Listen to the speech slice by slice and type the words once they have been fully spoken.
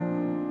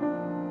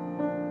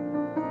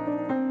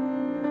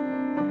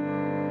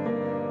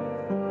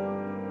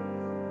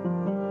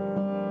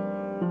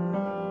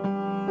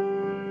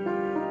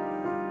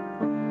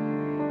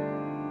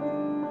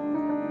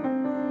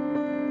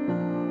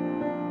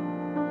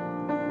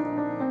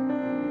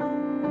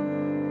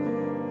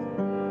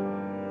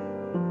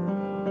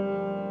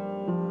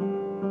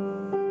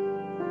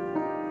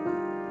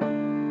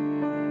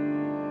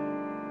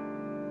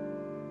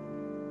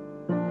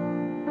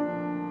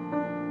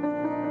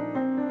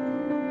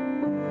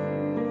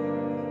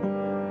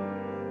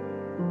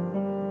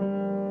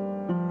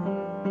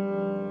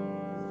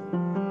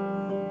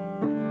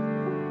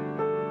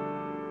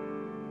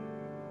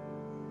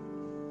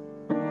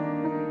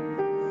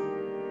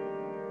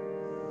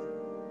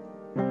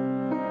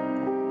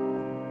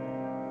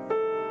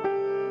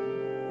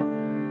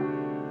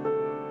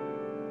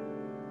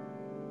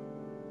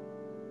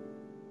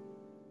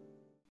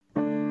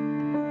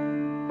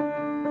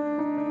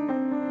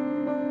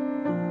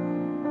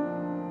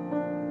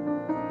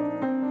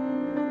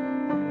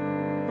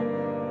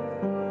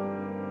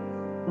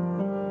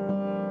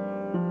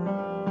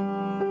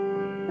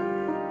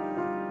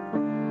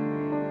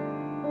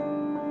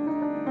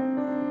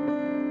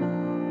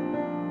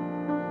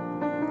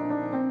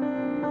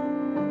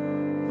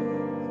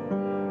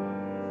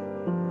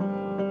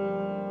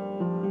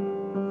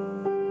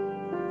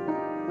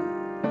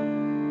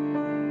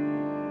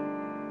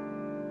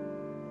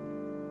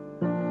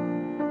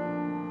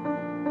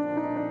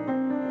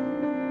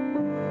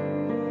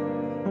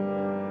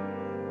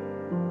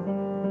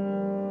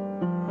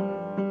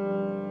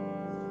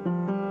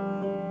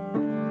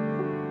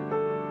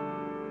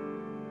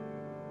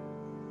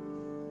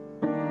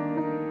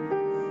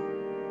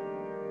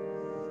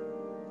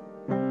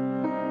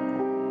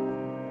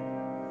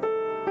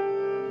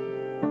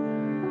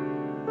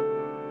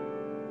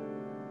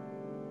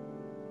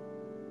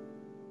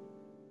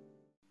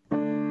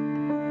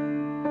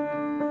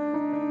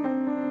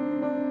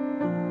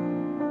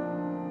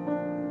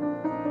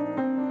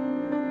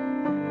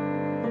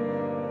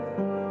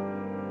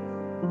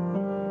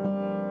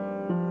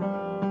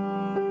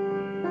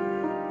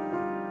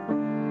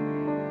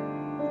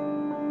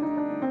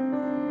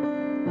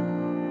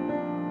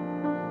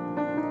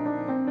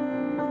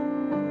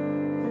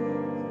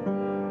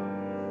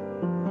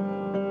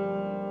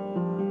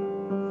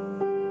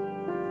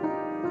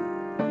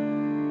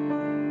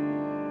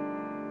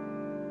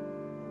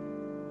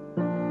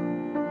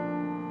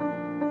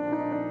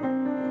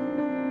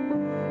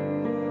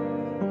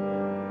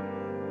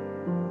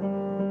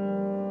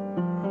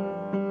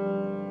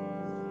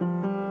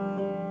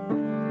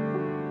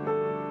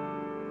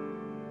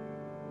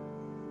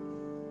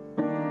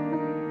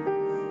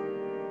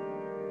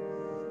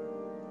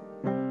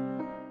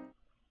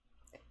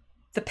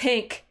the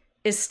pink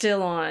is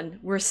still on.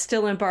 We're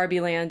still in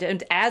Barbieland,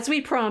 and as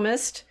we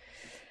promised,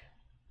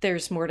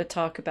 there's more to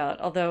talk about.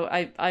 Although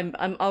I'm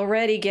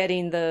already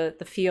getting the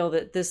feel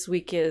that this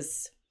week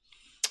is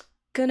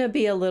gonna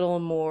be a little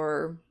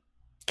more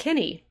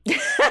Kenny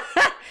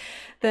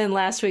than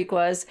last week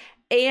was,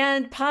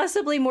 and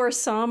possibly more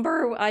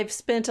somber. I've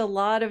spent a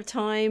lot of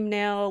time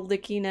now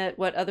looking at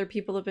what other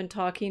people have been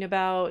talking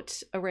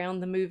about around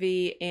the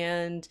movie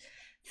and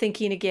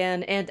thinking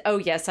again. And oh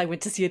yes, I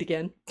went to see it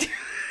again.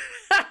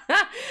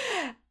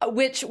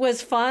 Which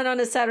was fun on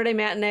a Saturday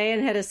matinee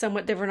and had a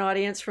somewhat different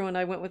audience from when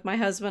I went with my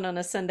husband on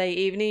a Sunday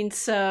evening.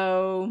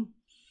 So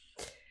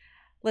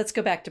let's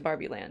go back to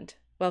Barbieland.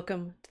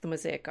 Welcome to the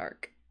Mosaic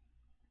Arc.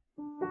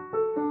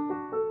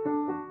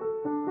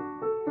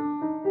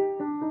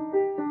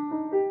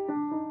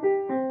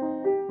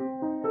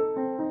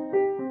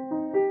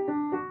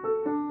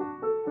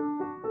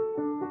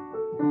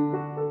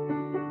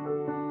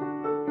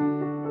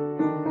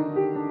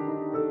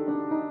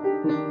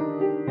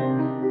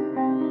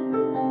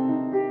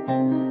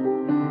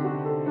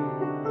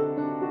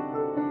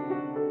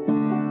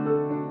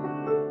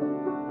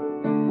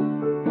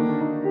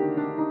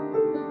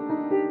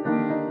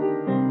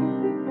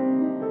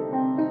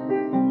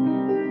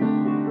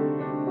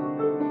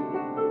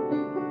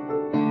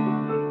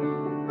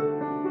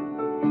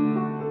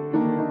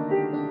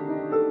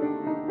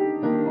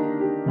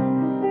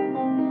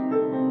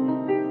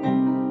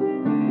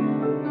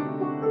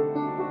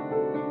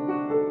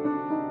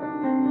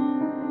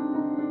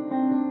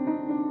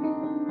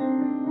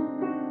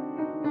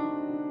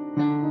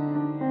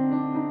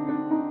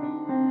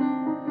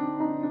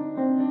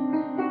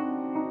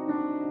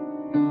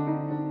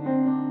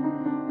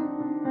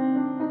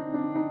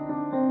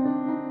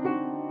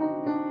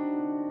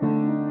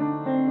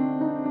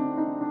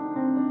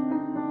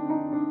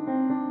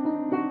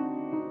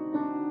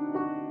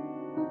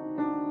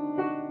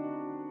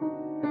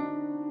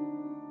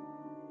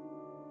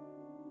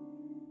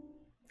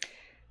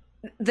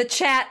 The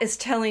chat is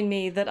telling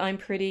me that I'm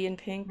pretty in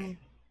pink.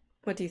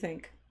 What do you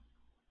think?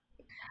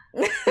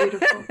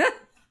 Beautiful.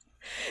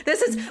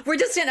 We're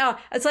just in,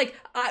 it's like,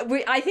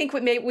 I think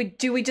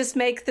we just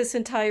make this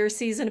entire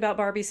season about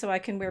Barbie so I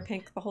can wear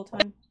pink the whole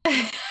time?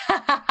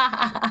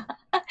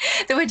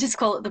 Then we just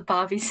call it the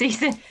Barbie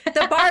season.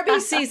 The Barbie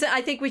season.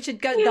 I think we should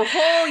go the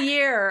whole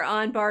year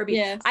on Barbie.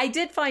 Yes. I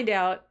did find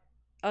out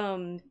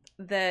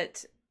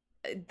that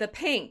the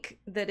pink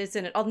that is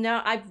in it.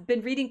 Now I've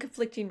been reading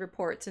conflicting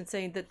reports and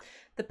saying that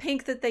the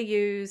pink that they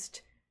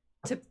used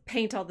to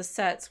paint all the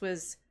sets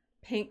was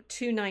pink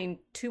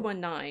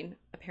 29219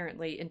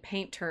 apparently in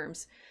paint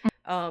terms.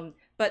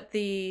 But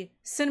the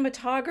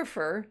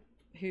cinematographer,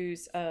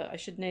 who's I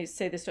should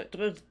say this,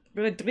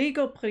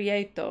 Rodrigo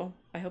Prieto,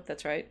 I hope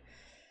that's right.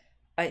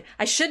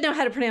 I should know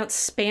how to pronounce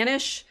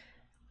Spanish,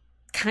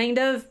 kind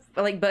of,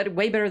 like, but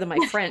way better than my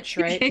French,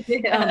 right?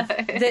 Yeah.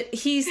 That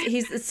he's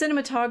the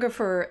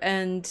cinematographer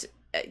and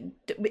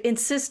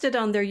insisted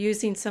on their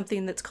using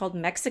something that's called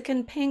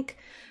Mexican pink,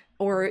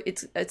 or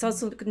it's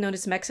also known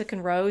as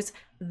Mexican rose.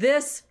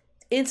 This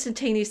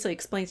instantaneously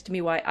explains to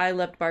me why I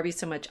loved Barbie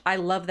so much. I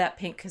love that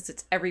pink because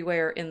it's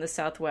everywhere in the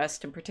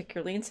Southwest, and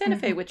particularly in Santa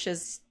Fe, which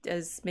is,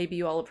 as maybe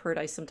you all have heard,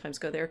 I sometimes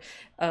go there.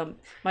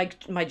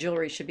 My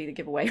jewelry should be the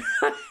giveaway,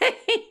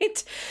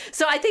 right?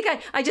 So I think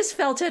I just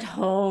felt at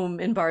home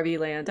in Barbie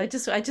Land. I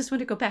just want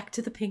to go back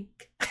to the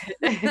pink.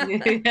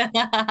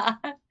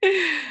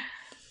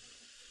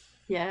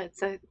 Yeah,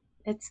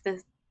 it's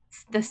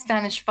the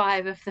Spanish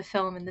vibe of the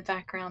film in the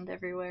background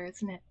everywhere,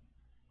 isn't it?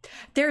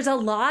 There's a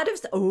lot of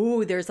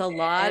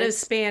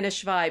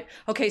Spanish vibe.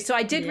 Okay, so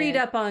I did read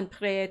up on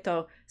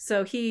Prieto.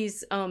 So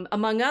he's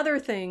among other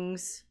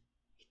things,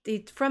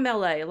 he's from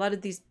LA. A lot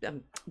of these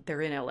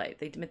they're in LA.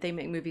 They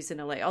make movies in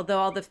LA. Although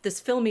all this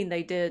filming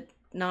they did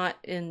not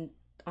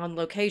on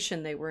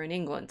location, they were in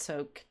England.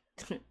 So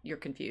you're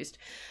confused.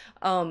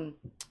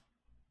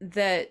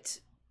 That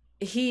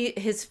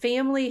his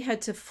family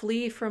had to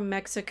flee from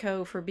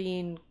Mexico for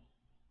being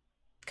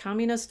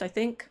communist, I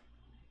think.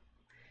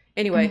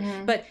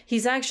 Anyway, but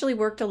he's actually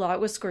worked a lot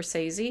with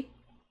Scorsese.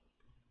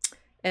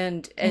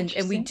 And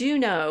we do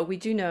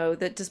know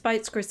that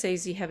despite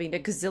Scorsese having a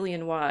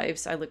gazillion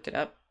wives, I looked it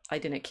up, I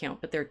didn't count,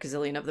 but there are a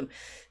gazillion of them,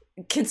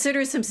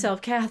 considers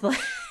himself Catholic.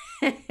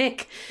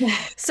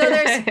 So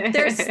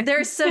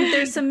there's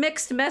some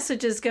mixed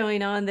messages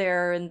going on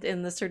there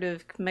in the sort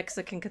of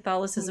Mexican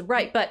Catholicism.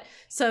 Right, but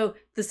so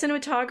the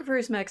cinematographer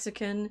is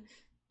Mexican.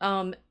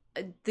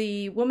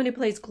 The woman who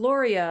plays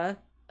Gloria,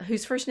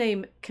 whose first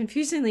name,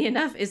 confusingly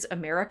enough, is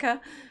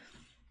America.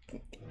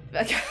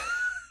 Nice.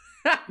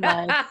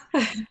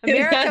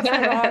 America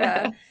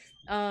Ferrara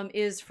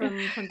is from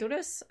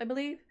Honduras, I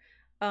believe.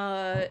 You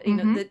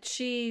know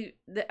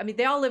that I mean,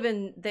 they all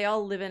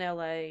live in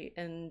LA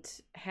and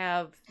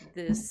have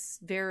this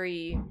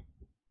very.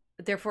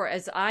 Therefore,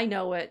 as I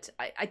know it,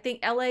 I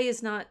think LA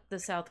is not the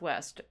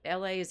Southwest.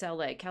 LA is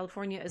LA.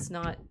 California is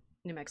not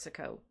New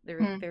Mexico.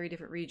 There are very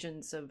different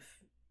regions of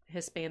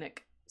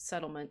Hispanic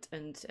settlement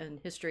and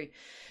history.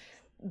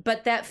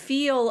 but that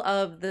feel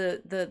of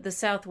the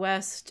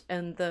Southwest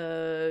and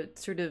the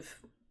sort of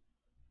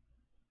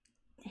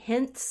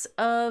hints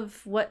of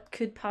what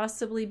could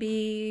possibly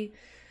be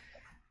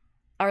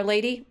Our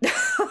Lady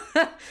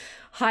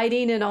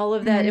hiding in all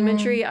of that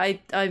imagery.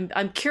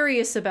 I'm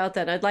curious about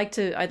that. I'd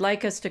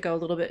like us to go a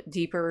little bit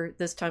deeper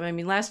this time. I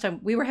mean, last time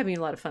we were having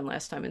a lot of fun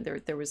last time, and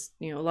there was,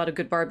 you know, a lot of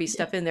good Barbie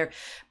stuff in there,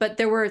 but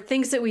there were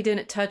things that we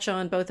didn't touch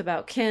on, both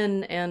about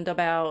Ken and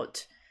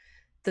about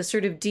the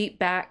sort of deep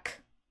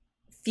back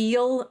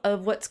feel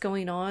of what's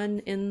going on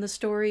in the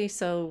story.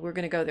 So we're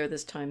going to go there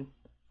this time.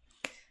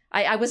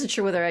 I wasn't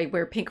sure whether I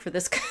wear pink for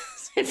this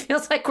because it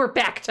feels like we're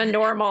back to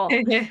normal.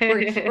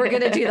 We're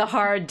going to do the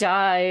hard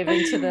dive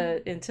into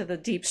the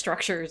deep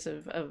structures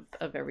of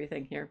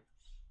everything here.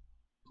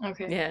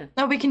 Okay. Yeah.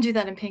 No, we can do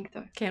that in pink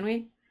though. Can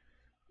we?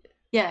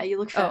 Yeah, you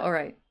look fat. Oh, all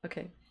right.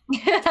 Okay.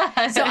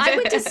 So I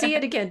went to see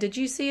it again. Did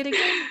you see it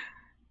again?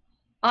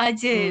 I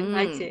did.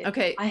 I did.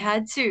 Okay. I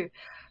had to,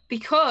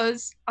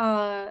 because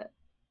there's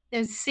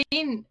a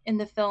scene in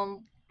the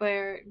film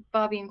where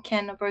Barbie and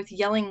Ken are both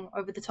yelling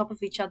over the top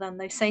of each other, and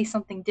they say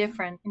something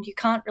different, and you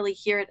can't really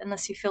hear it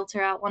unless you filter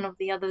out one of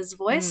the other's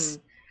voice.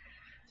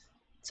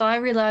 So I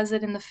realized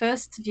that in the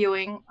first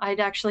viewing, I'd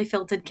actually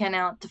filtered Ken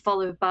out to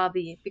follow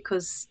Barbie,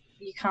 because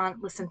you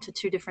can't listen to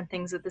two different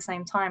things at the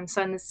same time.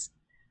 So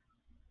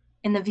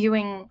in the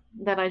viewing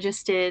that I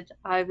just did,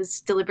 I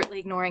was deliberately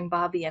ignoring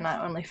Barbie and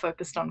I only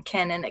focused on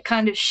Ken, and it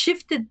kind of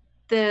shifted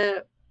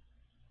the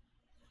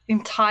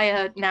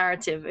entire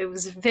narrative. It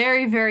was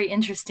very, very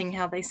interesting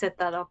how they set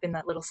that up in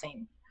that little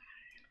scene.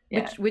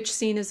 Yeah. Which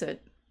scene is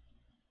it?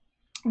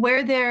 Where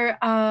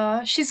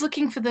she's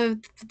looking for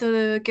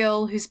the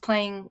girl who's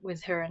playing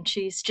with her, and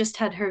she's just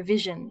had her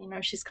vision. You know,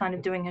 she's kind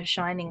of doing her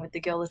shining with the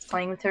girl that's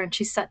playing with her, and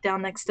she's sat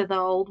down next to the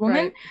old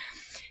woman. Right.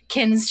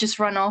 Ken's just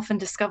run off and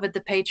discovered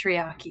the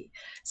patriarchy.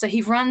 So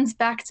he runs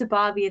back to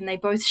Barbie and they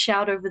both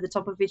shout over the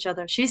top of each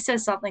other. She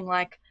says something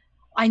like,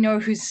 "I know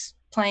who's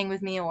playing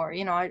with me," or,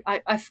 you know,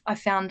 I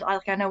found,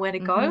 like, I know where to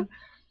go.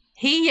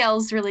 He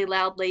yells really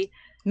loudly,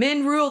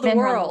 "Men rule the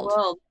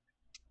world."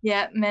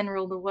 Yeah, men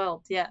rule the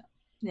world. Yeah.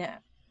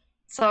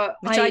 So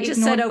which I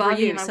just said over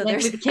Barbie you. So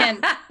there's with Ken.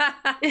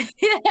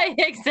 Yeah,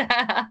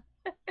 exactly.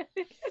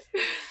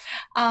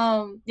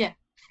 Yeah.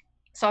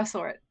 So I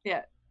saw it.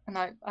 Yeah, and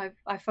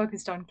I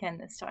focused on Ken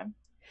this time.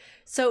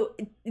 So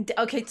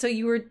okay, so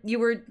you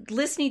were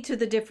listening to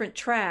the different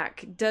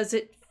track. Does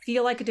it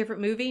feel like a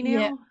different movie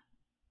now?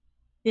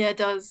 Yeah, it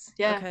does.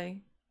 Yeah. Okay.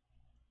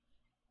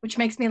 Which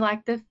makes me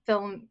like the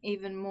film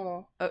even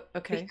more. Oh,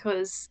 okay.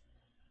 Because,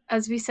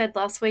 as we said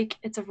last week,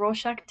 it's a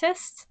Rorschach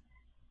test.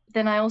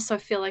 Then I also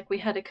feel like we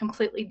had a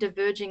completely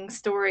diverging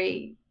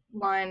storyline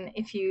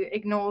if you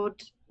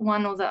ignored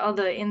one or the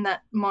other in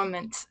that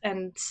moment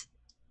and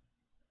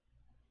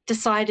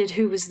decided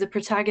who was the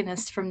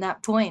protagonist from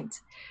that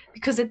point.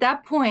 Because at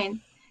that point,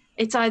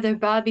 it's either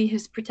Barbie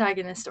who's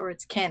protagonist or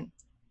it's Ken.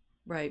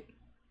 Right.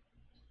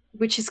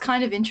 Which is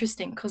kind of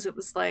interesting, because it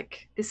was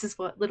like, this is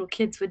what little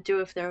kids would do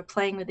if they were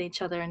playing with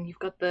each other, and you've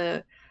got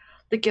the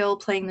girl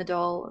playing the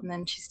doll, and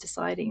then she's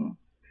deciding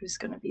who's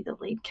going to be the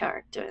lead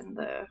character in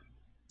the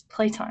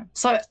playtime.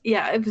 So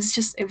yeah, it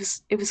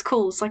was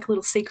cool. It's like a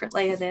little secret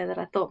layer there that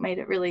I thought made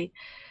it really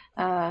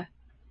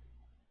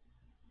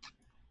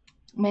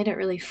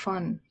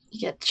fun.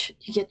 You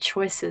get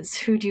choices.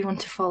 Who do you want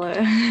to follow?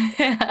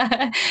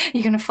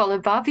 You're going to follow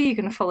Barbie. You're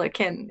going to follow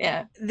Ken.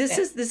 Yeah. This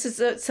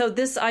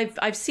is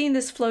I've seen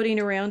this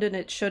floating around, and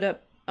it showed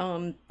up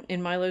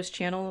in Milo's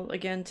channel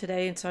again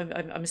today, and so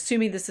I'm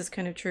assuming this is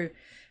kind of true.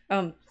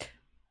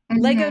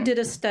 Lego did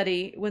a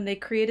study when they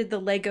created the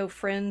Lego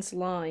Friends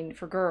line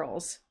for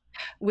girls,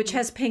 which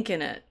has pink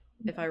in it,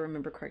 if I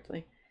remember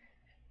correctly.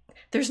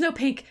 There's no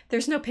pink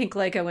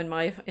Lego in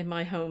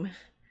my home.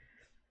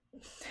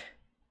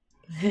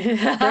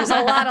 There's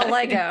a lot of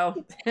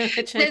Lego.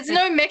 There's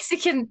no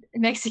Mexican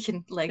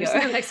Lego.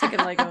 There's no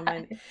Mexican Lego in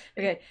mine.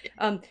 Okay.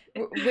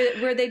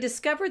 Where they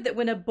discovered that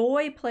when a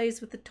boy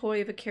plays with the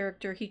toy of a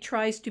character, he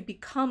tries to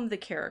become the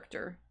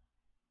character.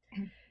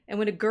 And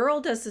when a girl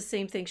does the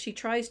same thing, she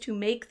tries to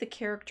make the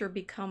character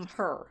become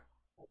her.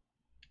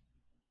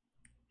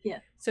 Yeah.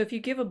 So if you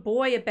give a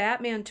boy a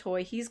Batman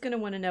toy, he's going to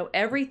want to know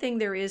everything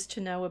there is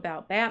to know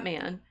about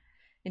Batman,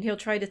 and he'll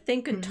try to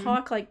think and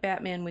talk like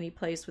Batman when he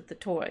plays with the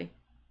toy.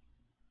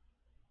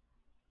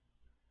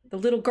 The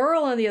little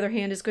girl, on the other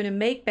hand, is going to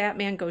make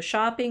Batman go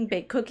shopping,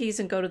 bake cookies,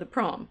 and go to the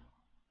prom.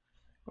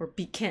 Or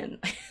be Ken.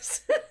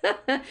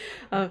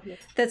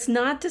 That's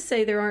not to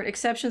say there aren't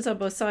exceptions on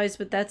both sides,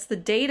 but that's the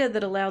data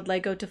that allowed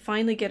Lego to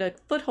finally get a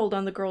foothold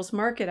on the girls'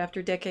 market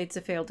after decades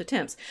of failed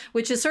attempts,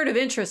 which is sort of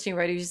interesting,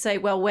 right? You say,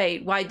 well,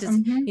 wait, why does,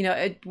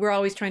 we're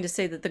always trying to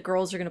say that the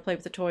girls are going to play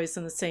with the toys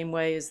in the same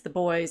way as the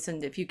boys,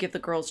 and if you give the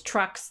girls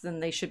trucks, then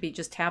they should be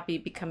just happy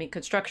becoming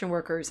construction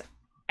workers,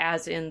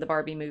 as in the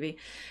Barbie movie.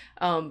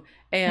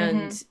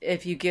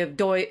 If you give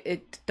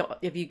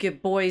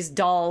boys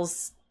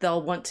dolls,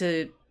 they'll want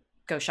to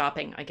go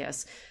shopping, I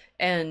guess.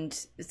 And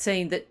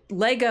saying that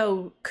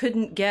Lego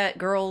couldn't get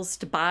girls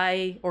to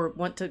buy or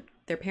want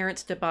their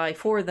parents to buy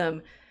for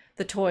them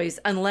the toys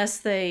unless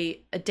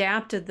they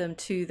adapted them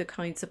to the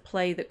kinds of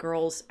play that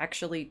girls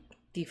actually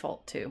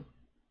default to.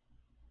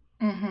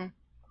 Mm-hmm.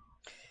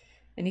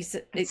 And he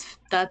said,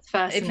 that's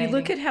fascinating. If you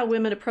look at how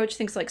women approach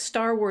things like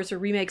Star Wars or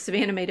remakes of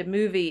animated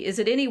movie, is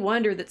it any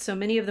wonder that so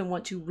many of them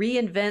want to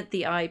reinvent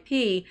the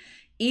IP,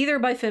 either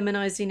by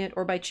feminizing it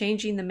or by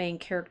changing the main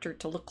character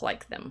to look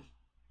like them?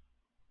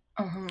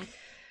 Mm-hmm.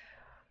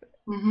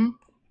 Mm-hmm.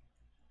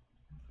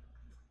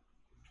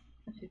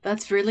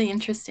 That's really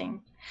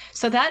interesting.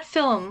 So that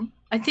film,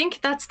 I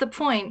think that's the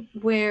point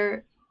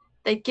where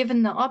they've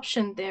given the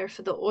option there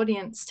for the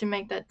audience to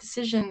make that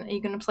decision. Are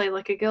you going to play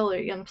like a girl or are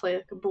you going to play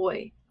like a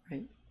boy?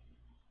 Right.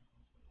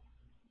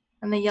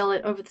 And they yell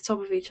it over the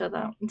top of each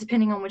other.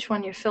 Depending on which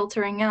one you're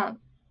filtering out,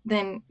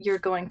 then you're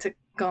going to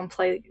go and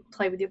play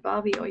with your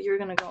Barbie, or you're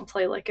going to go and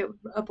play like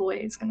a boy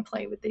is going to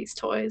play with these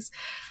toys.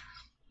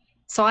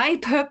 So I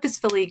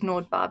purposefully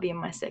ignored Barbie in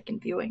my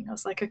second viewing. I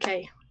was like,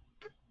 okay,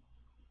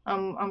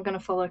 I'm going to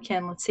follow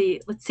Ken. Let's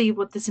see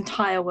what this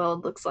entire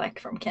world looks like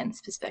from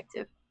Ken's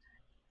perspective.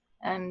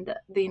 And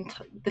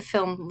the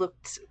film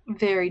looked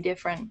very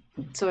different.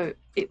 So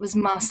it was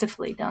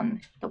masterfully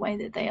done, the way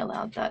that they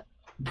allowed that.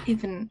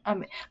 Even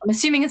I'm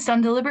assuming it's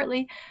done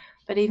deliberately,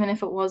 but even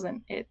if it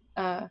wasn't, it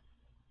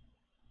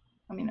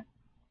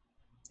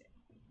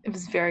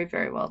was very,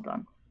 very well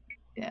done.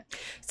 Yeah.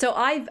 So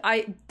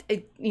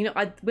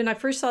when I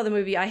first saw the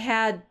movie, I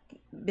had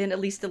been at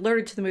least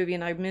alerted to the movie,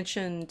 and I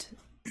mentioned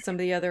some of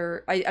the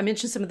other. I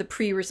mentioned some of the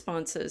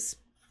pre-responses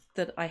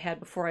that I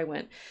had before I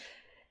went.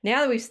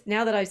 Now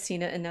that I've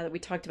seen it, and now that we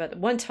talked about it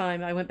one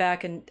time, I went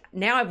back and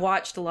now I've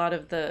watched a lot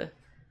of the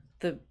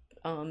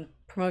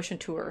promotion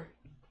tour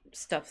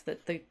stuff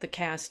that the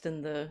cast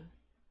and the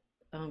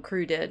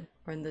crew did,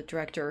 or the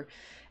director,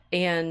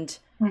 and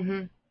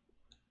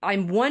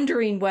I'm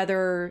wondering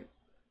whether,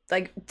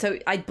 like, so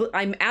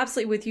I'm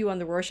absolutely with you on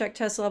the Rorschach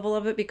test level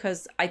of it,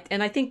 because I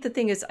think the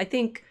thing is, I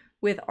think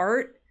with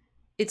art,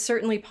 it's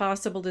certainly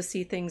possible to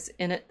see things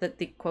in it that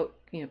the quote,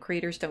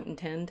 creators don't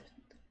intend,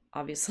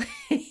 obviously.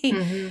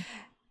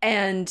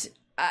 And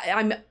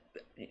I'm,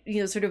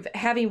 sort of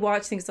having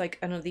watched things like,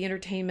 I don't know, the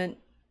Entertainment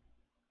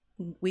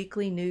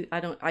Weekly news.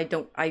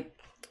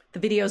 The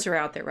videos are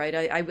out there, right?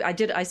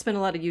 I spent a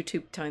lot of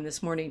YouTube time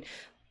this morning,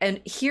 and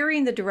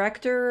hearing the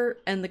director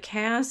and the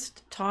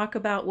cast talk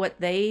about what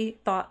they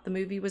thought the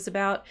movie was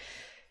about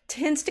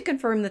tends to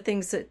confirm the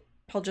things that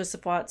Paul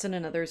Joseph Watson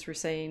and others were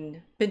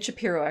saying. Ben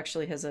Shapiro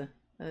actually has a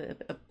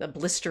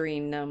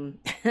blistering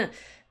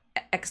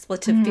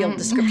expletive field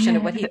description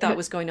of what he thought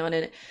was going on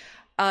in it.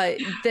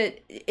 That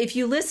if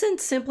you listen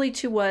simply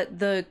to what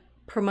the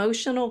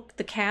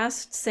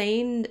cast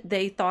saying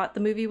they thought the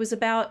movie was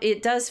about,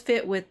 it does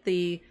fit with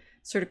the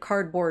sort of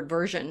cardboard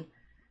version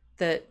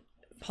that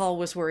Paul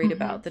was worried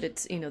about, that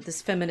it's,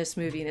 this feminist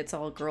movie and it's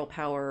all girl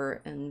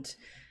power and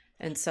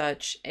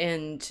such.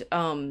 And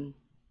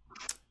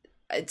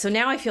so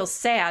now I feel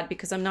sad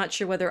because I'm not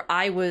sure whether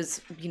I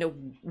was,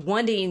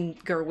 wanting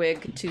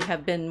Gerwig to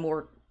have been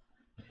more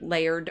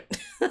layered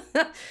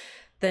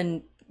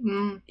than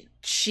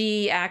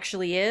she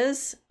actually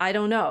is. I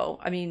don't know.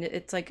 I mean,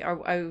 it's like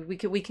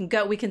we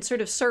can sort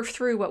of surf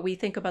through what we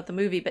think about the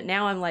movie, but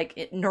now I'm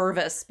like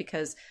nervous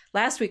because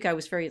last week I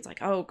was it's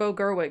like, oh, go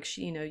Gerwig,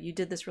 you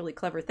did this really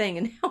clever thing,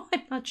 and now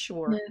I'm not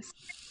sure. Yes.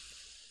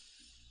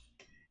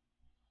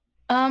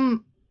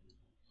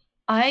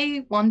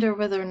 I wonder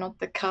whether or not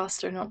the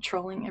cast are not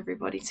trolling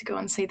everybody to go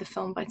and see the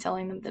film by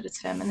telling them that it's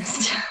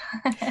feminist.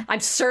 I'm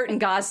certain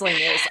Gosling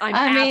is. I'm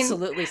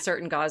absolutely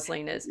certain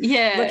Gosling is.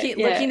 Yeah.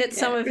 Looking at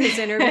some of his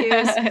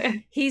interviews,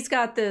 he's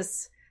got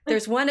this.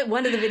 There's one of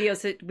the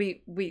videos that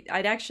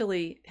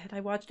had I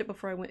watched it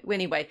before I went.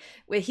 Anyway,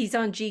 he's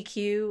on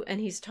GQ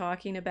and he's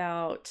talking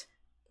about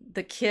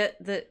the kit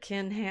that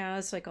Ken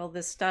has, like all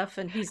this stuff,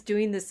 and he's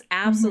doing this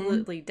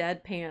absolutely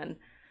deadpan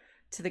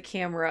to the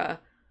camera.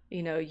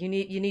 You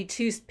need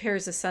two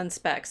pairs of sun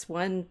specs,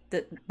 one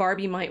that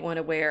Barbie might want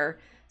to wear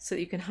so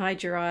that you can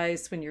hide your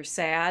eyes when you're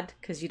sad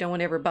because you don't want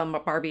to ever bum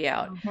Barbie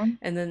out.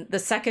 And then the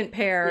second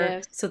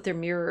pair, so that they're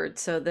mirrored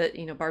so that,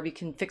 Barbie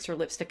can fix her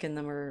lipstick in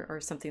them or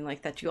something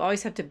like that. You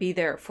always have to be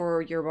there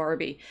for your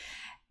Barbie.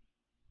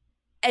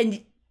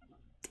 And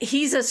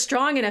he's a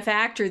strong enough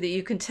actor that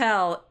you can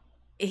tell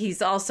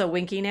he's also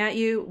winking at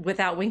you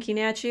without winking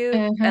at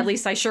you. At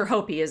least I sure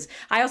hope he is.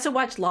 I also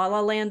watched La La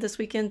Land this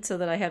weekend so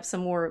that I have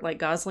some more like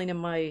Gosling in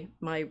my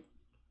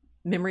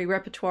memory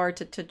repertoire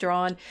to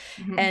draw on.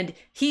 And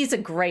he's a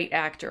great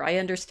actor. I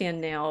understand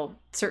now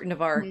certain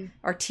of our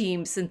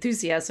team's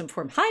enthusiasm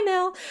for him. Hi,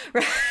 Mel.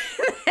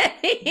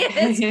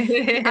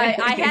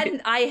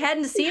 I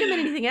hadn't seen him in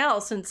anything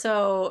else. And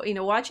so,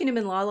 watching him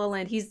in La La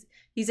Land, he's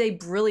a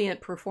brilliant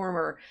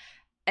performer.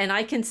 And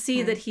I can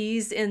see that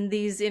he's in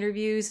these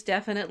interviews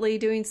definitely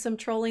doing some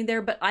trolling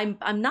there, but I'm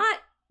not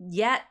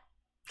yet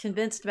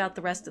convinced about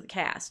the rest of the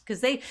cast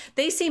because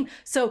they seem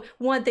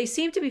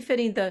to be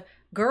fitting the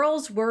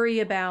girls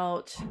worry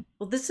about.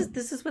 Well, this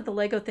is what the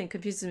Lego thing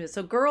confuses me.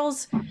 So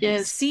girls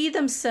see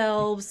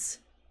themselves,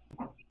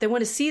 they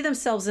want to see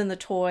themselves in the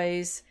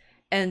toys,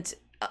 and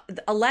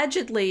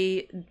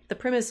allegedly the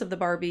premise of the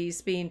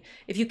Barbies being,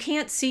 if you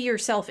can't see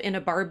yourself in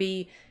a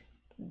Barbie,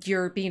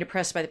 you're being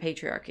oppressed by the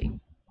patriarchy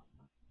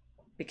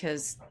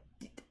because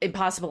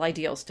impossible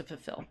ideals to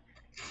fulfill.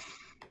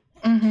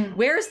 Mm-hmm.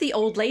 Where's the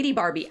old lady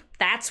Barbie?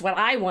 That's what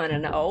I want to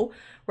know,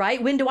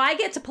 right? When do I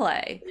get to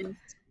play?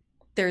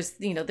 There's,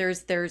 you know,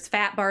 there's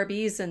fat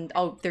Barbies and,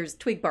 there's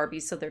twig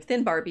Barbies, so they're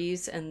thin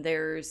Barbies, and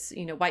there's,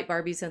 you know, white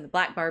Barbies and the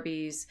black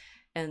Barbies,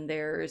 and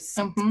there's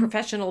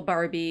professional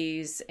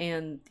Barbies,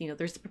 and, you know,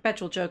 there's the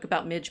perpetual joke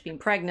about Midge being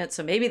pregnant,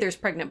 so maybe there's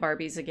pregnant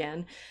Barbies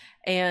again.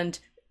 And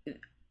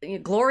you know,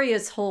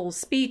 Gloria's whole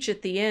speech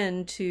at the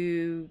end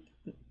to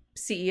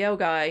CEO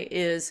guy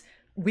is,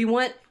 we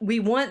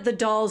want the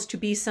dolls to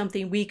be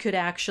something we could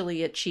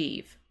actually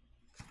achieve.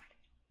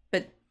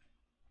 But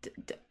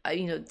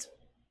you know,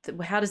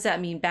 how does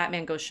that mean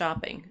Batman goes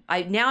shopping?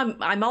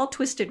 I'm all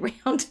twisted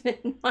around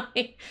in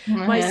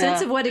my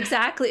sense of what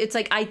exactly it's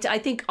like. I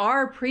think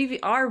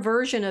our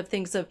version of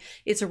things of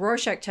it's a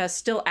Rorschach test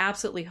still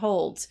absolutely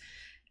holds,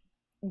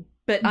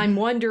 but I'm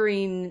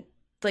wondering,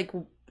 like,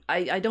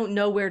 I don't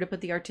know where to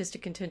put the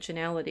artistic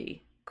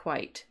intentionality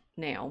quite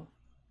now.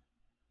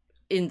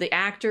 In the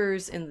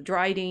actors, in the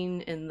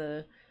writing, in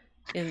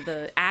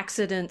the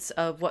accidents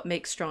of what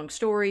makes strong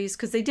stories,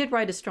 because they did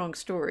write a strong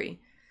story.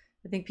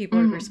 I think people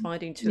are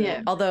responding to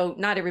it, although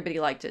not everybody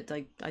liked it.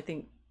 Like, I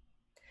think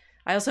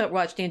I also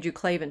watched Andrew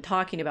Klavan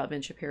talking about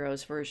Ben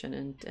Shapiro's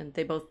version, and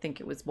they both think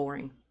it was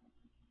boring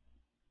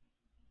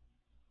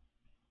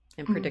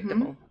and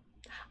predictable.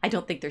 I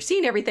don't think they're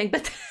seeing everything,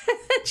 but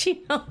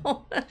you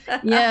know.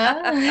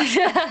 Yeah.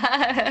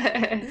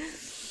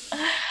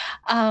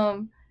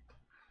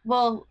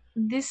 Well,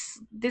 this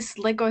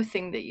Lego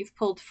thing that you've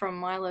pulled from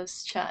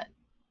Milo's chat,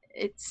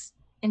 it's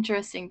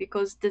interesting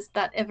because does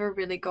that ever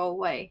really go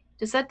away?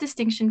 Does that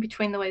distinction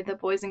between the way the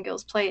boys and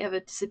girls play ever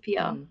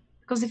disappear?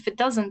 Because if it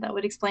doesn't, that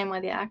would explain why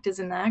the actors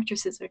and the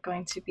actresses are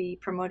going to be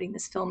promoting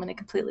this film in a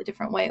completely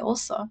different way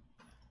also.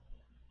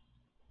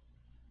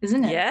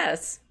 Isn't it?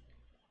 Yes.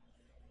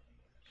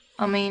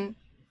 I mean,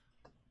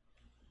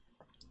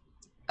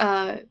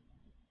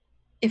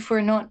 if we're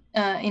not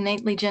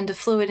innately gender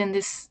fluid in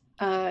this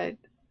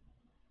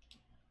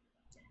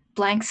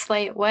blank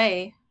slate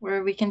way,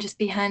 where we can just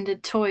be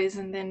handed toys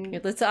and then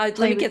let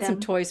me get some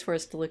toys for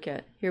us to look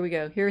at. Here we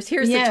go. Here's the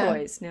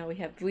toys. Now we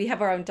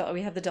have our own doll.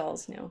 We have the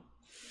dolls now.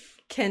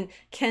 Ken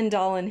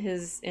doll in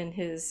his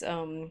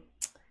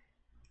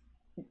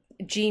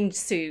jean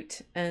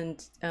suit,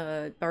 and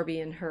Barbie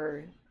in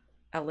her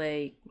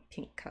LA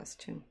pink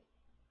costume.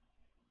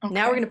 Okay.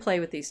 Now we're gonna play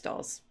with these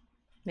dolls.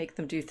 Make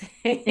them do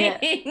things. Yeah.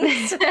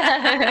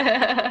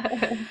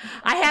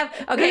 I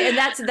have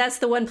and that's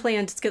the one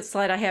planned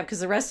slide I have, because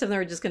the rest of them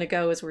are just going to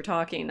go as we're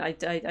talking.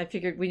 I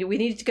figured we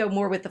needed to go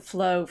more with the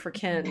flow for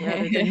Ken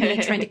rather than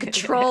me trying to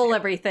control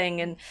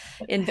everything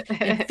in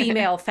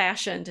female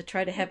fashion to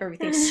try to have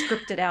everything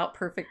scripted out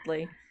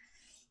perfectly.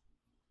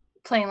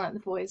 Playing like the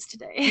boys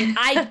today.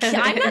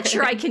 I'm not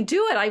sure I can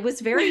do it. I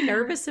was very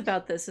nervous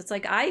about this. It's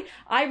like I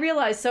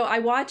realized, so I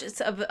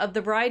watched of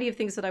the variety of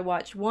things that I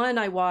watched. One,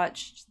 I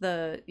watched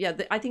I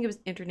think it was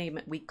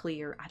Entertainment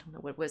Weekly, or I don't know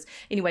what it was.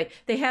 Anyway,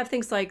 they have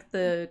things like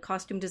the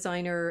costume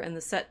designer and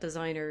the set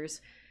designers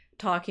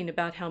talking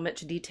about how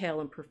much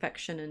detail and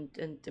perfection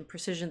and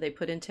precision they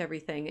put into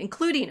everything,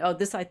 including,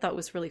 this I thought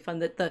was really fun,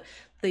 that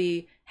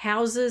the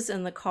houses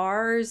and the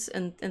cars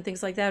and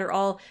things like that are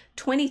all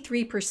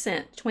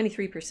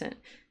 23%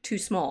 too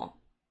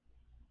small.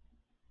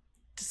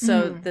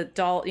 So the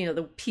doll, you know,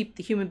 the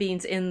human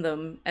beings in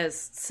them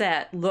as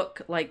set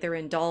look like they're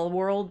in doll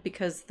world,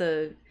 because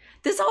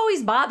this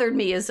always bothered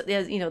me as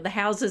you know, the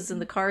houses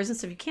and the cars and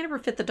stuff. You can't ever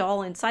fit the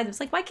doll inside them. It's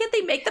like, why can't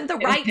they make them the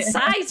right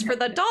size for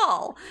the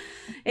doll?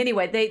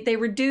 Anyway, they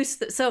reduce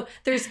so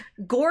there's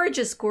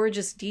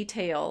gorgeous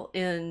detail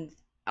in,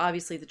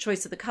 obviously, the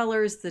choice of the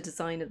colors, the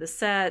design of the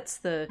sets,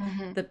 the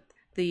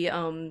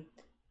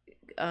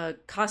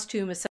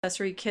costume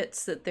accessory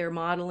kits that they're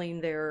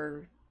modeling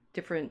their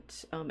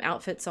different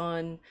outfits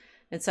on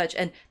and such.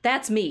 And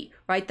that's me,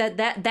 right?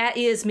 That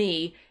is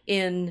me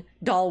in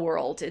doll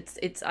world.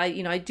 It's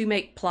I do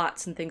make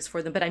plots and things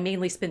for them, but I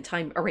mainly spend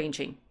time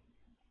arranging,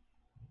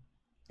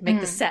 make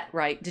the set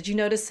right. Did you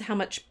notice how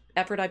much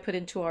effort I put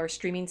into our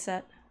streaming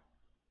set?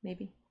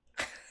 Maybe.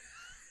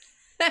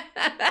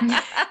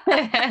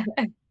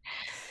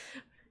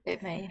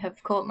 It may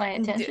have caught my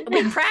attention.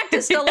 We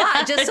practiced a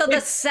lot just so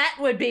the set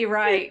would be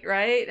right?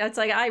 That's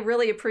like, I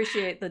really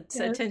appreciate the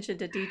attention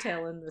to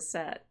detail in the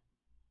set.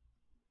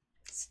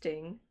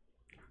 Sting,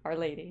 Our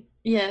Lady.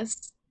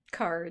 Yes.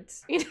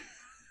 Cards. Yeah.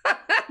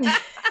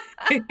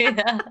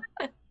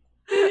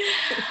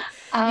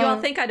 You all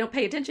think I don't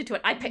pay attention to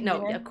it. I pay.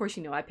 No, of course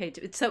you know I pay.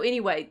 So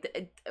anyway,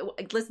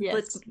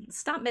 let's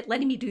stop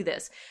letting me do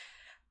this.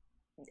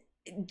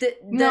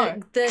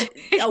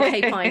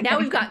 Okay, fine. Now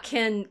we've got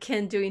Ken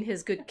doing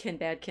his good Ken,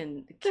 bad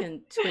Ken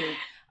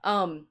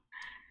twinning.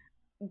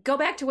 Go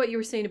back to what you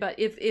were saying about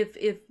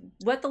if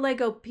what the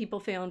Lego people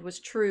found was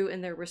true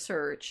in their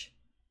research.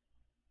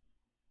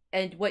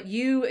 and what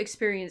you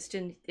experienced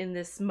in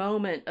this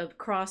moment of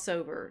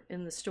crossover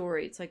in the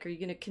story. It's like, are you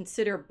going to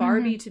consider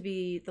Barbie to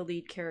be the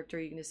lead character? Are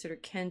you going to consider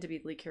Ken to be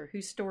the lead character?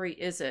 Whose story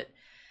is it?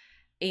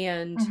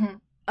 And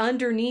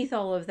underneath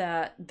all of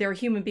that, they're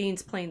human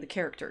beings playing the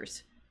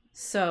characters.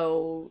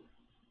 So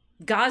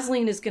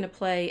Gosling is going to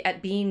play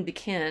at being the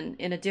Ken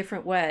in a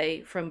different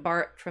way from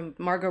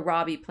Margot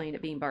Robbie playing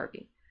at being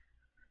Barbie.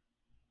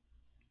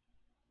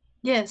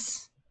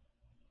 Yes.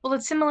 Well,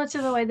 it's similar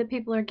to the way that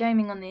people are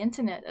gaming on the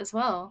internet as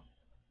well.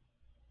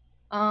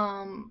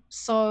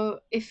 So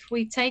if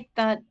we take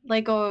that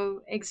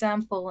Lego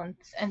example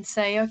and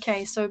say,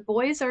 okay, so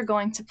boys are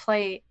going to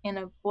play in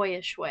a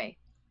boyish way,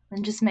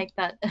 and just make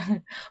that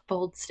a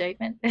bold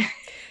statement.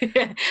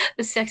 The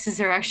sexes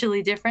are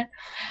actually different.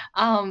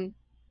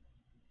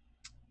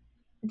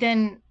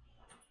 Then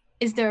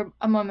is there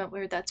a moment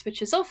where that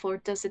switches off, or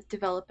does it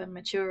develop and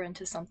mature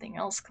into something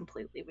else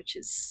completely, which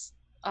is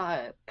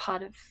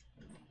part of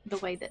the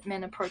way that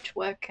men approach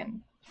work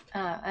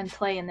and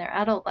play in their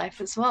adult life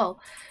as well?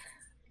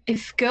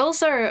 If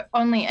girls are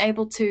only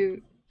able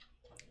to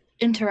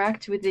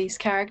interact with these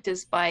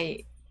characters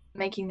by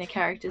making the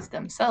characters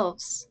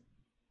themselves,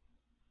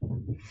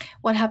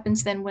 what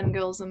happens then when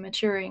girls are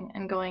maturing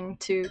and going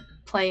to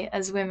play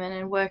as women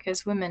and work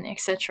as women,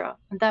 etc.?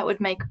 And that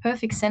would make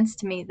perfect sense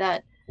to me,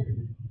 that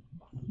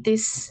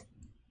this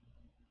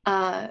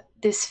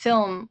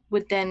film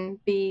would then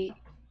be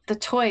the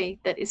toy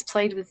that is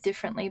played with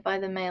differently by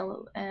the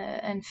male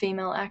and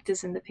female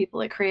actors and the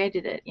people that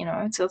created it.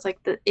 So it's like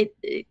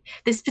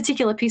this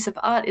particular piece of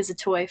art is a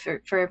toy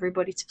for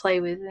everybody to play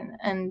with,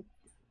 and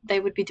they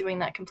would be doing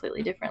that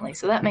completely differently.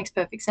 So that makes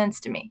perfect sense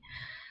to me.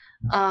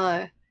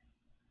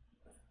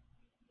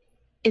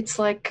 It's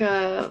like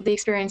the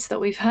experience that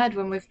we've had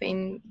when we've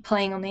been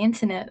playing on the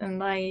internet,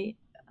 and I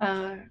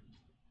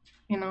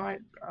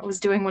was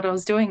doing what I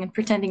was doing and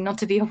pretending not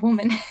to be a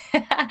woman.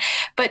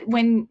 But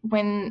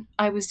when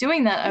I was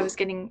doing that, I was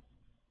getting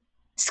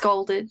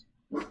scolded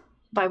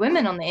by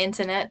women on the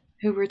internet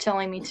who were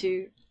telling me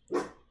to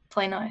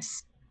play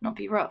nice, not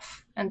be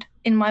rough. And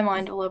in my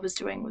mind, all I was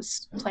doing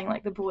was playing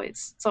like the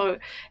boys. So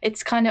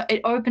it's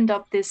it opened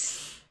up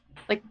this,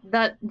 like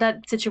that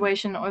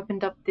situation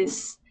opened up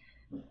this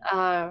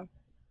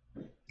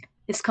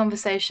this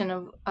conversation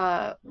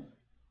of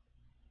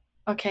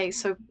okay,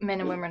 so men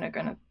and women are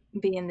going to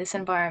be in this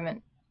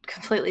environment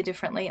completely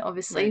differently,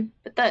 obviously, right.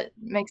 But that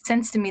makes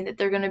sense to me, that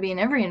they're going to be in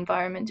every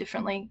environment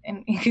differently,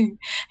 and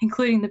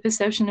including the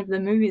perception of the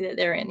movie that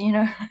they're in.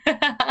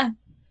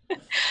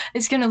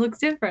 It's going to look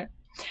different.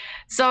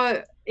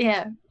 So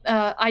yeah,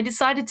 I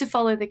decided to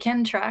follow the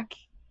Ken track,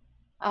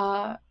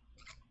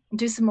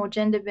 do some more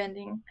gender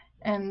bending,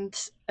 and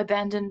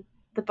abandon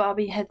the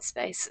Barbie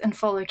headspace and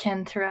follow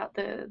Ken throughout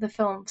the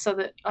film, so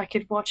that I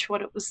could watch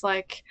what it was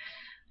like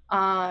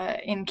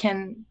in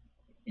Kendom.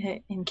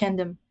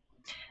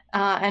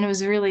 And it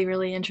was really,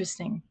 really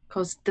interesting,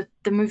 because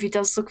the movie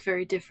does look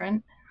very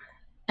different.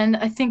 And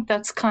I think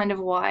that's kind of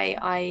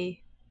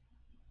why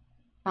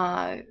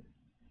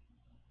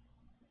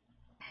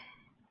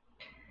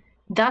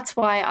that's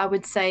why I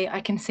would say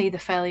I can see the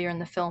failure in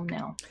the film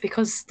now,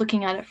 because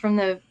looking at it from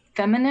the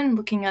feminine,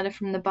 looking at it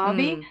from the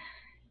Barbie,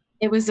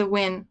 it was a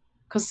win,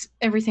 because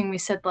everything we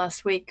said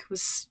last week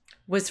was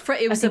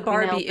a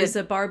Barbie.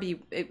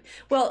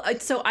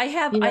 So I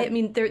have, yeah. I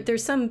mean,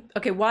 there's some,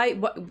 okay, why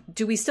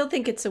do we still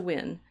think it's a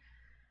win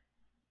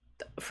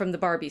from the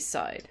Barbie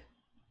side?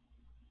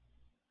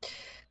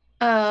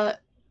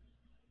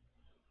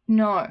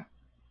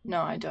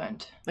 No, I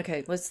don't.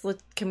 Okay,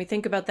 can we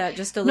think about that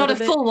just a little bit?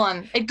 Not a full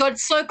one. It got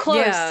so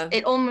close. Yeah.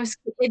 It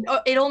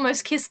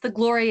almost kissed the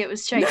glory it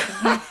was chasing.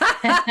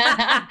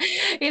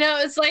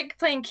 It's like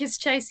playing Kiss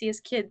Chasey as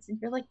kids, and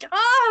you're like,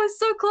 oh, it's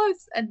so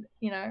close. And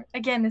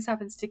again, this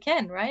happens to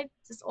Ken, right?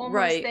 Just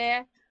almost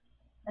there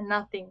and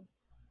nothing.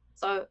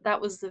 So that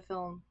was the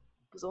film.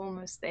 It was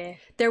almost there.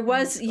 There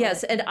was,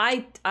 yes, and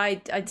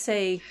I'd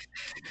say,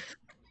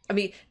 I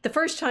mean, the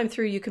first time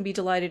through, you can be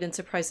delighted and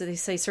surprised that they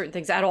say certain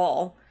things at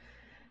all.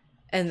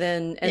 And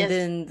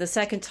then the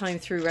second time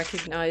through,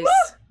 recognize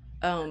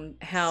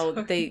how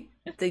they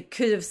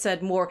could have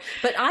said more.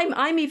 But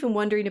I'm even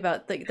wondering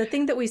about the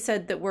thing that we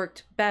said that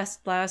worked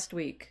best last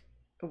week,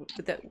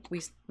 that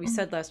we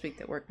said last week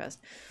that worked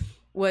best,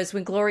 was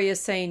when Gloria's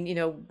saying,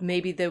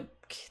 maybe the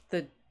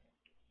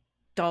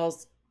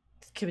dolls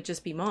could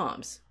just be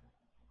moms,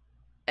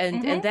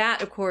 and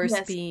that, of course,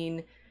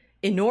 being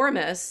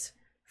enormous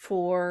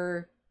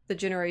for the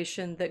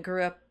generation that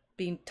grew up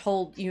being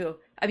told,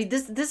 I mean,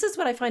 this is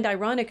what I find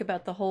ironic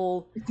about the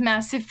whole. It's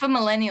massive for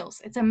millennials.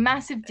 It's a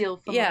massive deal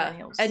for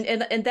millennials.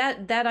 And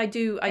that I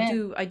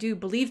do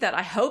believe that.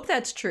 I hope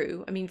that's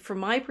true. I mean, from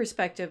my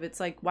perspective, it's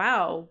like,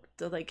 wow,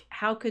 like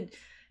how could,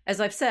 as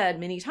I've said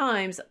many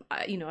times,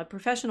 a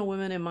professional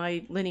woman in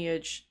my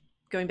lineage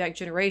going back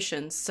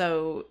generations.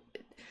 So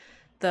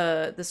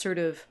the sort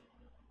of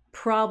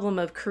problem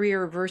of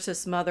career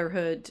versus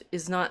motherhood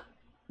is not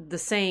the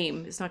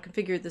same. It's not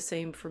configured the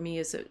same for me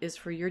as it is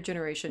for your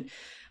generation.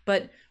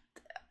 But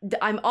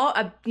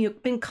I've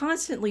been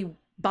constantly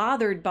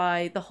bothered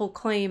by the whole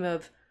claim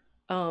of,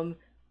 well,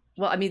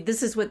 I mean,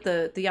 this is what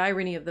the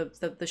irony of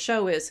the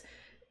show is.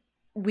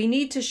 We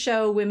need to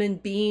show women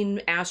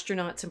being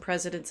astronauts and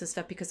presidents and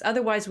stuff because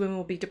otherwise women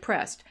will be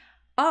depressed.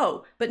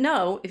 Oh, but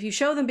no, if you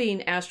show them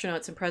being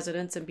astronauts and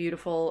presidents and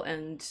beautiful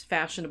and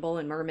fashionable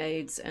and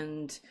mermaids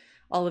and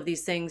all of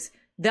these things,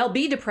 they'll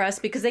be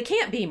depressed because they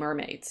can't be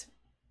mermaids.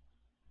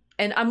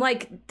 And I'm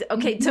like,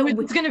 okay, so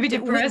it's going to be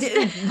depressed.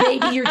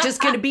 Maybe you're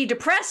just going to be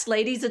depressed,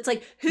 ladies. It's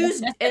like,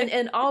 who's,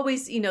 and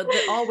always,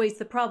 always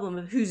the problem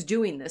of who's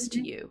doing this to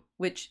you,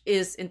 which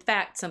is in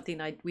fact something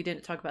we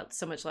didn't talk about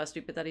so much last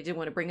week, but that I did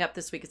want to bring up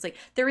this week. It's like,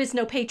 there is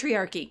no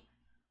patriarchy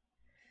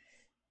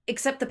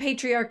except the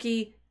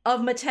patriarchy of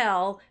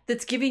Mattel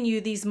that's giving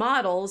you these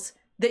models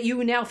that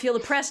you now feel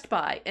oppressed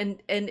by.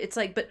 And it's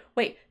like, but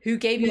wait, who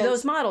gave you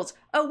those models?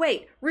 Oh,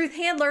 wait, Ruth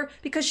Handler,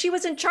 because she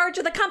was in charge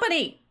of the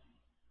company.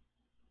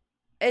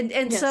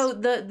 And so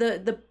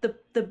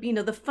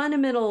the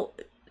fundamental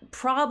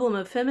problem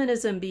of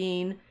feminism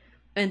being,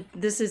 and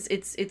this is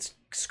it's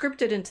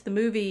scripted into the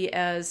movie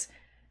as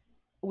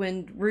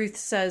when Ruth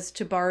says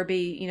to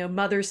Barbie,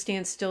 mothers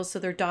stand still so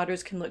their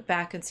daughters can look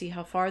back and see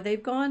how far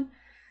they've gone.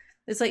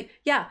 It's like,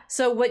 yeah,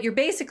 so what you're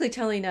basically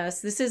telling us,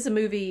 this is a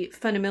movie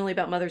fundamentally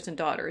about mothers and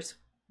daughters.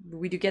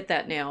 We do get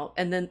that now.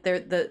 And then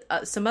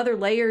some other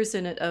layers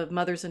in it of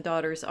mothers and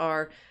daughters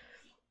are,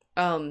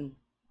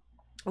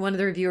 one of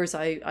the reviewers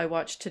I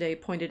watched today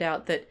pointed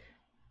out that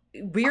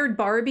Weird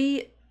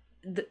Barbie,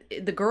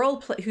 the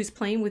girl who's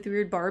playing with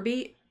Weird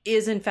Barbie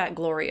is in fact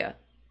Gloria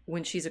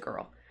when she's a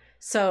girl.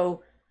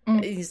 So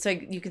it's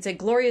like you can say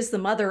Gloria is the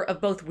mother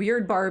of both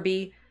Weird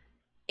Barbie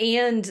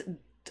and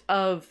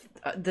of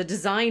the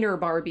designer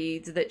Barbie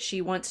that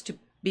she wants to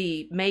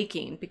be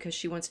making because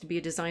she wants to be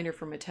a designer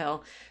for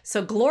Mattel.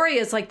 So Gloria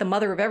is like the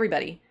mother of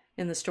everybody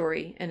in the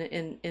story in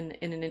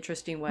an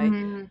interesting way.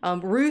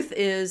 Ruth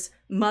is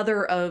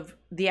mother of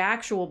the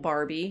actual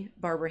Barbie,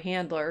 Barbara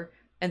Handler,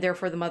 and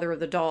therefore the mother of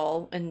the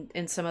doll and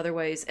in some other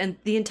ways. And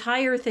the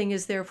entire thing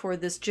is therefore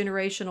this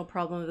generational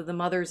problem of the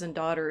mothers and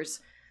daughters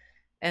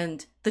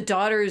and the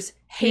daughters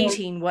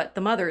hating what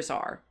the mothers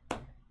are.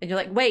 And you're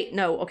like, wait,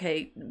 no,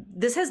 okay,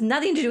 this has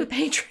nothing to do with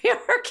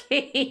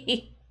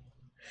patriarchy.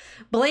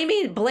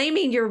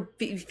 Blaming your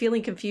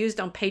feeling confused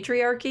on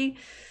patriarchy,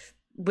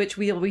 which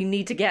we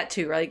need to get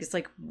to, right? It's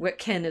like what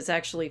Ken has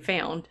actually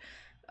found,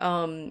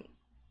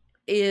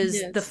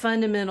 is the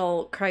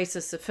fundamental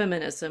crisis of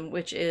feminism,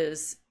 which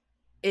is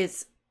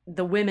it's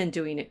the women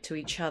doing it to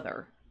each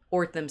other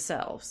or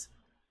themselves.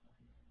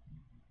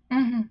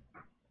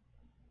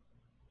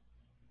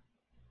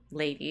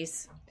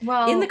 Ladies,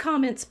 well, in the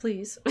comments,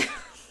 please.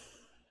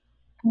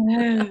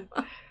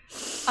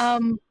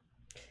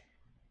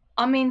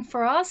 I mean,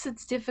 for us,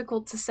 it's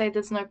difficult to say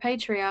there's no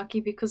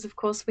patriarchy because, of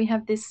course, we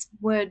have this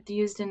word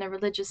used in a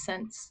religious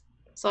sense.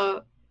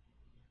 So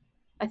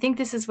I think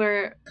this is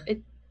where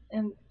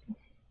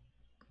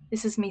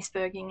this is me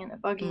spurging and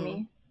bugging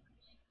me.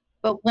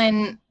 But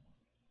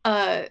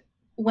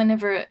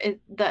whenever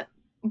that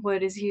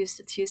word is used,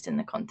 it's used in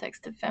the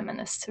context of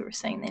feminists who are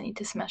saying they need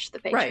to smash the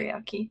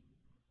patriarchy.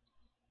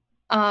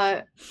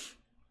 Right.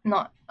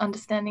 Not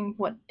understanding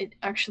what it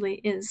actually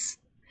is.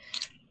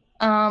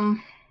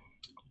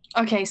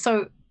 Okay,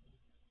 so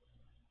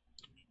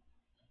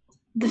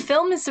the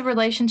film is the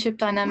relationship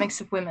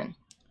dynamics of women.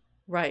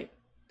 Right.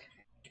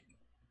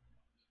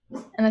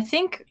 And I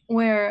think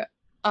where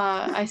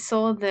I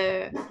saw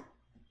the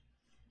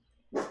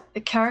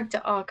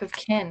character arc of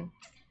Ken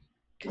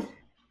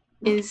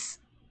is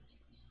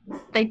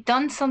they'd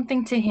done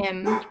something to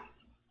him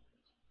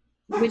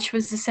which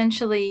was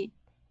essentially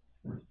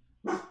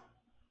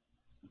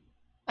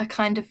a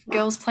kind of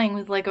girls playing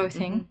with Lego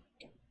thing.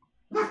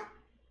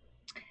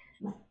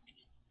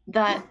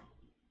 That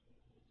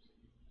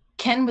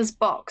Ken was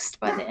boxed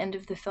by the end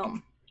of the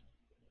film.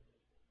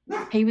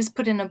 He was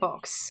put in a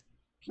box.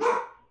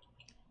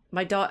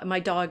 My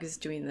dog is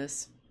doing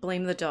this.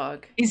 Blame the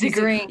dog. He's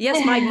agreeing.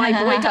 Yes, my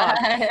boy dog.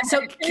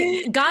 So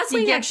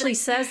Gosling actually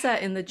says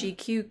that in the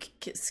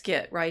GQ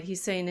skit, right?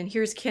 He's saying, and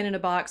here's Ken in a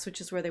box,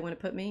 which is where they want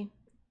to put me.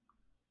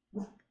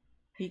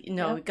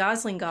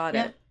 Gosling got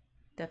it.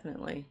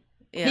 Definitely.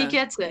 Yeah. He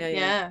gets it.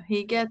 Yeah,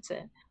 he gets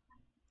it.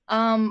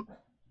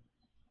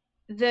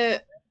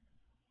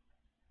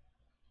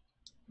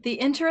 The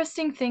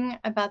interesting thing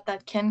about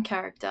that Ken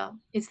character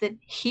is that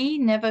he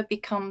never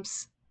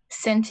becomes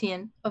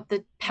sentient of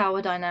the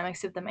power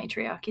dynamics of the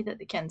matriarchy that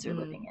the Kens are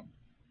living in.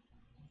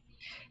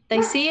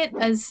 They see it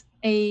as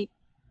a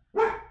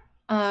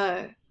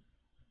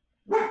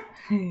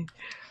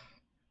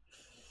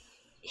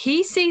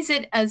he sees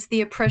it as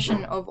the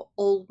oppression of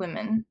all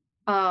women,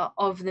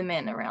 of the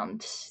men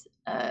around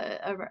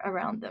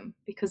them,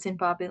 because in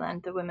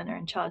Barbieland the women are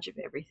in charge of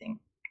everything.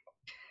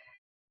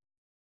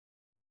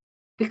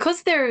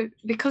 Because their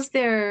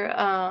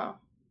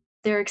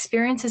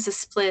experiences are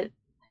split.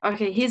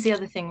 Okay, here's the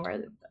other thing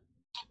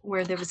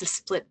where there was a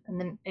split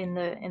in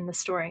the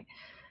story.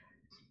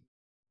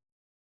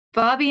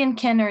 Barbie and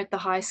Ken are at the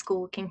high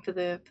school looking for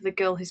the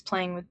girl who's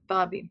playing with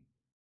Barbie.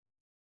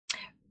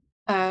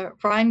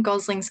 Ryan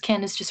Gosling's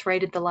Ken has just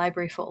raided the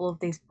library for all of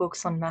these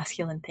books on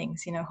masculine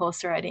things, you know,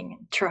 horse riding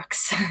and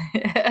trucks.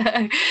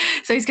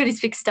 So he's got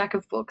his big stack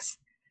of books.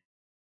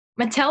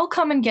 Mattel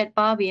come and get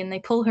Barbie, and they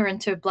pull her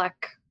into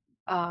black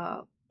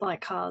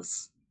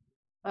cars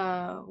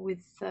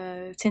with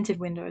tinted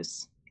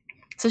windows.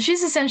 So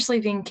she's essentially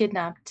being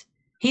kidnapped.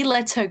 He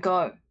lets her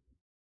go.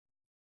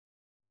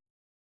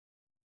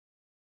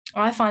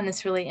 I find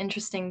this really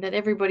interesting that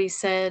everybody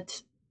said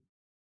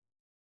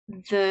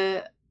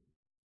the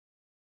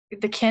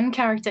Ken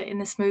character in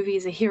this movie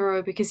is a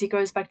hero because he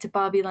goes back to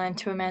Barbieland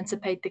to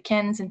emancipate the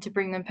Kens and to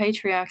bring them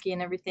patriarchy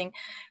and everything.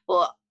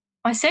 Well,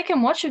 my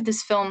second watch of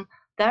this film,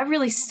 that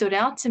really stood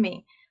out to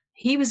me.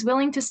 He was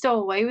willing to stow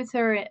away with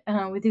her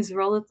with his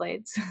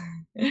rollerblades.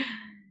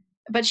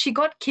 But she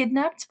got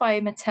kidnapped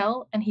by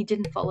Mattel and he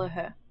didn't follow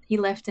her. He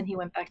left and he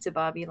went back to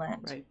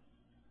Barbieland. Right.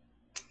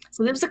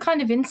 So there was a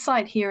kind of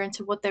insight here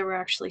into what they were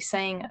actually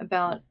saying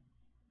about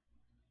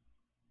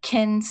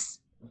Ken's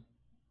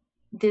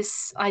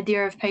this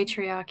idea of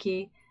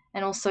patriarchy,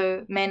 and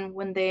also men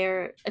when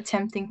they're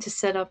attempting to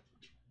set up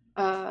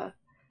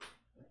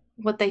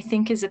what they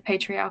think is a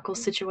patriarchal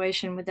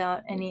situation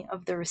without any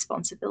of the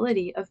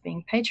responsibility of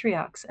being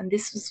patriarchs. And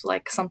this was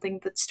like something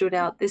that stood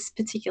out. This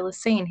particular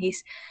scene, he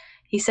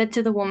said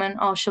to the woman,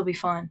 "Oh, she'll be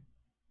fine."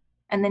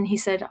 And then he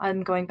said,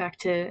 "I'm going back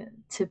to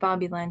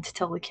Barbieland to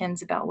tell the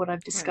Kens about what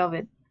I've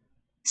discovered."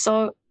 Right.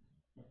 So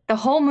the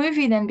whole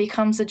movie then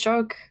becomes a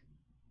joke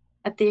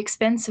at the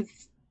expense of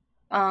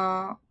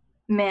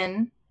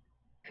men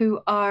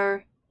who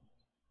are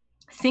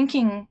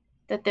thinking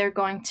that they're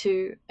going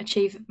to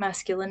achieve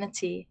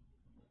masculinity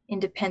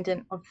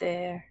independent of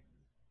their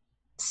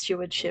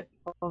stewardship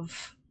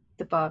of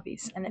the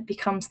Barbies. And it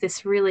becomes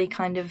this really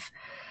kind of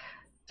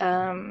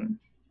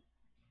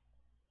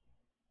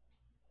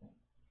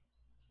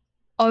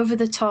over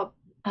the top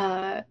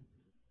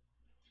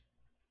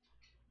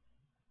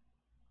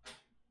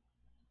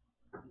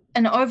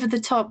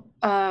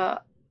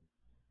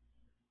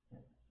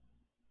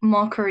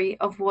mockery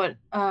of what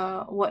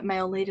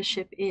male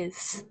leadership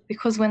is,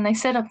 because when they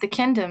set up the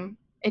Kendom,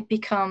 it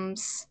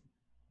becomes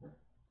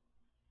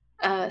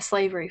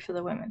slavery for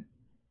the women.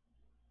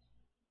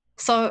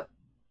 So,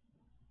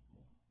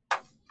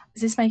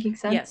 is this making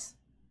sense?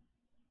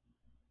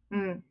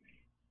 Yes.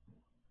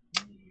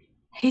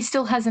 He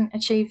still hasn't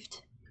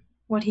achieved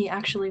what he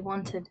actually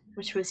wanted,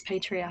 which was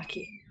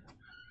patriarchy.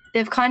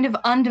 They've kind of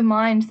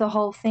undermined the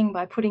whole thing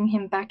by putting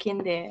him back in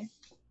there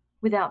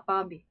without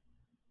Barbie.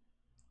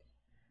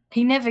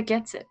 He never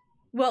gets it.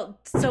 Well,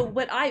 so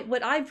what I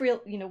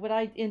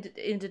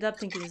ended up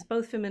thinking is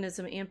both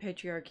feminism and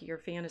patriarchy are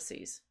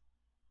fantasies.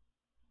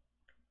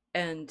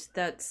 And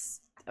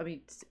that's, I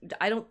mean,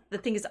 the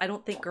thing is, I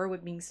don't think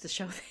Gerwig means to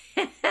show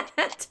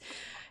that.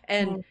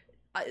 And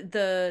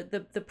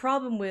the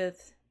problem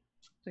with,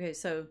 okay,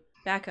 so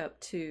back up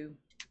to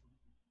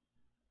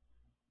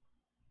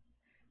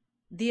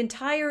the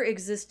entire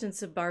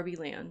existence of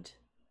Barbieland,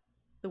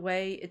 the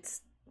way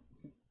it's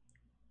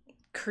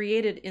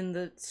created in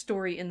the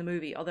story in the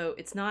movie, although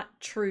it's not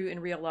true in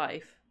real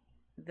life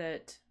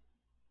that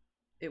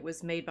it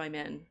was made by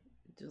men.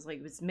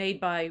 It was made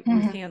by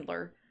Ruth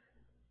Handler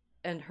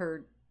and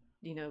her,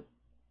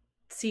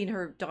 seeing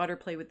her daughter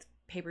play with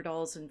paper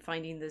dolls and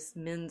finding this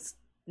men's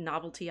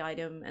novelty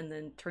item and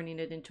then turning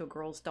it into a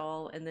girl's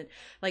doll. And then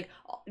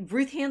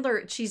Ruth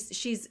Handler,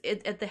 she's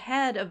at the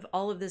head of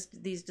all of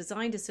these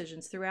design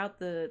decisions throughout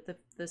the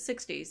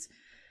 60s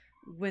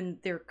when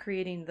they're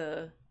creating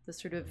the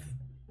sort of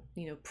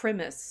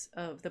premise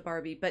of the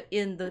Barbie. But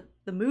in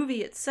the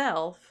movie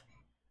itself,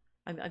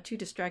 I'm too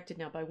distracted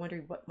now by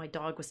wondering what my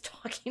dog was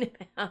talking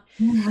about.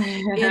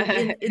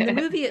 In the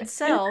movie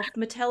itself,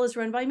 Mattel is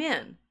run by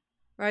men,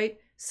 right?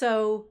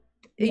 So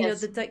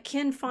that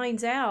Ken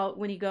finds out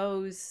when he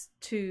goes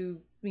to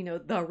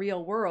the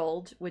real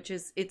world, which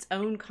is its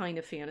own kind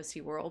of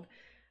fantasy world,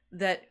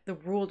 that the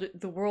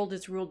world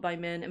is ruled by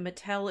men and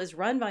Mattel is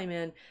run by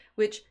men,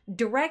 which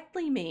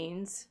directly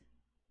means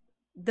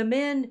the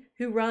men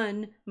who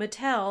run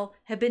Mattel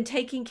have been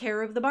taking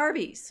care of the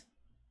Barbies.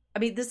 I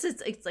mean, it's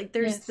like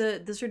there's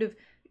the sort of,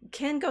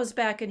 Ken goes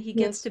back and he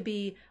gets to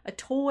be a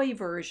toy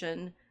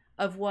version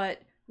of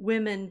what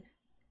women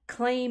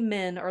claim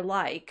men are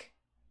like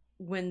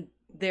when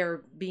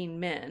they're being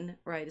men,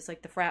 right? It's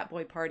like the frat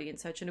boy party and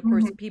such. And of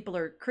course, people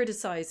are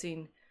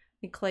criticizing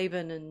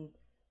Clavin and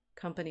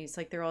companies.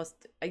 Like they're all,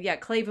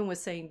 Clavin was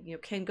saying,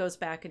 Ken goes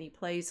back and he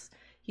plays,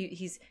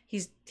 he's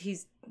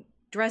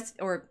dressed,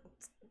 or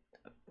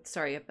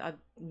sorry, I've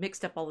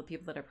mixed up all the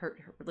people that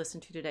I've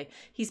listened to today.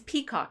 He's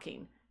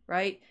peacocking,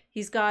 right?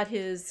 He's got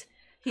his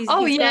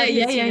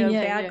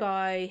bad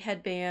guy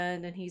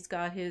headband, and he's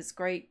got his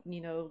great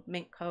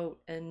mink coat,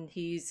 and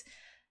he's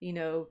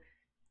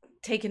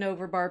taken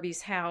over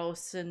Barbie's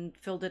house and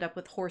filled it up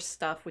with horse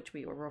stuff, which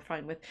we were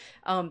fine with,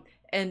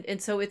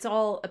 and so it's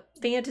all a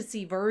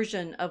fantasy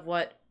version of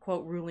what,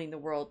 quote, ruling the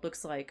world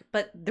looks like.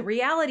 But the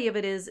reality of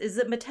it is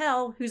that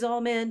Mattel, who's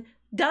all men,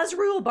 does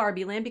rule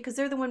Barbieland because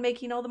they're the one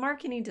making all the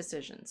marketing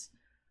decisions.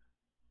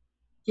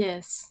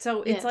 Yes.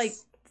 So it's like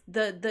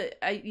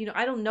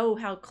I don't know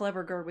how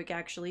clever Gerwig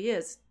actually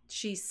is.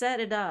 She set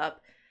it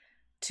up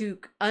to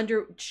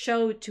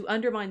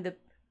undermine the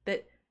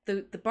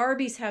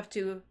Barbies have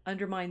to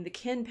undermine the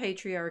Ken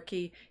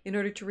patriarchy in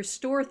order to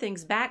restore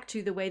things back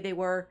to the way they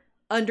were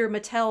under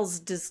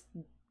Mattel's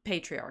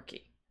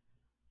patriarchy.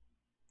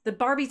 The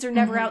Barbies are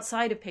never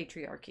outside of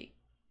patriarchy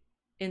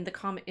in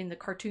the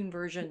cartoon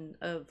version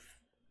of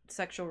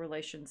sexual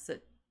relations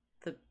that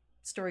the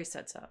story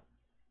sets up.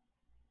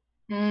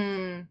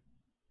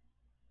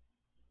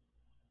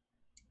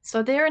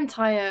 So their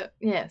entire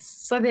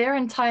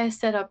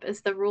setup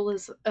as the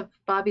rulers of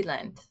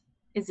Barbieland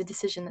is a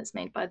decision that's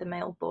made by the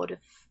male board of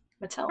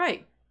Mattel.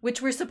 Right.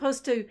 Which we're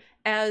supposed to,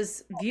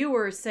 as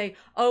viewers, say,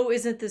 oh,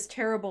 isn't this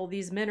terrible?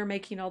 These men are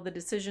making all the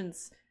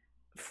decisions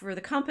for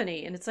the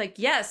company. And it's like,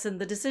 yes, and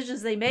the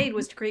decisions they made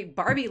was to create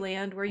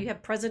Barbieland, where you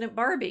have President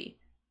Barbie.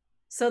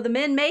 So the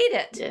men made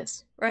it.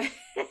 Yes. Right?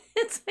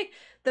 It's like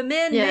the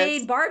men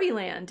made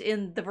Barbieland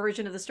in the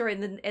version of the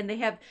story. And they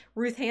have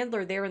Ruth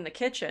Handler there in the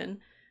kitchen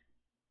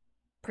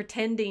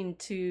pretending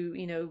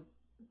to,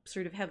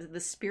 sort of have the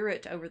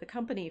spirit over the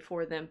company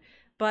for them.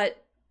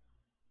 But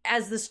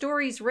as the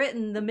story's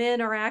written, the men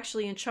are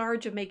actually in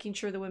charge of making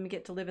sure the women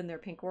get to live in their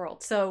pink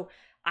world. So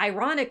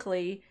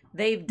ironically,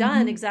 they've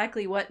done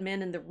exactly what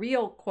men in the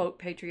real, quote,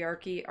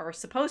 patriarchy are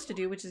supposed to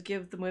do, which is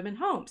give the women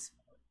homes.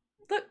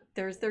 Look,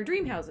 there's their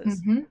dream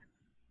houses.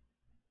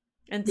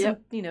 And some,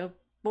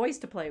 boys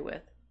to play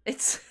with.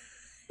 It's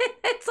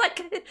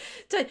like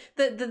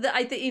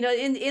I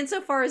think,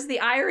 insofar as the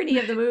irony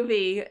of the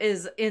movie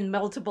is in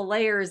multiple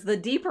layers, the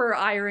deeper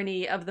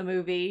irony of the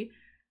movie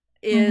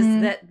is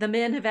that the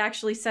men have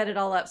actually set it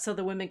all up so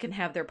the women can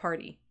have their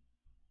party.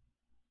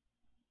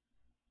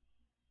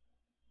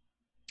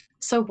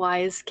 So why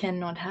is Ken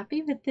not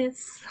happy with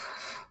this?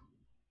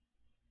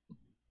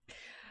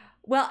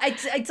 Well,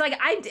 it's like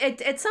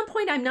at some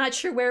point I'm not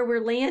sure where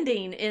we're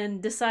landing in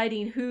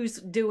deciding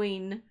who's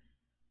doing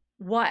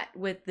what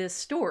with this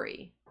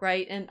story,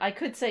 right? And I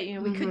could say,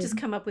 we could just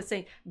come up with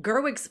saying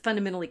Gerwig's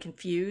fundamentally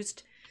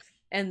confused,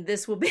 and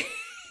this will be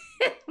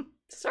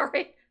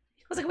sorry. I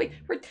was like, wait,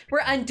 we're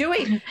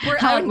undoing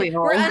what we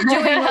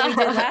did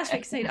last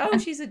week, saying, oh,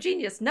 she's a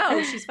genius.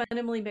 No, she's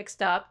fundamentally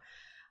mixed up.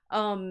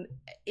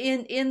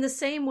 In the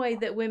same way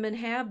that women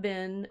have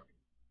been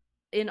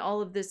in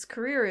all of this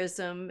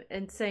careerism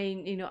and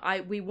saying,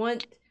 we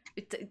want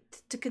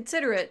to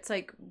consider it. It's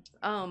like,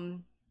 I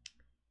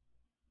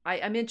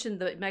mentioned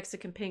the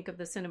Mexican pink of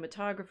the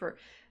cinematographer.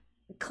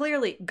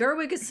 Clearly,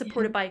 Gerwig is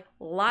supported by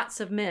lots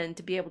of men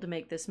to be able to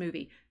make this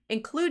movie,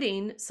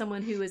 including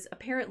someone who is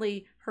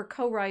apparently her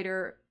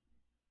co-writer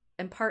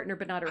and partner,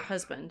 but not her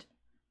husband.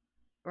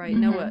 Right?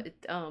 Noah,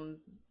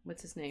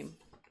 what's his name?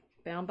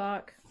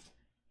 Baumbach,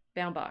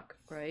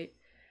 right?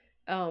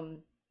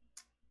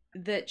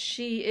 That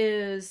she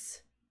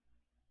is,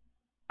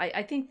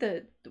 I think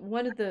that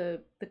one of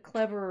the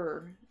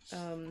clever,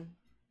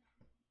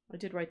 I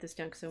did write this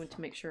down because I wanted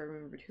to make sure I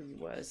remembered who he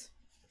was,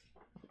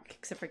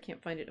 except I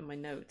can't find it in my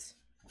notes.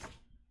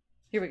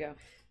 Here we go.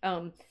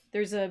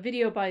 There's a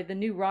video by the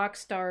New Rock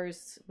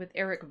Stars with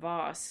Eric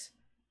Voss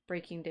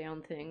breaking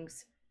down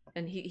things.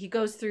 And he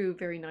goes through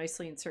very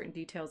nicely in certain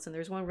details. And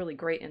there's one really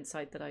great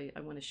insight that I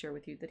want to share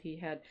with you that he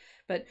had.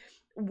 But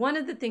one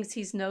of the things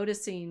he's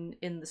noticing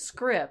in the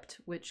script,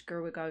 which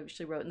Gerwig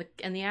obviously wrote,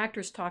 and the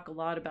actors talk a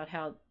lot about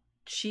how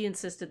she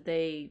insisted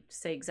they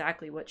say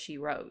exactly what she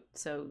wrote.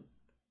 So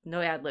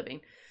no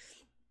ad-libbing.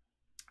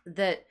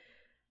 That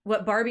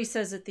what Barbie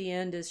says at the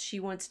end is she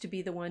wants to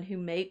be the one who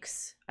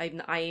makes, I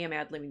am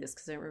ad-libbing this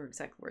because I don't remember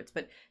exact words,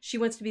 but she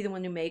wants to be the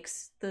one who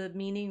makes the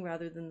meaning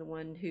rather than the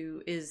one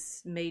who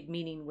is made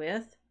meaning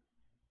with.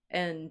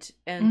 And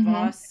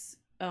Voss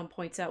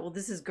points out, well,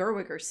 this is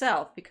Gerwig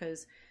herself,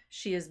 because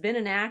she has been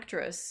an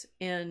actress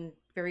in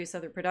various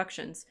other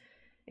productions,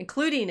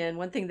 including in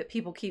one thing that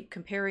people keep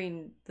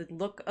comparing the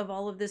look of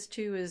all of this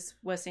to is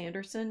Wes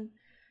Anderson.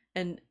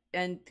 And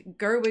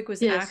Gerwig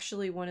was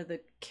actually one of the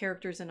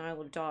characters in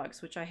Isle of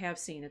Dogs, which I have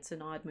seen. It's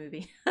an odd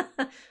movie.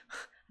 I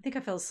think I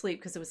fell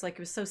asleep because it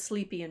was so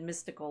sleepy and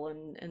mystical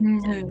and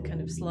kind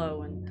of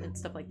slow and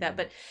stuff like that.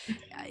 But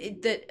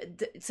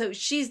so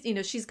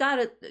she's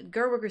got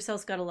Gerwig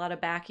herself's got a lot of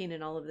backing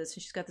in all of this,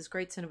 and she's got this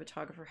great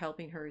cinematographer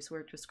helping her who's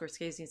worked with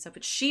Scorsese and stuff.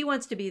 But she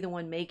wants to be the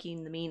one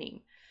making the meaning.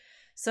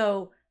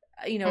 So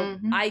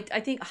I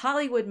think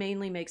Hollywood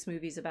mainly makes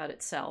movies about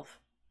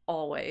itself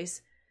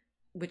always,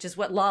 which is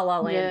what La La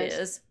Land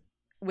is,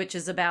 which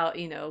is about,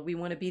 we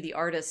want to be the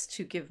artists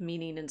who give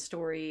meaning and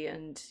story.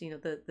 And,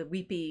 the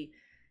weepy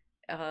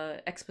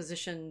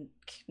exposition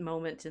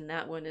moment in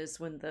that one is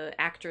when the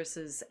actress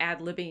is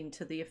ad-libbing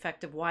to the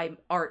effect of why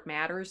art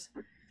matters.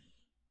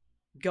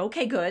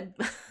 Okay, good.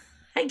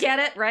 I get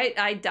it, right?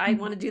 I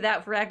want to do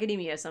that for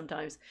academia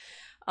sometimes.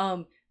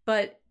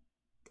 But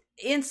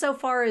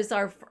insofar as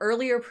our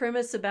earlier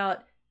premise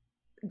about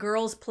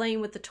girls playing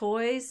with the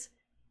toys,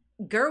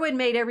 Gerwig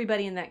made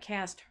everybody in that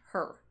cast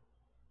her.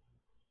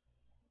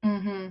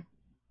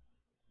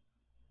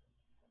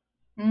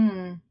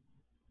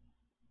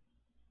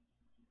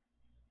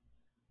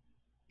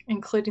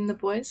 including the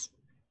boys.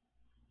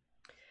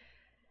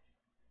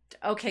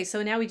 Okay,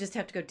 so now we just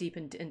have to go deep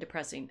and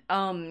depressing.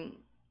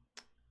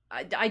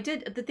 I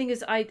did, the thing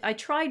is, I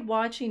tried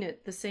watching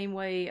it the same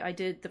way I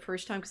did the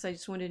first time because I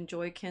just wanted to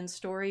enjoy Ken's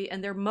story,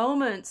 and there are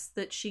moments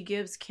that she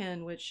gives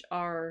Ken which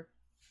are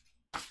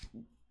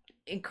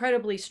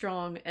incredibly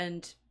strong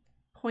and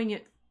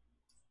poignant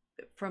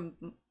from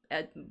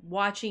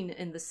watching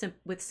in the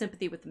with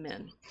sympathy with the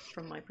men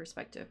from my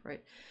perspective,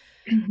 right?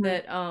 Mm-hmm.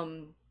 That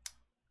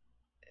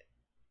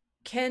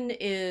Ken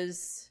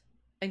is,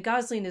 and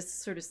Gosling has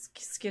sort of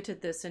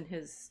skitted this in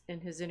his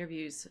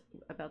interviews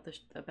about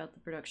the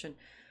production.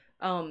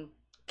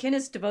 Ken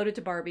is devoted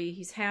to Barbie.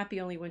 He's happy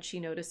only when she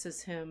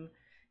notices him.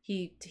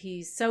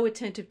 He's so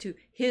attentive to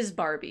his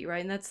Barbie,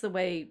 right? And that's the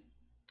way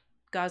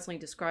Gosling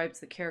describes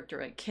the character,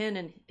 right? Ken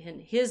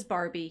and his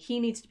Barbie, he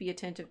needs to be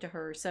attentive to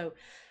her. So,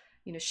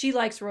 you know, she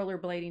likes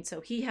rollerblading,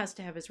 so he has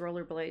to have his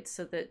rollerblades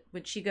so that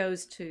when she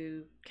goes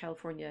to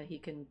California, he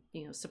can,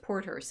 you know,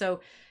 support her.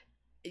 So,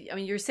 I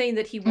mean, you're saying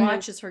that he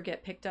watches her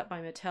get picked up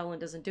by Mattel and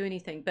doesn't do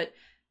anything, but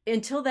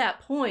until that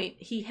point,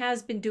 he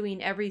has been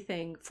doing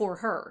everything for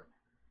her.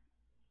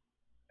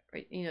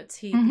 Right? You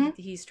know,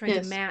 he's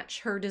trying to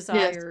match her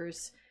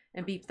desires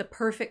and be the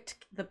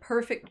perfect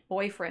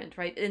boyfriend,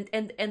 right?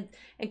 And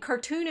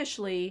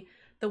cartoonishly,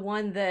 the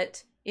one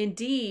that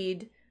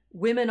indeed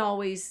women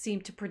always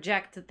seem to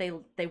project that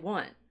they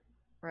want,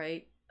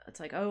 right? It's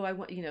like, oh, I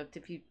want, you know,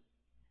 if you,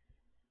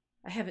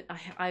 I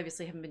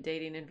obviously haven't been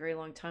dating in a very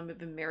long time. I've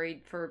been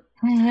married for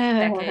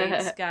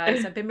decades,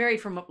 guys. I've been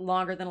married for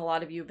longer than a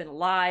lot of you have been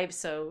alive.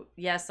 So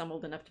yes, I'm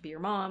old enough to be your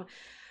mom.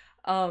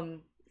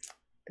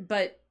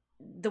 But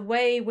the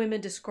way women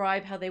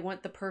describe how they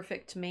want the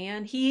perfect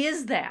man, he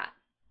is that,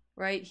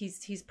 right?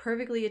 He's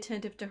perfectly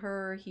attentive to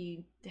her.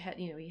 He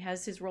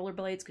has his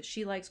rollerblades because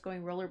she likes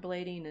going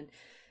rollerblading, and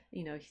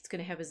you know, he's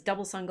going to have his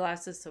double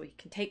sunglasses so he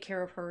can take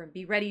care of her and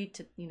be ready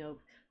to, you know,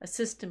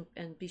 assist him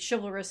and be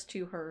chivalrous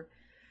to her.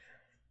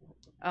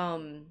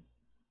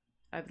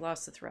 I've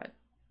lost the thread.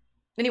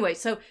 Anyway,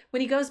 so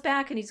when he goes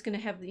back and he's going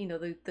to have, you know,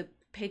 the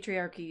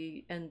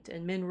patriarchy and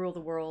men rule the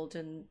world,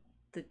 and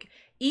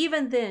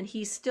even then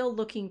he's still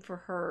looking for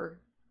her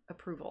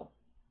approval.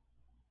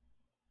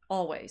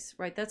 Always,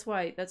 right? That's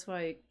why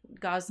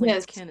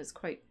Gosling's Ken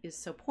is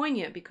so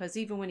poignant, because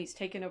even when he's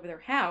taken over their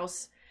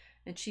house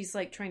and she's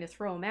like trying to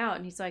throw him out,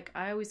 and he's like,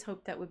 I always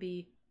hoped that would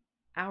be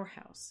our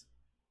house.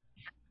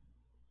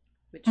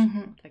 Which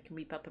I can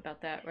weep up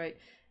about that, right?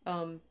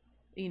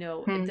 You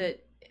know,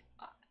 that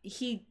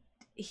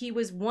he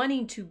was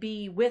wanting to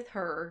be with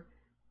her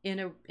in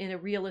a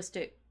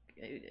realistic,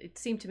 it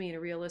seemed to me, in a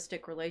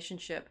realistic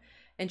relationship,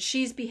 and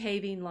she's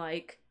behaving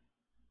like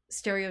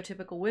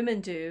stereotypical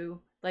women do,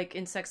 like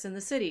in Sex and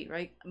the City,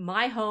 right?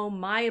 My home,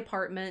 my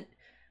apartment,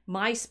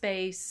 my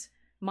space,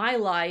 my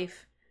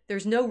life.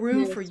 There's no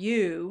room for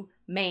you,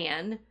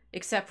 man,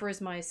 except for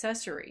as my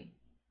accessory.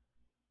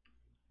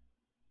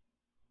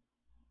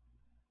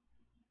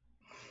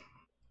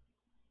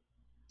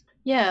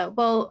 Yeah,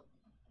 well,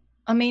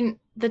 I mean,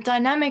 the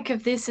dynamic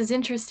of this is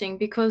interesting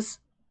because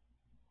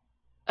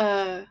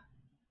they're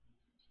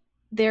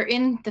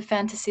in the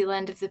fantasy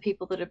land of the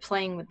people that are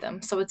playing with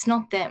them, so it's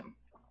not them.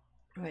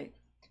 Right.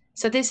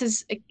 So this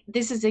is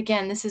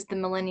the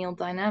millennial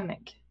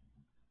dynamic.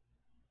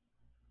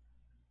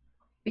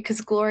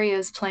 Because Gloria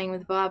is playing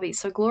with Barbie,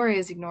 so Gloria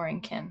is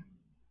ignoring Ken.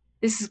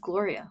 This is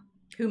Gloria.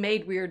 Who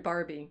made Weird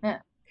Barbie. Yeah.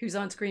 Who's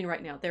on screen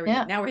right now. There we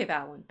go. Now we have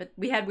Alan. But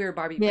we had Weird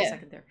Barbie for a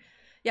second there.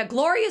 Yeah,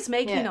 Gloria's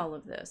making all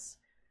of this.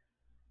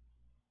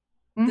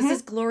 This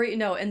is Gloria.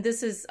 No, and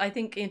this is, I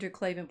think Andrew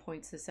Clavin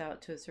points this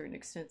out to a certain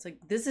extent. It's like,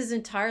 this is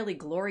entirely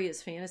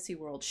Gloria's fantasy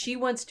world. She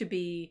wants to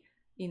be,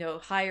 you know,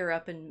 higher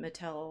up in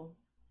Mattel.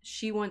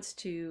 She wants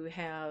to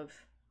have,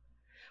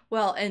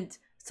 well, and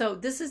so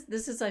this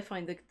is I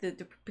find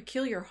the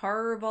peculiar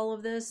horror of all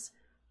of this.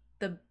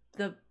 The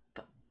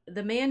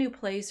man who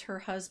plays her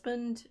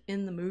husband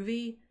in the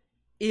movie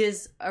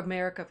is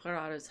America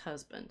Ferrera's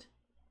husband.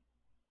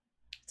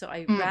 So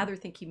I rather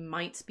think he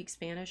might speak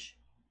Spanish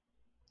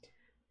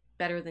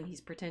better than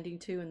he's pretending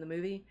to in the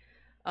movie.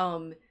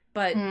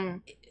 But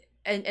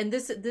and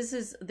this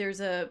is,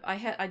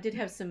 I did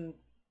have some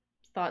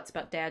thoughts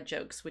about dad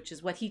jokes, which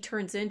is what he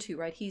turns into,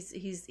 right?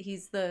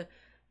 He's the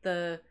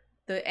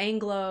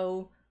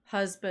Anglo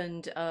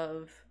husband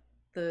of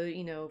the,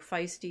 you know,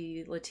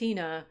 feisty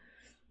Latina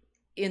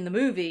in the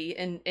movie,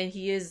 and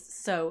he is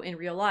so in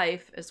real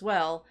life as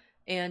well,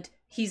 and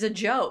he's a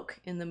joke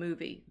in the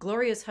movie.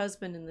 Gloria's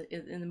husband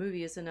in the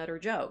movie is an utter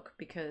joke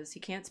because he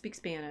can't speak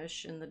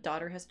Spanish, and the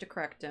daughter has to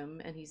correct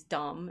him, and he's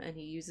dumb, and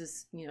he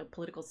uses, you know,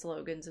 political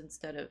slogans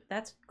instead of,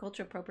 that's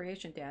cultural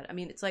appropriation, Dad. I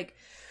mean, it's like,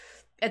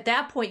 at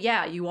that point,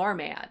 yeah, you are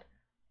mad.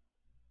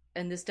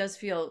 And this does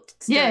feel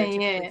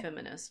stereotypically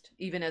feminist,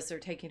 even as they're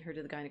taking her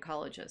to the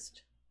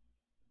gynecologist.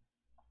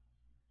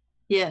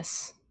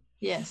 Yes.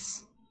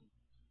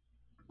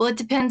 Well, it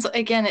depends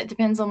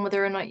on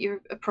whether or not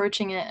you're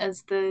approaching it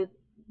as the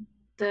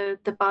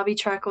Barbie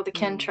track or the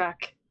Ken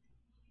track.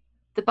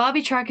 The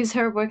Barbie track is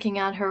her working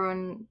out her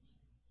own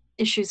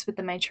issues with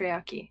the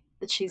matriarchy.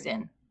 that she's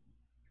in.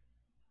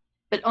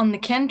 But on the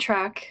Ken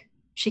track,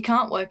 she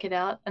can't work it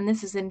out. And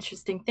this is an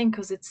interesting thing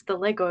because it's the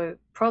Lego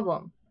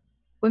problem.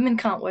 Women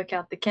can't work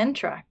out the Ken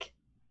track.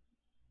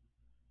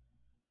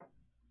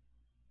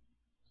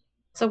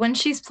 So when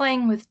she's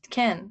playing with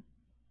Ken,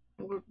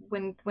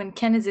 when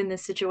Ken is in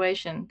this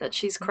situation that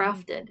she's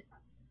crafted,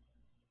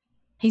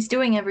 he's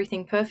doing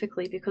everything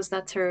perfectly because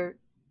that's her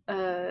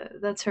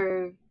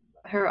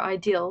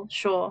ideal,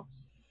 sure.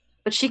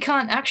 But she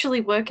can't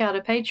actually work out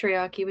a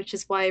patriarchy, which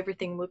is why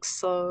everything looks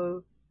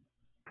so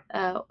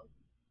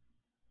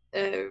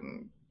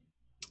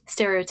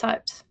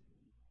stereotyped.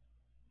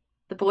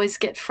 The boys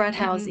get frat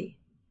housey.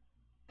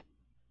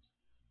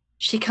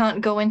 She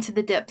can't go into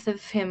the depth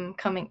of him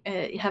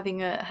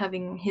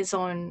having his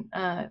own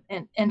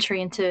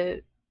entry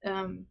into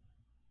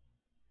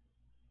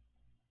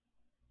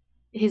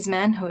his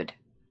manhood.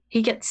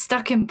 He gets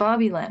stuck in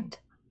Barbieland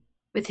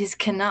with his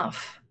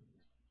Kenough,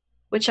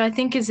 which I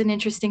think is an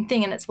interesting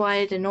thing, and it's why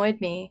it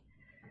annoyed me.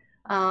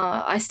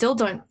 I still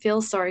don't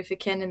feel sorry for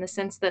Ken in the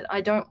sense that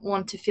I don't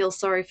want to feel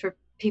sorry for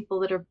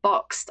people that are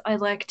boxed. I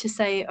like to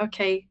say,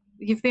 okay,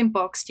 you've been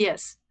boxed,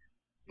 yes.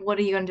 What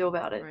are you going to do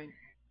about it? Right.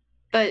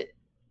 But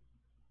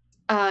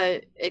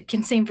it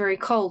can seem very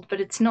cold, but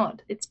it's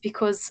not. It's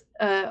because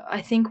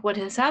I think what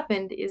has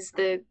happened is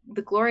the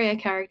Gloria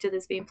character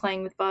that's been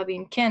playing with Barbie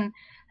and Ken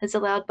has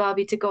allowed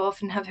Barbie to go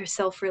off and have her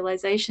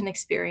self-realization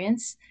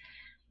experience.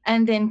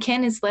 And then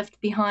Ken is left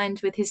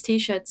behind with his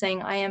t-shirt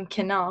saying, I am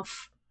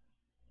Kenough,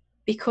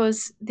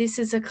 because this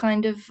is a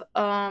kind of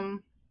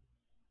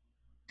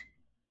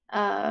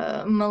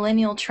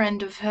millennial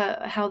trend of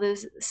how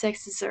the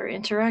sexes are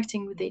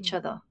interacting with each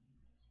other.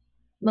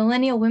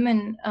 Millennial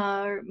women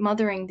are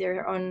mothering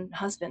their own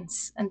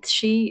husbands, and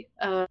she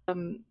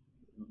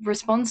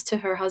responds to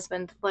her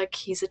husband like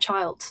he's a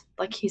child,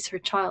 like he's her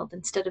child,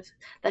 instead of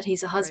that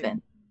he's a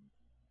husband.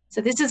 Right.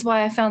 So this is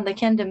why I found the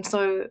Kendom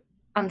so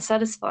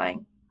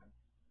unsatisfying,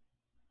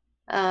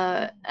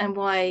 and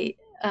why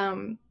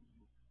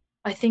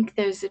I think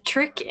there's a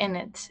trick in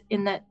it,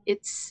 in that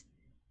it's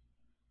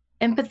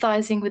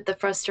empathizing with the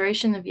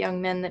frustration of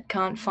young men that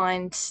can't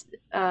find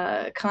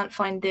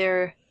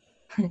their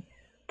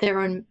their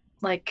own,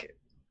 like,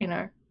 you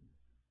know,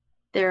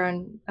 their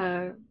own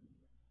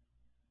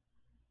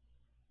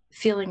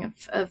feeling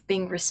of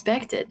being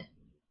respected.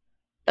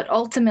 But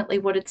ultimately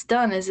what it's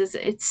done is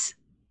it's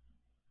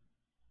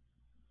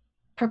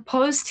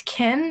proposed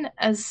Ken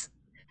as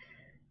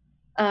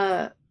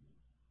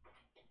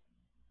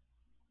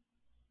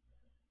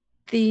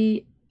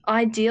the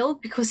ideal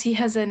because he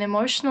has an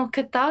emotional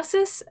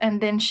catharsis and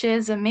then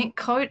shares a mink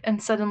coat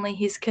and suddenly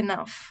he's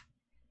Kenough.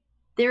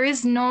 There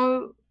is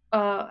no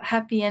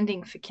happy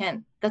ending for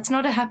Ken. That's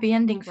not a happy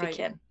ending for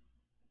Ken.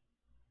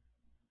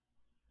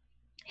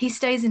 He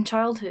stays in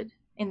childhood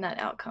in that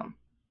outcome.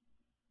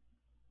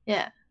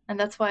 Yeah, and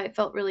that's why it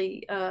felt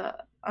really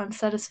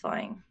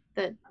unsatisfying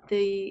that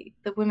the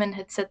women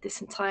had set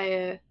this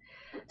entire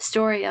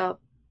story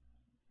up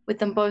with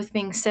them both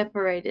being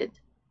separated.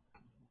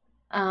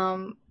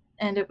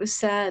 And it was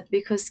sad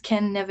because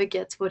Ken never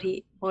gets what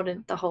he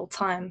wanted the whole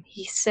time.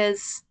 He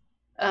says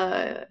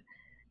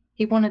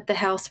he wanted the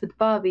house with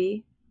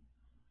Barbie,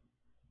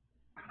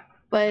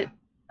 but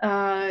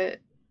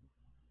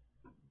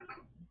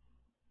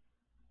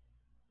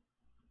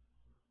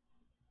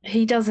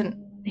he doesn't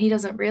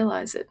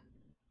realize it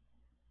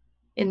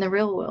in the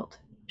real world.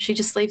 She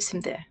just leaves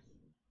him there.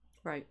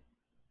 Right.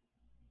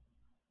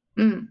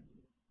 Mm.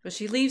 But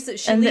she leaves it.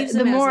 She leaves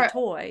him as a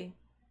toy,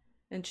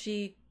 and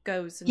she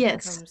goes and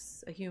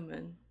becomes a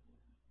human.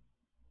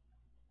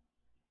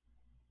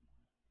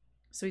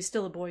 So he's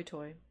still a boy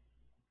toy.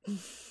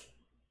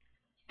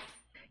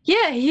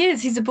 Yeah, he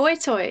is. He's a boy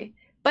toy.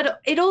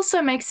 But it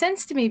also makes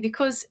sense to me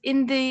because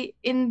in the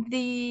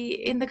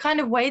kind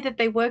of way that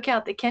they work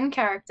out the Ken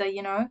character,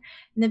 you know,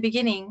 in the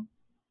beginning,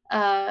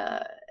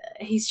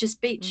 he's just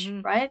beach,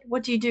 right?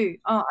 What do you do?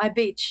 Oh, I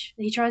beach.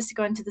 He tries to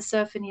go into the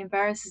surf and he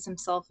embarrasses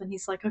himself and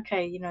he's like,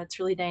 okay, you know, it's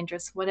really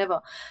dangerous,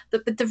 whatever.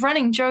 But the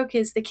running joke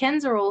is the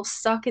Kens are all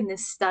stuck in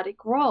this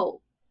static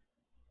role.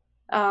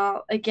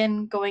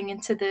 Again, going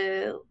into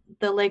the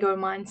Lego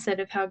mindset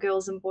of how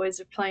girls and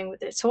boys are playing with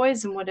their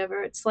toys and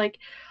whatever. It's like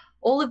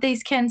all of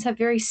these Kens have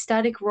very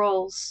static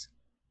roles.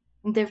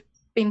 And they've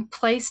been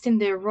placed in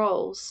their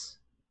roles.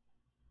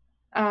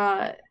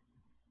 But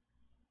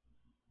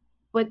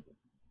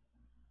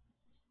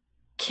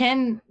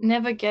Ken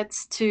never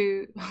gets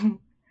to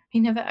he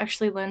never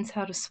actually learns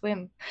how to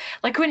swim.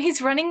 Like when he's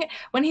running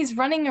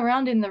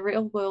around in the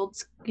real world,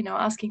 you know,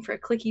 asking for a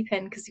clicky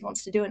pen because he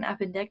wants to do an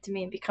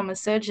appendectomy and become a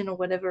surgeon or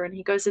whatever, and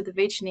he goes to the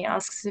beach and he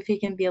asks if he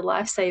can be a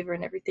lifesaver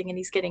and everything, and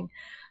he's getting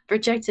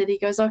rejected. He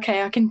goes,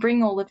 okay, I can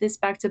bring all of this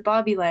back to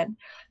Barbieland.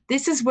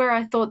 This is where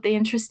I thought the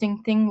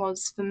interesting thing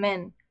was for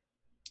men,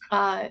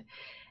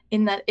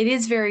 in that it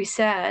is very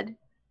sad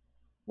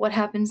what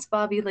happens.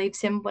 Barbie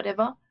leaves him,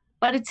 whatever,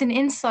 but it's an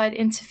insight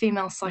into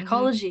female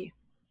psychology.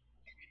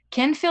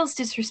 Ken feels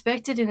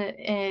disrespected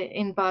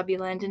in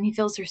Barbieland, and he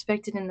feels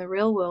respected in the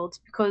real world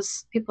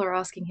because people are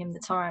asking him the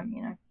time,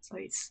 you know. So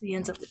he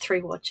ends up with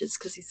 3 watches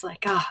because he's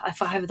like,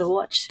 if I have the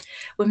watch,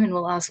 women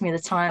will ask me the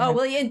time. Oh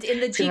well, in the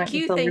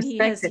GQ thing,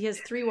 respected. he has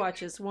 3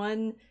 watches.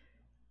 One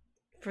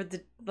for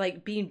the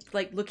being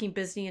looking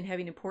busy and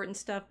having important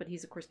stuff, but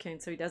he's of course Ken,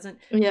 so he doesn't.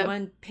 Yep.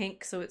 One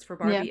pink, so it's for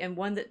Barbie, and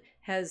one that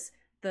has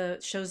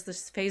shows the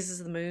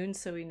phases of the moon,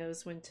 so he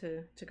knows when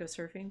to go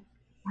surfing.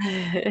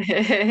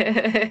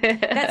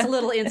 That's a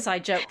little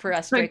inside joke for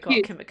us Draco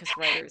Alchemicus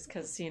writers,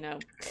 because you know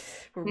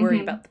we're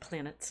worried about the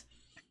planets.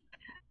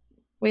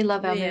 We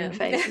love our moon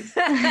phases.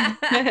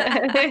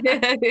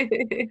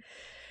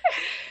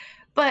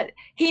 But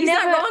he's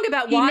not wrong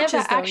about watches,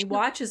 though. Actually,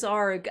 watches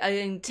are an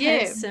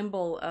intense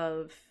symbol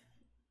of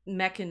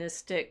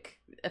mechanistic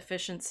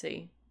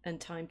efficiency and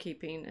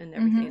timekeeping and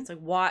everything. It's like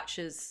watch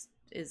is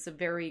a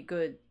very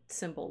good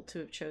symbol to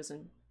have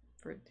chosen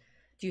for.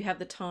 Do you have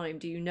the time?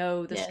 Do you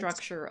know the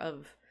structure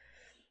of,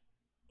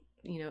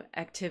 you know,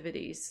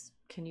 activities?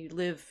 Can you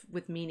live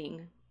with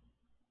meaning?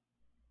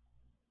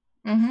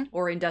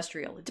 Or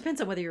industrial? It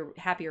depends on whether you're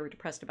happy or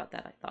depressed about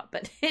that, I thought.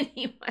 But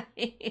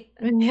anyway.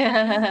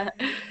 Yeah.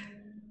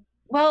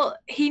 Well,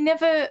 he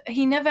never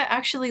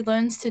actually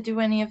learns to do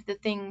any of the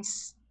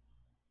things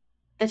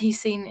that he's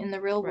seen in the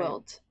real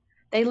world.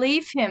 They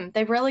leave him.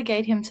 They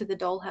relegate him to the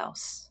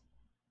dollhouse.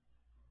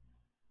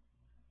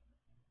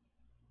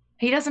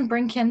 He doesn't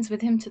bring Kens with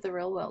him to the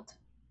real world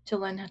to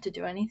learn how to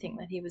do anything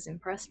that he was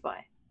impressed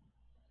by.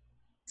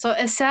 So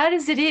as sad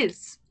as it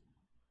is,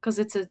 because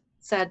it's a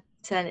sad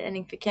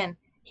ending for Ken,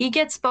 he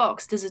gets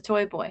boxed as a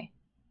toy boy.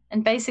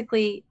 And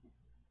basically,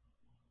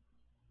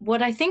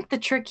 what I think the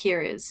trick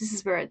here is, this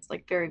is where it's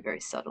like very,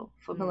 very subtle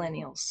for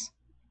millennials,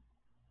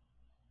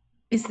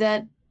 is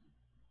that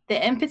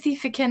the empathy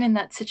for Ken in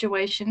that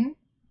situation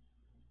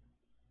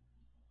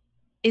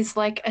is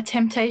like a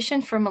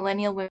temptation for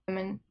millennial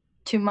women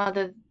to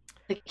mother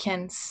the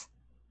Kens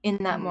in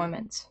that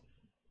moment.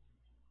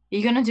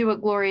 You're going to do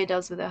what Gloria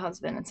does with her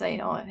husband and say,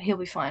 oh, he'll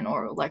be fine,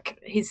 or like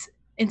he's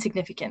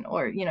insignificant,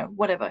 or, you know,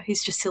 whatever,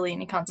 he's just silly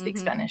and he can't speak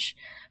Spanish.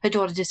 Her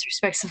daughter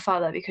disrespects her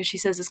father because she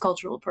says it's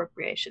cultural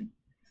appropriation.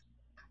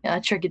 Yeah,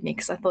 that triggered me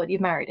because I thought, you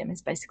married him.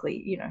 It's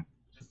basically, you know,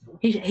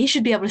 he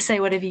should be able to say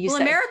whatever you say.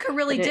 Well, America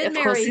really did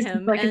marry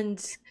him,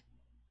 and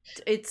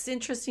it's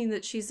interesting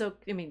that she's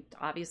okay. I mean,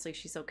 obviously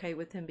she's okay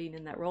with him being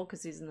in that role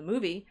because he's in the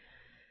movie.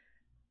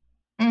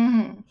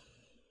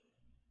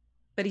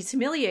 But he's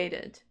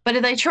humiliated. But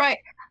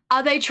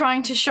are they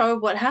trying to show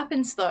what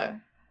happens though?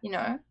 You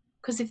know,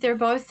 because if they're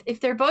both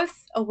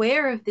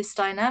aware of this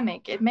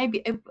dynamic,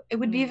 it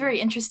would be a very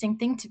interesting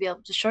thing to be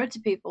able to show to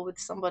people with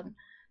someone.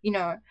 You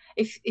know,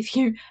 if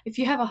you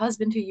have a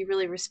husband who you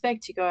really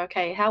respect, you go,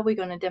 okay, how are we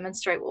going to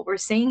demonstrate what we're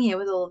seeing here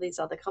with all of these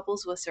other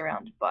couples we're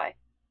surrounded by?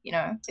 You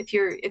know, if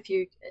you're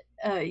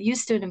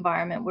used to an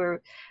environment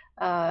where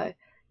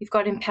you've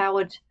got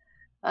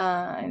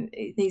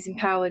these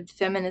empowered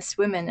feminist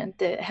women and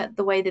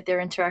the way that they're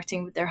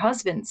interacting with their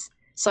husbands.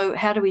 So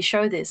how do we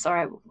show this? All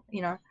right,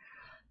 you know,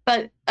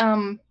 but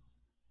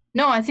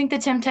no, I think the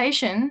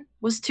temptation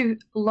was to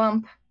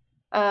lump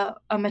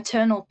a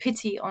maternal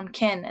pity on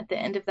Ken at the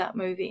end of that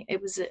movie.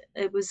 It was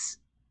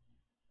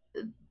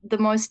the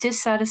most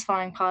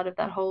dissatisfying part of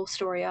that whole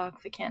story arc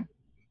for Ken,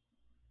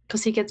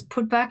 because he gets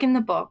put back in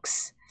the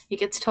box. He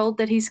gets told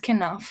that he's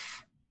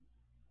Kenough.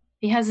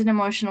 He has an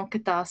emotional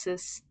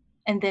catharsis,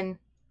 and then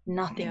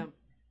nothing. Yeah.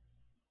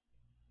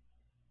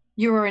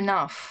 You're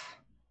enough.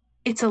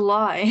 It's a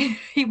lie.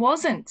 He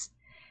wasn't.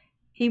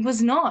 He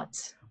was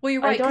not. Well,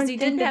 you're right, because he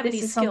didn't have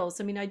any skills.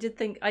 I mean, I did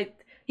think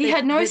he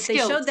had no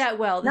skills. They showed that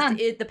well.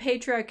 The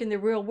patriarch in the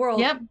real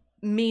world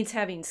means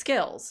having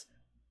skills.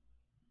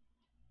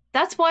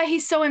 That's why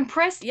he's so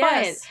impressed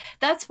by it.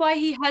 That's why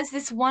he has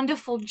this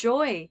wonderful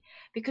joy,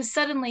 because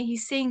suddenly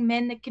he's seeing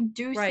men that can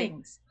do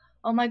things.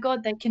 Oh my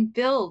God, they can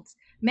build.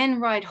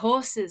 Men ride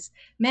horses.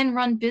 Men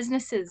run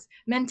businesses.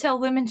 Men tell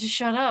women to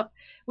shut up.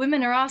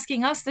 Women are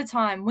asking us the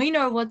time. We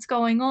know what's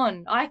going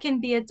on. I can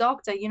be a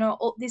doctor. You know,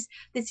 all this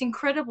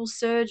incredible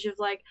surge of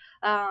like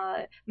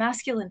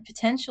masculine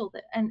potential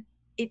and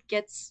it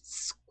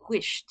gets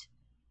squished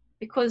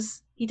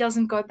because he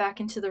doesn't go back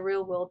into the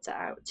real world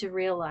to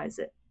realize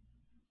it.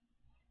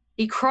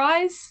 He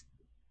cries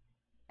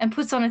and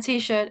puts on a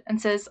t-shirt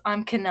and says,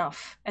 I'm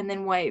Kenough, and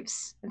then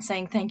waves and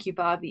saying, thank you,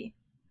 Barbie.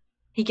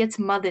 He gets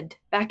mothered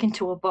back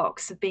into a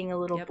box of being a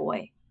little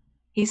boy.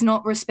 He's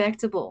not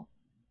respectable.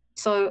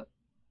 So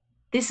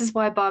this is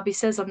why Barbie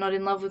says, I'm not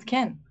in love with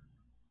Ken.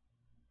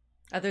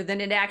 Other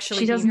than it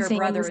actually being her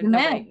brother and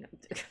nobody.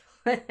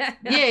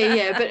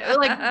 Yeah, but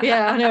like,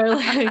 I know.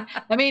 Like,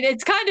 I mean,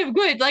 it's kind of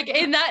good. Like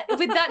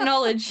with that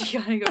knowledge, you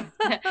gotta go.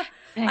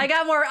 I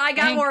got more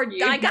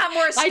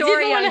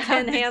story on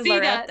Ken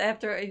Handler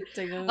after. It's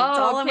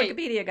all on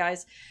Wikipedia,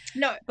 guys.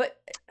 No, but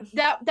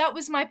that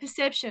was my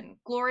perception.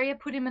 Gloria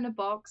put him in a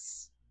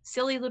box.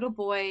 Silly little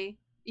boy.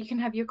 You can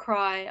have your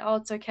cry. Oh,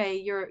 it's okay.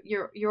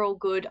 You're all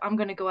good. I'm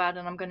gonna go out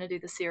and I'm gonna do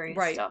the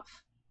serious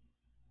stuff.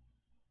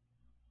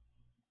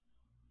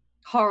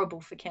 Horrible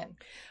for Ken.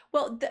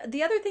 Well,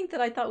 the other thing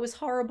that I thought was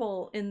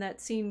horrible in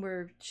that scene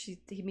where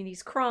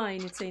he's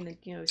crying and saying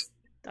that,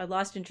 I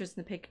lost interest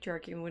in the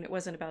patriarchy when it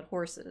wasn't about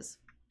horses.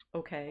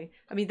 Okay.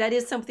 I mean, that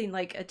is something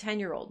like a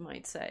 10-year-old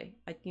might say.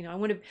 I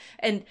want to,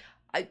 and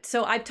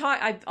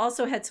I've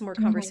also had some more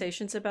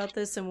conversations about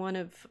this, and one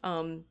of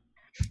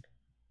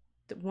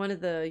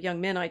the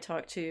young men I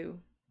talked to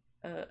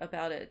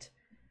about it,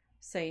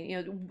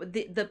 saying,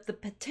 the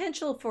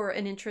potential for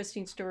an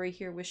interesting story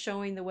here was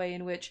showing the way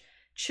in which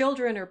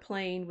children are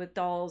playing with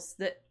dolls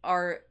that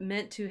are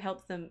meant to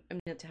help them.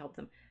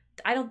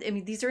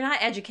 These are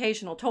not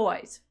educational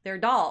toys. They're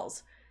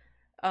dolls.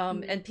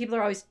 And people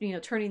are always,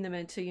 turning them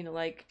into,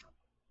 like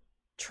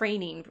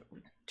training,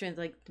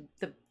 like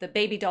the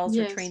baby dolls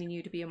are training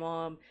you to be a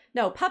mom.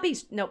 No,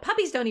 puppies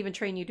don't even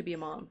train you to be a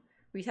mom.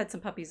 We had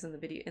some puppies in the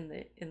video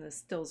in the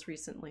stills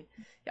recently.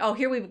 Oh,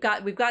 here we've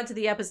got to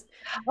the episode.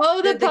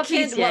 Oh, the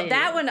puppies. Kid,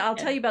 that one I'll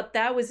tell you about.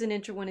 That was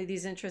one of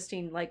these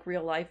interesting like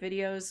real life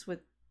videos with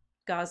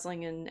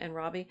Gosling and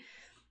Robbie.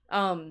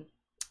 So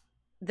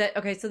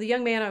the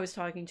young man I was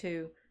talking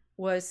to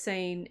was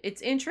saying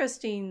it's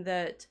interesting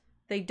that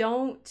they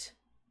don't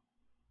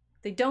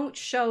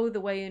show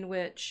the way in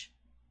which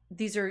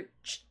these are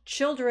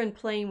children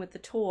playing with the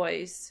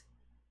toys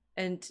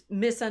and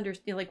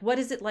misunderstand, like, what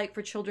is it like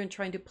for children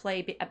trying to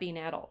play at being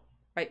adult,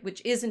 right?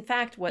 Which is in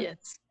fact what,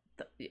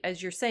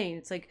 as you're saying,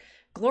 it's like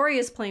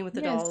Gloria's playing with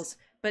the dolls,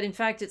 but in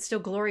fact it's still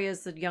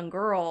Gloria's the young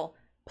girl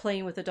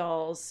playing with the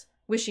dolls,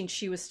 wishing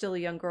she was still a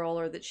young girl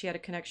or that she had a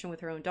connection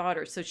with her own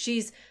daughter. So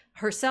she's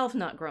herself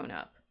not grown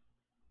up.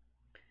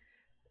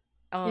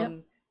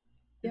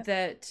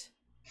 That,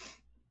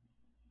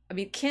 I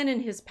mean, Ken in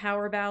his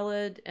power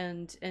ballad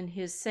and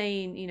his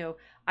saying,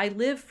 I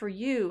live for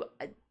you.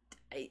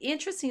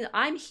 Interesting.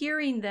 I'm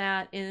hearing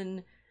that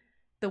in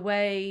the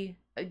way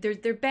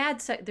they're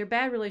bad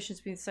relations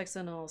between sex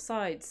on all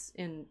sides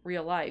in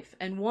real life.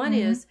 And one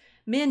is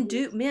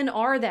men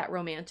are that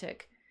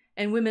romantic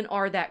and women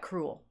are that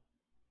cruel.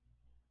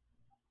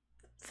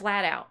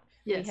 Flat out.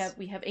 Yes.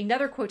 We have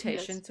another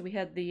quotation. Yes. So we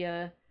had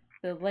the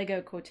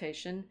Lego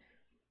quotation.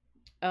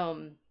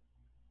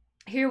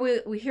 Here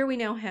we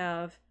now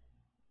have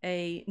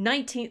a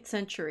 19th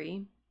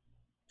century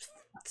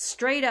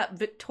straight up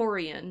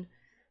Victorian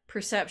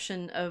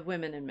perception of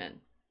women and men,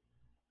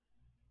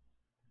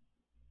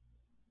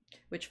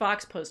 which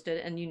Fox posted,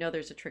 and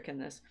there's a trick in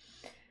this.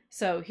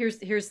 So here's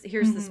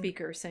the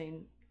speaker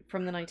saying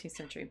from the 19th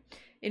century.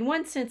 In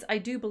one sense, I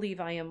do believe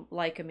I am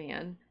like a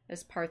man,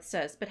 as Parth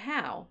says, but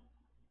how?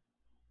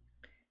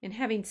 In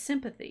having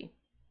sympathy.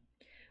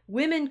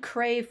 Women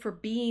crave for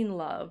being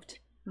loved,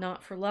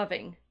 not for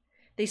loving.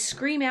 They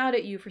scream out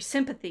at you for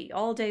sympathy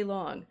all day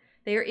long.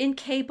 They are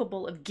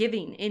incapable of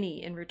giving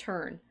any in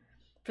return,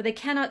 for they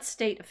cannot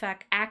state a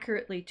fact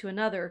accurately to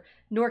another,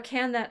 nor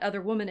can that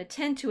other woman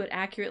attend to it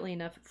accurately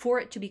enough for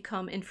it to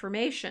become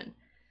information.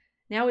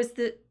 Now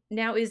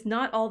is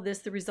not all this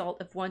the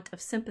result of want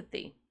of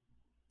sympathy?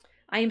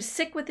 I am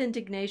sick with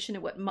indignation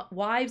at what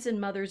wives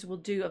and mothers will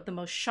do of the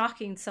most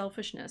shocking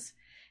selfishness,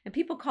 and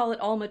people call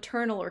it all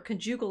maternal or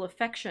conjugal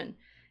affection,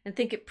 and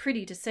think it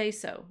pretty to say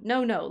so.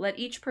 No, let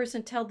each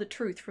person tell the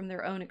truth from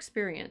their own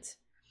experience.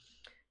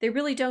 They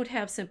really don't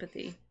have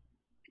sympathy.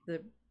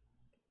 The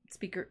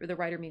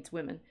writer means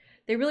women.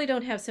 They really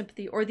don't have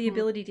sympathy or the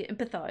ability to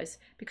empathize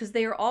because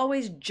they are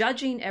always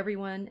judging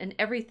everyone and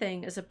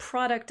everything as a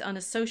product on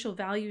a social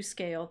value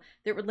scale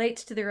that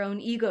relates to their own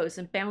egos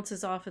and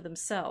bounces off of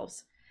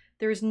themselves.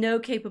 There is no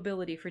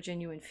capability for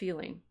genuine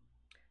feeling.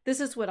 This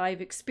is what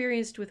I've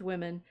experienced with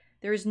women.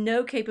 There is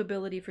no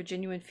capability for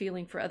genuine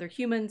feeling for other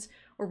humans,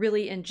 or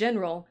really in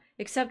general,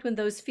 except when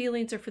those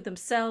feelings are for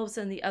themselves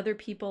and the other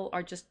people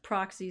are just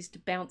proxies to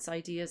bounce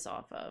ideas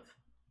off of.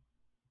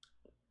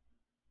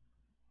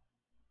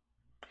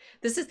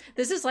 This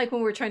is like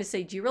when we're trying to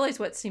say, do you realize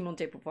what Simone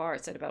de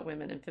Beauvoir said about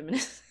women and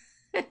feminism?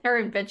 Her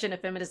invention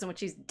of feminism, when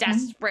she's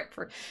desperate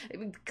for...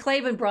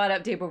 Clavin brought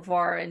up de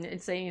Beauvoir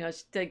and saying,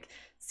 like,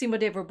 Simone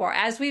de Beauvoir,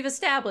 as we've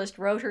established,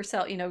 wrote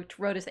herself,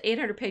 wrote an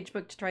 800-page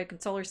book to try to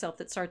console herself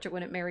that Sartre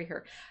wouldn't marry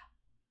her.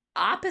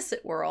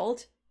 Opposite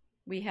world,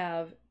 we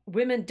have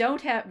women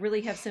don't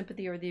really have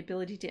sympathy or the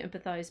ability to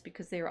empathize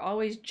because they are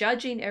always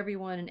judging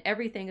everyone and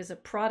everything as a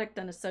product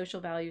on a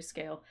social value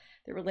scale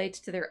that relates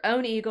to their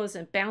own egos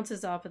and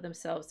bounces off of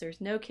themselves.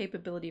 There's no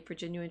capability for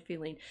genuine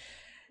feeling.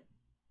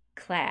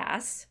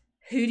 Class,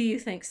 who do you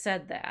think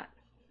said that?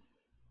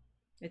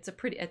 It's a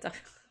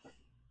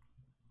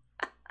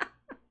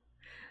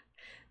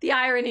the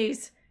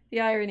ironies.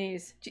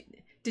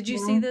 Did you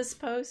see this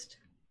post?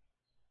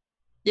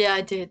 Yeah,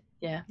 I did.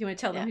 Yeah. You want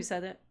to tell them who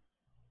said it?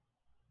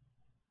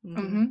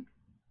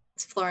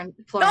 It's Florence.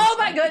 Oh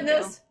my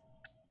goodness!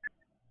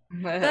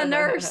 The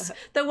nurse,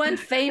 the one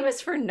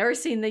famous for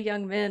nursing the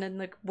young men in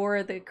the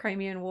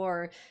Crimean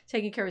War,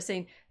 taking care of,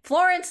 saying,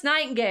 Florence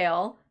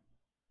Nightingale,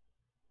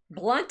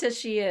 blunt as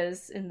she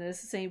is in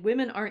this, saying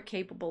women aren't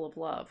capable of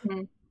love.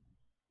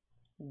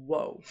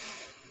 Whoa.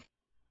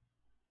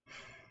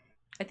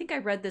 I think I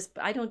read this,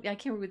 but I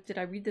can't remember, did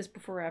I read this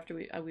before or after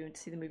we went to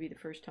see the movie the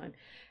first time?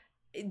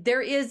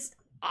 there is,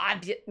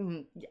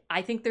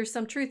 I think there's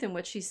some truth in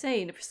what she's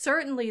saying.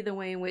 Certainly the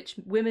way in which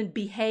women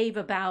behave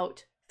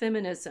about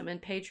feminism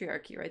and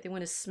patriarchy, right? They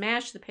want to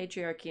smash the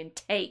patriarchy and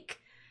take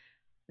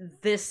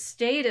this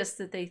status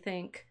that they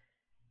think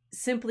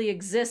simply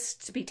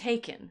exists to be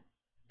taken.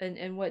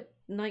 And what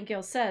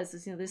Nightingale says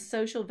is, this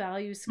social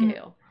value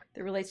scale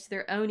that relates to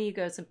their own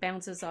egos and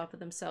bounces off of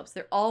themselves.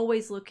 They're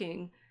always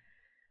looking,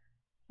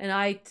 and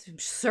I'm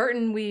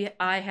certain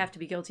I have to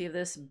be guilty of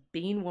this,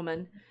 being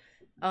woman,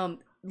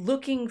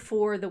 looking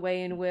for the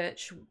way in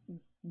which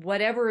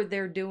whatever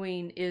they're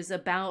doing is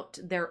about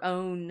their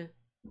own.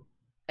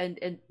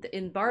 And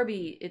in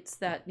Barbie, it's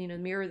that,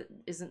 mirror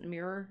isn't a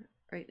mirror,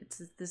 right? It's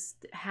this,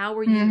 how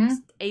are you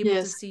able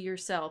to see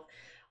yourself?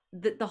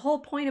 The whole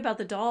point about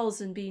the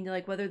dolls and being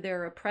like, whether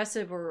they're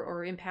oppressive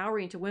or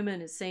empowering to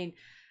women, is saying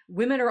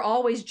women are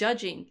always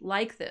judging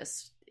like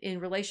this in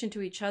relation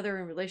to each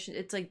other,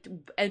 it's like,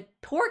 and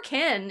poor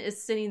Ken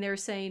is sitting there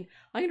saying,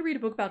 I'm going to read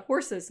a book about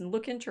horses and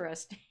look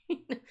interesting.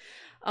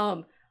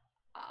 I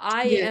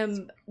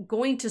am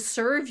going to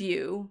serve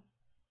you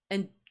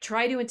and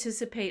try to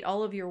anticipate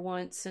all of your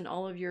wants and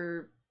all of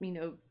your,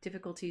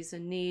 difficulties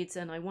and needs.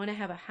 And I want to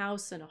have a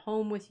house and a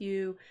home with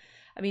you.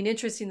 I mean,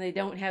 interesting, they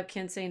don't have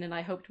Ken saying, and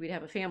I hoped we'd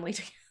have a family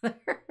together.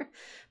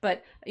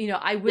 But,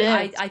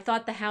 I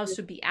thought the house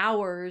would be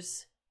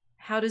ours.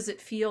 How does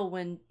it feel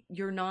when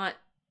you're not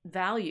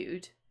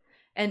valued?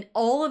 And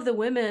all of the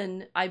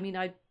women,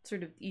 I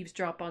sort of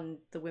eavesdrop on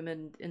the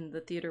women in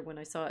the theater when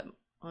I saw it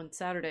on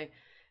Saturday.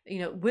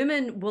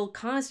 Women will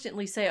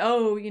constantly say,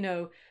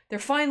 oh, they're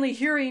finally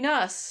hearing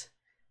us.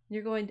 And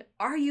you're going,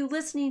 are you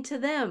listening to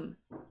them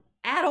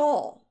at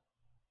all?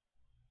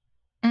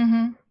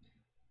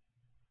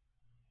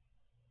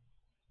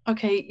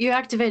 Okay, you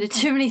activated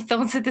too many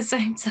thoughts at the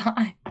same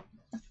time.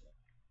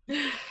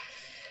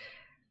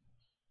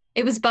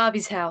 It was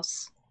Barbie's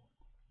house.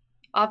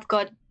 I've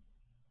got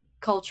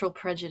cultural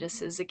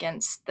prejudices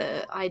against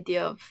the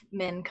idea of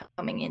men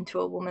coming into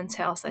a woman's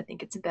house. I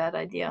think it's a bad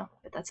idea,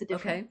 but that's a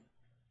different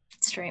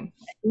stream,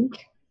 I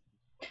think.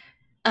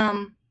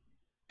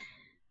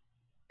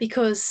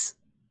 Because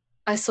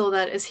I saw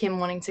that as him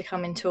wanting to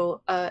come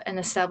into an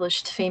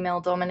established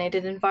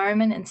female-dominated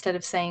environment instead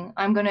of saying,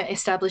 I'm going to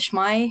establish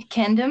my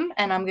Kendom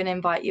and I'm going to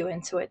invite you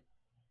into it.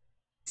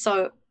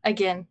 So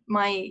again,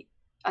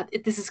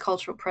 this is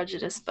cultural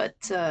prejudice, but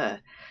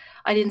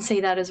I didn't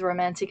see that as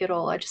romantic at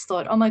all. I just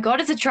thought, oh my God,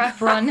 it's a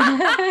trap run.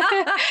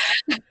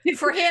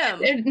 For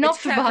him. Not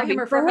for Barbie,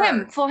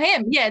 for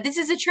him. Yeah, this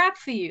is a trap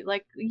for you.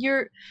 Like,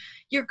 you're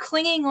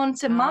clinging on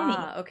to mummy.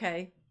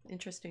 Okay.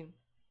 Interesting.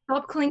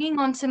 Stop clinging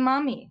on to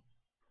mummy.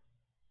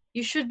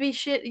 You should be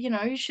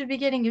you should be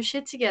getting your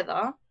shit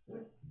together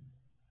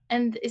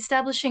and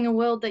establishing a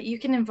world that you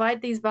can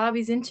invite these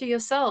Barbies into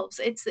yourselves.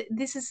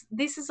 This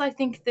is I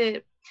think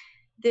the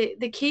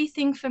key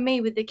thing for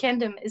me with the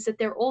Kendom is that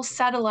they're all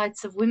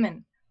satellites of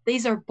women.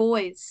 These are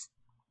boys.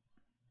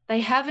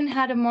 They haven't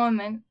had a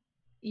moment,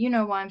 you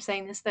know why I'm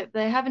saying this, that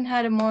they haven't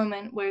had a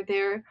moment where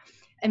they're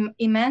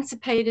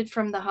emancipated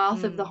from the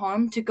hearth of the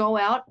home to go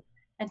out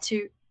and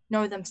to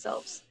know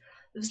themselves.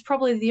 It was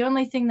probably the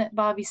only thing that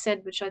Barbie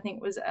said, which I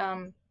think was,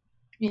 kind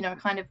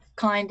of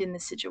kind in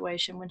this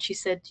situation, when she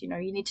said, you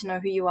need to know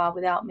who you are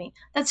without me.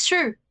 That's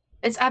true.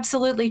 It's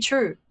absolutely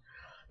true.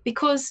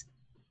 Because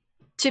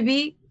to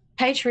be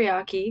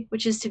patriarchy,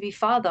 which is to be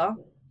father,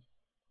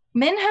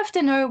 men have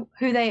to know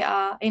who they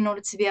are in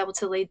order to be able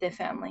to lead their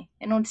family,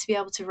 in order to be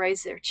able to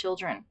raise their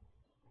children.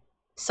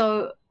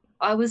 So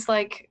I was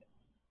like,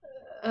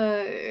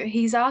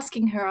 he's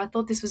asking her, I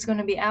thought this was going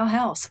to be our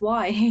house.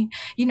 Why?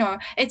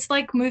 It's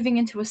like moving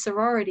into a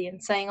sorority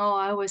and saying, oh,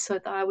 I always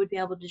thought that I would be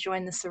able to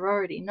join the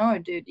sorority. No,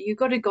 dude, you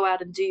got to go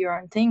out and do your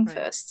own thing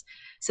first.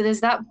 So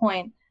there's that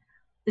point.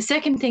 The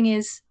second thing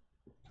is,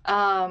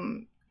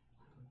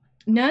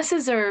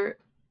 nurses are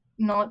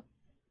not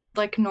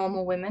like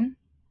normal women.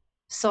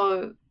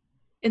 So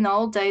in the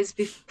old days,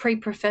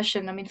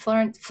 pre-profession,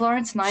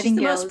 Florence Nightingale, she's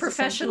the most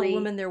professional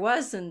woman there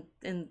was in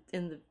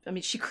the,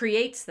 she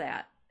creates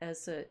that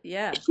as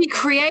she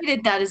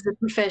created that as a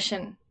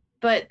profession,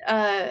 but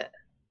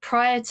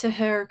prior to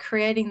her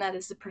creating that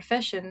as a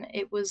profession,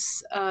 it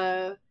was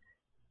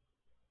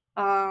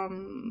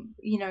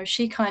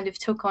she kind of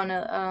took on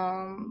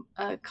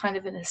a kind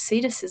of an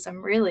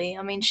asceticism, really.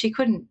 She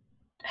couldn't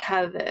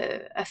have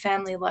a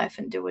family life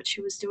and do what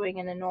she was doing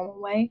in a normal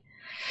way.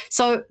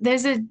 So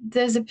there's a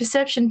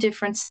perception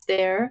difference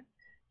there.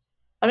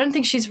 I don't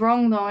think she's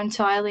wrong though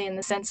entirely, in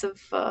the sense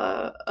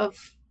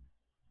of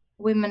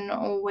women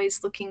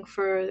always looking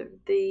for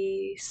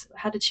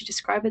how did she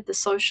describe it? The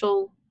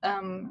social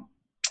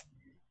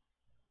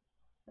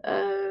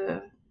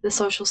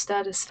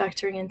status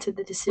factoring into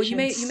the decisions.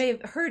 Well, you may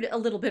have heard a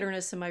little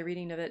bitterness in my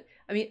reading of it.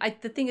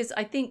 The thing is,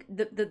 I think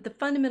the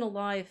fundamental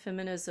lie of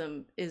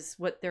feminism is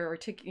what they're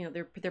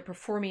they're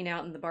performing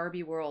out in the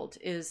Barbie world,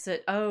 is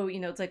that,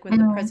 it's like when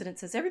the president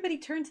says, everybody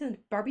turn to the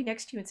Barbie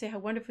next to you and say how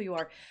wonderful you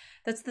are.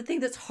 That's the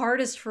thing that's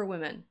hardest for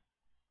women.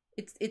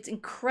 It's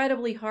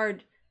incredibly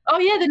hard Oh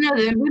yeah, no,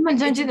 the women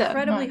don't It's do that.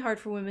 incredibly No. hard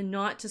for women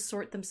not to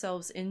sort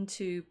themselves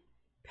into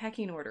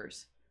pecking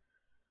orders.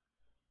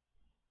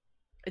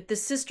 The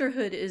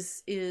sisterhood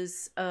is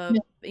Yeah.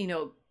 you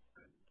know,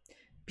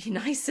 be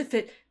nice if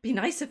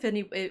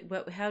any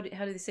how do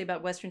they say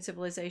about Western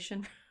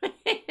civilization?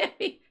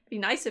 Be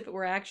nice if it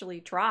were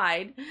actually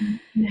tried.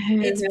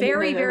 It's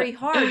very, very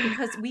hard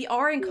because we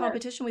are in Yeah.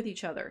 competition with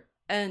each other.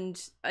 And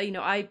you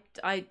know, I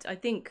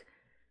think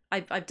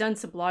I've done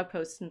some blog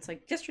posts, and it's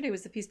like yesterday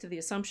was the Feast of the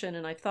Assumption,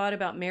 and I've thought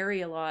about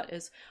Mary a lot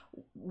as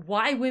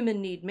why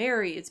women need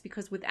Mary. It's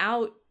because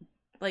without,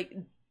 like,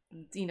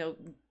 you know,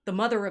 the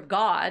Mother of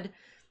God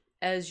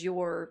as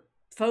your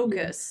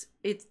focus,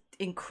 it's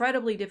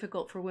incredibly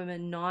difficult for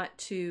women not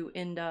to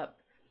end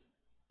up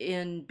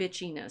in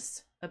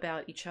bitchiness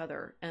about each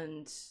other.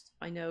 And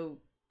I know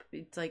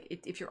it's like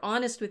if you're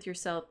honest with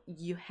yourself,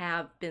 you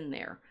have been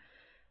there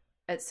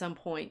at some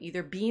point,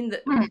 either being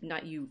the,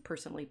 not you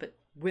personally, but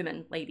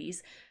women,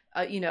 ladies,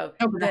 you know,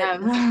 Oh, but I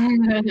that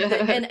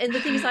have. and the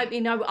thing is, I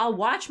mean, I'll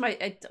watch my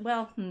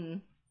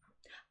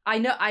I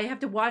know I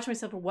have to watch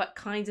myself for what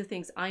kinds of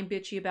things I'm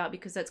bitchy about,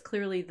 because that's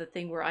clearly the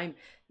thing where I'm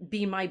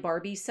being my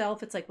Barbie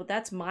self. It's like, well,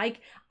 that's my,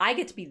 I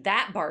get to be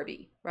that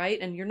Barbie, right?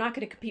 And you're not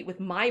going to compete with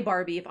my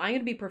Barbie. If I'm going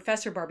to be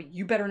Professor Barbie,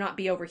 you better not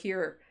be over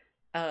here,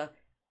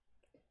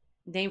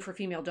 name for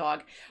female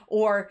dog,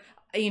 or,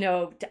 you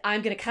know,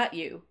 I'm going to cut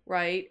you,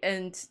 right?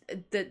 And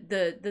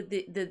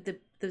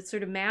the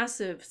sort of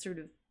massive sort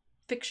of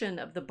fiction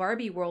of the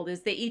Barbie world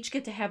is they each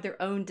get to have their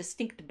own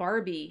distinct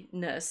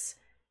Barbie-ness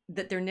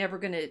that they're never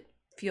going to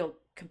feel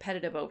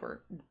competitive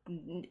over.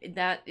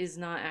 That is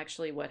not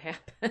actually what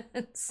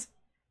happens.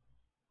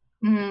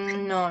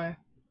 No. I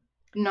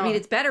mean,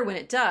 it's better when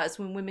it does,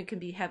 when women can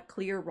have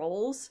clear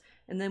roles,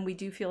 and then we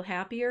do feel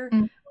happier.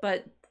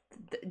 But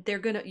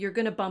you're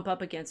gonna bump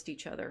up against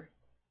each other,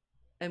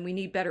 and we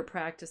need better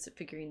practice at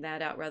figuring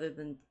that out rather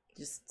than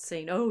just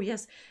saying, oh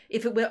yes,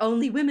 if it were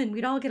only women,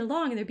 we'd all get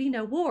along and there'd be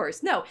no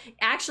wars. No,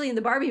 actually, in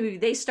the Barbie movie,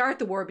 they start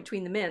the war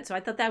between the men, so I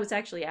thought that was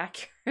actually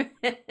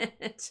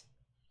accurate.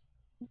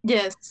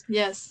 Yes.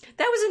 That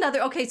was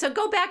another. Okay, so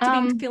go back to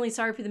being feeling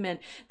sorry for the men.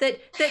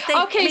 That they. Okay,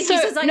 I mean, so he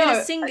says, "I'm no, going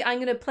to sing. I'm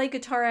going to play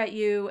guitar at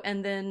you,"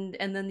 and then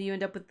you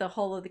end up with the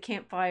whole of the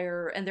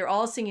campfire, and they're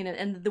all singing it,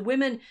 and the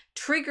women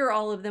trigger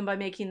all of them by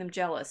making them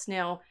jealous.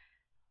 Now,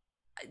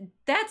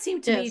 that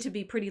seemed to me to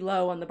be pretty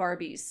low on the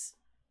Barbies'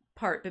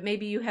 part, but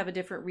maybe you have a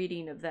different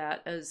reading of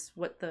that as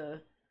what the.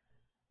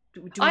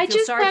 Do we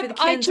feel sorry for the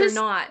Kens or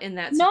not in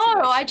that situation?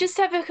 No, I just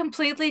have a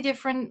completely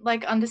different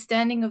like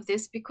understanding of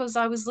this, because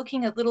I was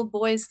looking at little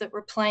boys that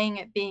were playing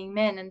at being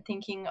men and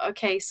thinking,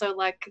 okay, so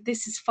like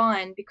this is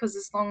fine because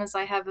as long as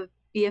I have a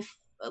beer,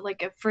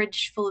 like a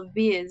fridge full of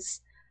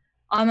beers,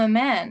 I'm a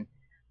man.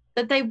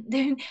 That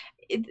the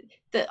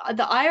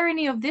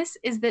irony of this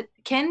is that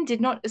Ken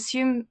did not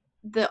assume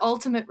the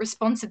ultimate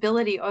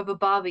responsibility over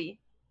Barbie.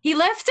 He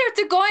left her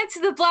to go into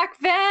the black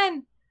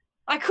van.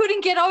 I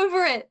couldn't get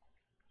over it.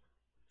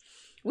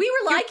 We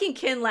were liking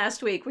Ken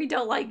last week. We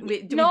don't like.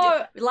 We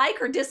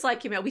like or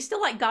dislike him? We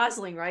still like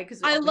Gosling, right?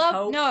 Because I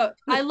love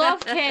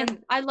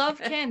Ken. I love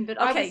Ken, but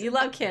okay, you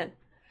love Ken.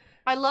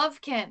 I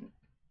love Ken,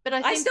 but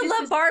I still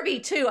love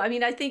Barbie too. I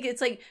mean, I think it's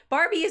like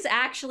Barbie is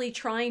actually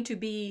trying to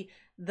be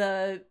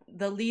the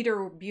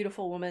leader,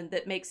 beautiful woman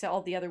that makes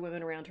all the other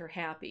women around her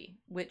happy,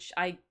 which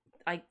I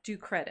do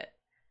credit.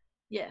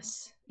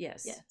 Yes.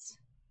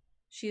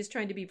 She is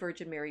trying to be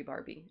Virgin Mary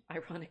Barbie,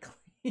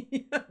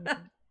 ironically.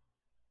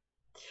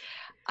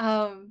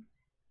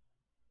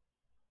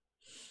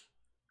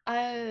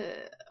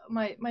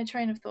 My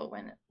train of thought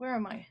went. Where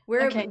am I?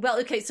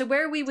 So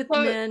where are we with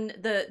men?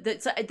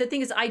 The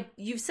thing is,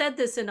 you've said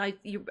this, and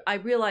I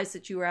realized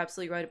that you were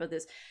absolutely right about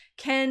this.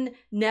 Ken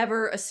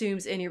never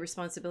assumes any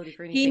responsibility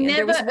for anything.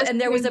 There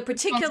was a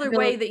particular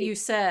way that you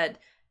said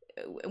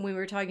when we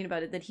were talking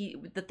about it, that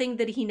the thing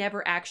that he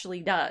never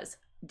actually does.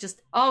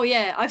 Just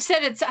I've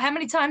said it. How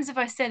many times have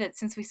I said it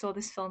since we saw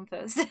this film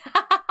first?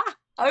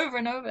 Over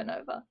and over and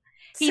over.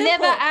 He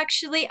never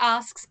actually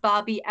asks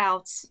Barbie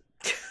out.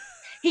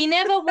 He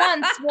never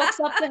once walks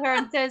up to her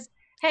and says,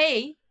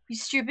 hey, you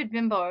stupid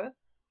bimbo,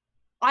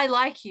 I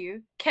like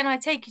you. Can I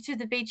take you to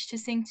the beach to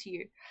sing to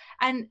you?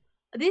 And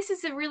this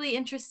is a really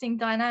interesting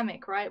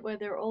dynamic, right? Where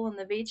they're all on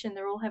the beach and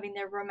they're all having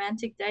their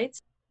romantic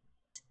dates.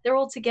 They're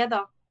all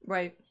together.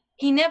 Right.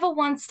 He never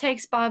once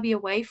takes Barbie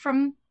away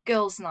from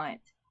girls' night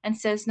and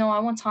says, no, I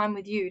want time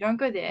with you. Don't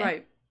go there.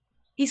 Right.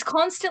 He's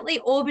constantly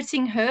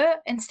orbiting her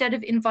instead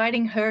of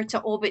inviting her to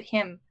orbit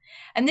him.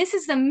 And this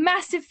is the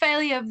massive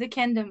failure of the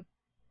Kendom.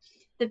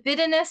 The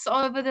bitterness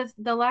over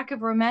the lack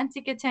of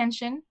romantic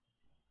attention,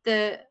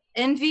 the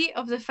envy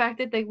of the fact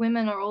that the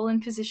women are all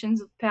in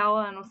positions of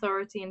power and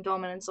authority and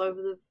dominance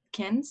over the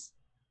Kens.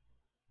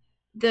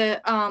 The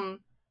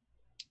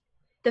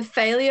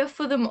failure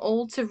for them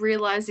all to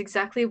realize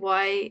exactly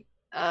why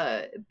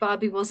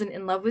Barbie wasn't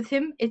in love with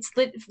him.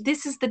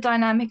 This is the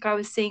dynamic I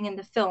was seeing in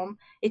the film.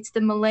 It's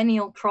the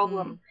millennial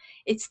problem.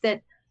 It's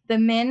that the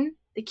men,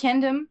 the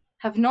Kendom,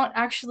 have not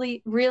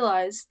actually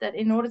realized that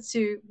in order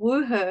to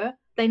woo her,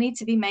 they need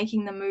to be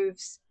making the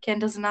moves. Ken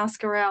doesn't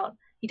ask her out.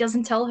 He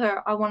doesn't tell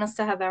her, I want us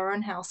to have our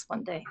own house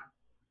one day.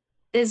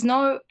 There's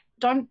no,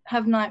 don't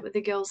have night with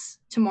the girls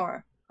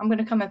tomorrow. I'm going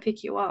to come and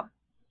pick you up.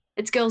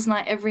 It's girls'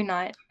 night every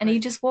night. And he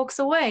just walks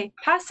away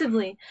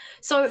passively.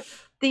 So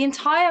the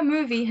entire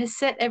movie has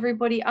set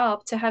everybody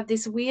up to have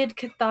this weird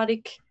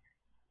cathartic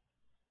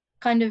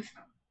kind of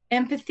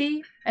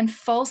empathy and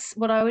false,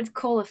 what I would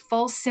call a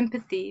false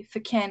sympathy for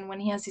Ken when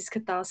he has his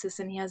catharsis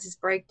and he has his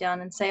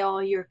breakdown, and say, oh,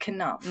 you're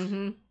Kenough.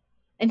 Mm-hmm.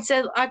 And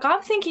so, like,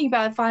 I'm thinking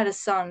about if I had a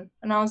son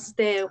and I was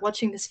there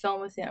watching this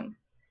film with him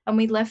and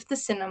we left the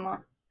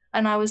cinema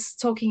and I was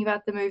talking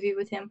about the movie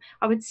with him,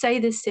 I would say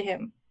this to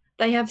him.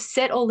 They have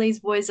set all these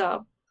boys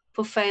up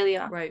for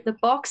failure. Right. The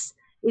box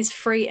is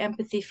free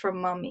empathy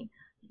from mummy.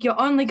 You're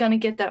only going to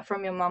get that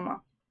from your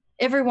mama.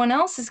 Everyone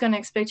else is going to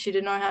expect you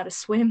to know how to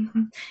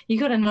swim. You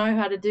got to know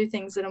how to do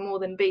things that are more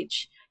than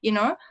beach, you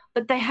know?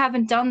 But they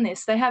haven't done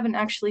this. They haven't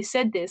actually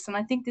said this. And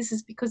I think this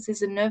is because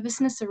there's a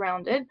nervousness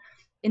around it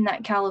in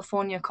that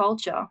California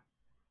culture,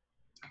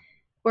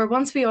 where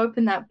once we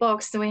open that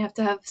box, then we have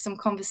to have some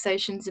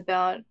conversations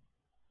about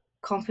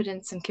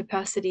confidence and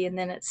capacity, and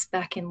then it's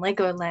back in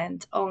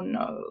Legoland. Oh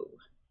no.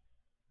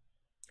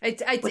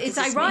 It's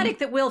ironic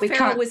that Will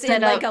Ferrell was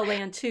in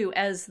Legoland too,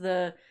 as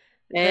the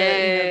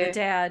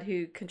dad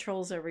who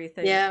controls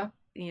everything. Yeah.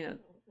 You know,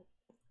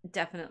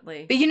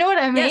 definitely. But you know what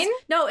I mean?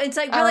 Yes. No, it's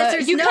like, realize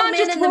there's you no can't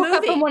men just in the walk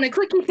movie. up and want to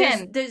clicky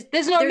pen.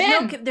 There's no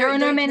men. There are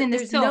no men in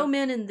this film. There's no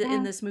men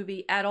in this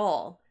movie at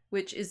all,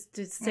 which is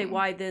to say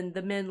why then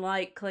the men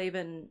like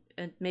Clavin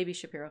and maybe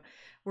Shapiro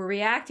were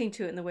reacting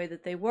to it in the way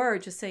that they were,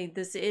 just saying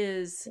this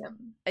is,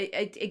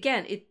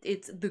 again,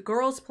 it's the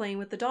girls playing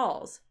with the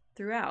dolls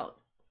throughout.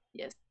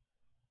 Yes.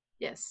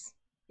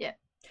 Yeah.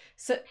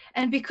 So,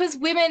 and because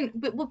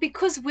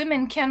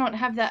women cannot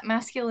have that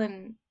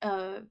masculine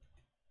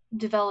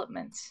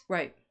development.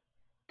 Right.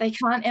 They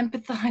can't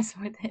empathize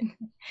with it.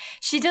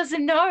 She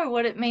doesn't know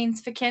what it means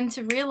for Ken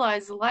to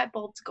realize the light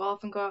bulbs go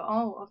off and go,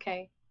 oh,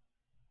 okay,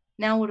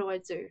 now what do I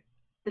do?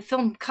 The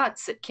film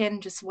cuts at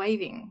Ken just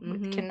waving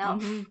with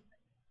Kenough. Mm-hmm.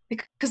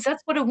 Because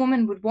that's what a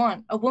woman would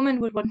want. A woman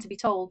would want to be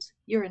told,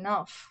 you're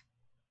enough.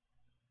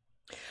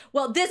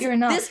 Well, this being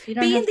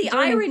the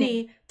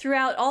irony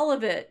throughout all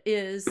of it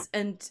is,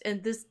 and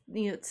this,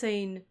 you know,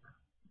 saying,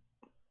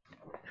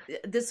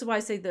 this is why I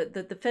say that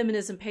the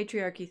feminism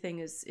patriarchy thing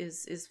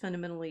is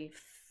fundamentally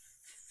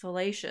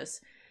fallacious.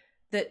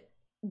 That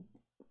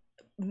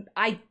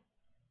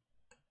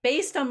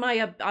based on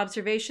my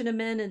observation of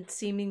men and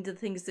seeming the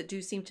things that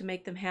do seem to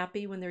make them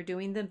happy when they're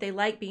doing them, they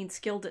like being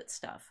skilled at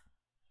stuff.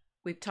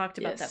 We've talked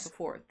about that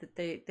before, that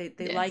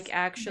they like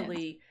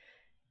actually,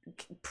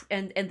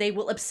 and they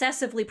will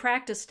obsessively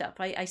practice stuff.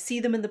 I see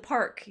them in the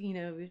park, you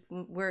know,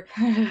 where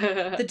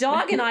the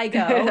dog and I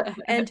go,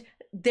 and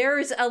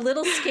there's a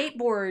little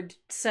skateboard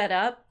set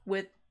up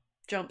with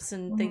jumps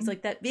and things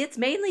like that. It's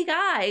mainly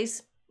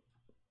guys.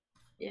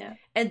 Yeah.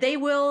 And they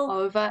will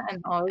over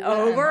and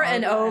over.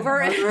 I'm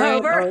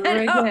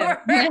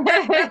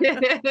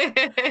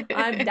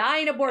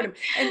dying of boredom.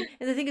 And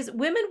the thing is,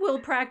 women will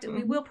practice,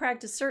 we will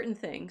practice certain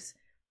things,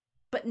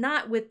 but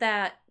not with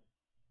that.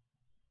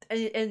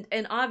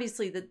 And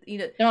obviously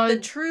the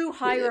true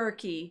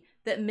hierarchy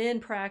that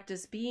men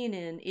practice being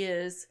in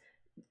is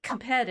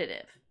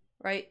competitive,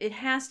 right? It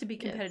has to be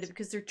competitive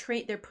because they're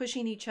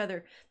pushing each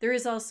other. There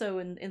is also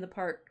in the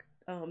park,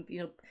 you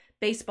know,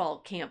 baseball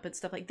camp and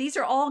stuff like these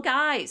are all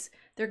guys.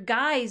 They're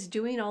guys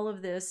doing all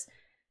of this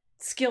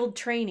skilled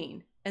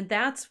training, and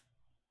that's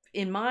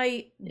in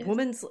my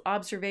woman's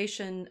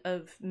observation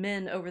of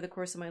men over the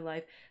course of my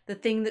life, the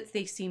thing that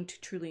they seem to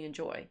truly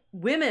enjoy.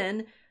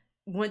 Women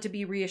want to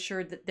be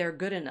reassured that they're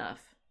good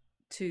enough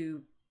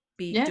to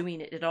be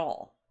doing it at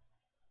all,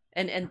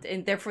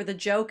 and therefore the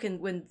joke, and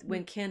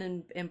when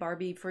Ken and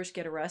Barbie first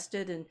get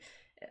arrested, and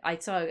I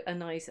saw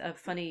a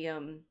funny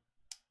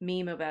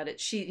meme about it.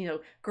 She, you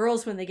know,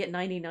 girls when they get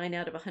 99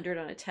 out of 100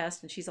 on a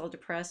test and she's all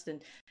depressed,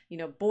 and you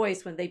know,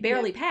 boys when they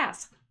barely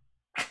pass.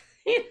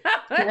 You know,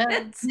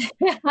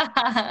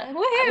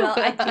 well,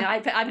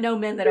 I've known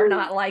men that are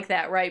not like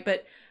that, right?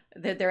 But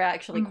they're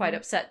actually quite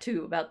upset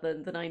too about the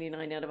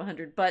 99 out of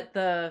 100. But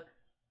the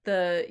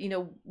you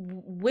know,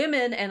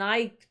 women, and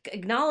I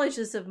acknowledge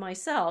this of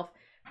myself,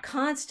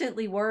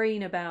 constantly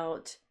worrying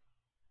about,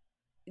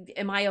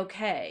 am I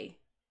okay?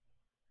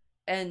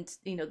 And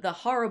you know, the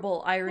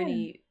horrible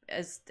irony,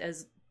 as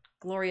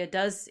Gloria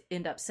does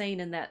end up saying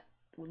in that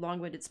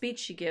long-winded speech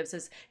she gives,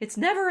 is it's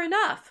never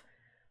enough.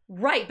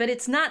 Right, but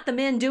it's not the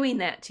men doing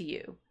that to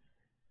you.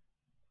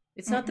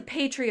 It's not the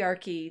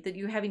patriarchy that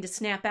you're having to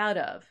snap out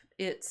of.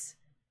 It's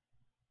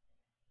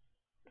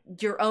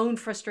your own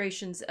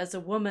frustrations as a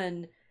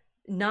woman,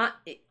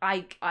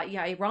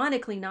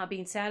 ironically not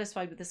being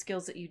satisfied with the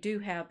skills that you do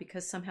have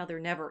because somehow they're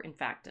never in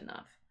fact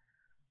enough.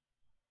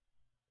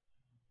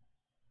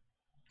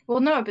 Well,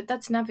 no, but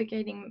that's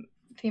navigating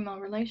female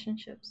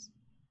relationships.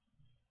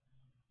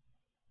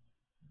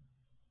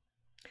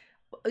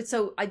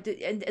 So I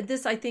did, and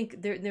this, I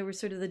think there was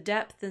sort of the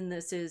depth in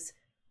this is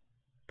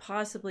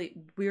possibly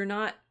we're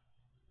not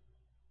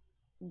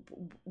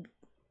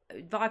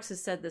Vox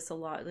has said this a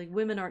lot. Like,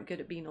 women aren't good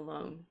at being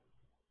alone.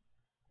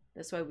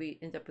 That's why we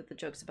end up with the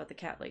jokes about the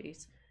cat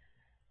ladies.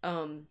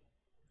 And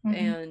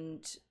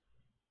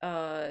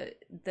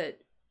that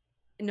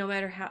no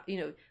matter how,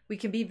 we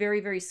can be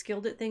very, very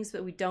skilled at things,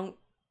 but we don't.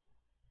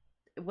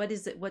 What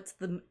is it? What's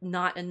the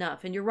not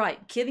enough? And you're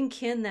right. Giving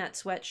Ken that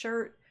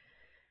sweatshirt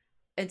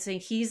and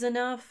saying he's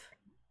enough.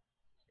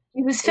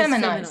 He was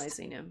feminized.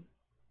 Feminizing him.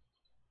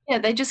 Yeah,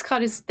 they just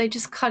cut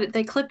it.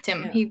 They clipped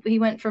him. Yeah. He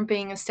went from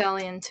being a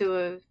stallion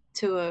to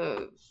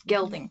a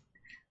gelding.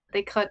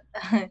 They cut,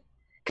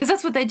 because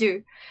that's what they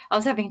do. I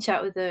was having a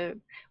chat with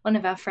one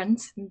of our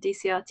friends in the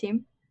DCR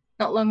team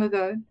not long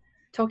ago,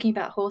 talking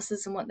about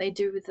horses and what they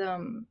do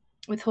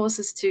with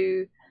horses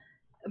to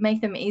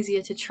make them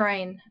easier to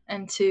train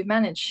and to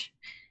manage.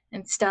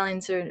 And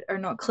stallions are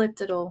not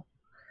clipped at all.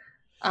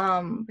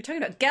 We're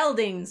talking about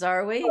geldings,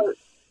 are we?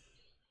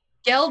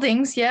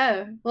 Geldings,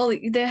 yeah. Well,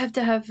 they have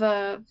to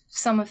have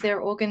some of their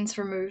organs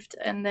removed,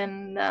 and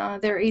then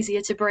they're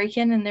easier to break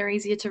in, and they're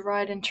easier to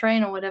ride and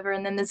train or whatever.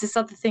 And then there's this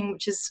other thing,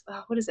 which is,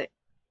 what is it?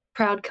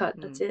 Proud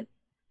cut, that's it.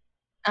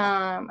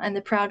 And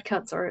the proud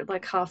cuts are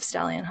like half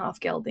stallion, half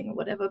gelding or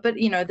whatever. But,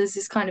 there's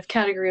this kind of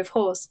category of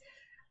horse.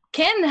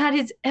 Ken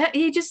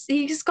he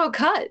just got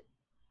cut.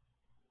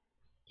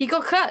 He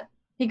got cut.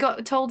 He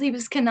got told he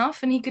was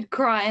Kenough and he could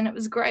cry and it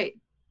was great.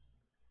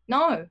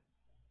 No.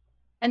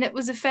 And it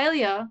was a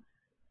failure,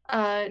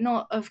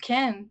 not of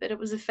Ken, but it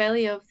was a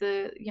failure of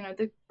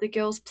the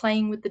girls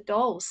playing with the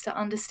dolls to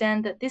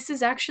understand that this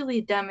is actually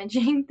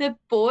damaging the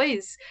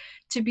boys,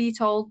 to be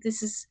told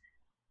this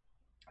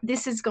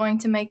is going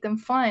to make them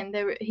fine.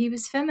 He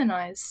was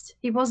feminized.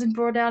 He wasn't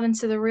brought out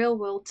into the real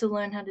world to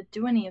learn how to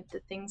do any of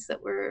the things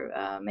that were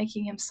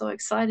making him so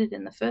excited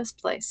in the first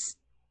place.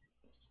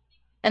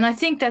 And I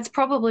think that's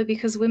probably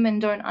because women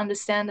don't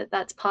understand that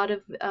that's part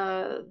of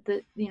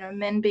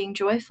men being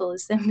joyful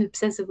is them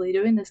obsessively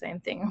doing the same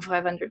thing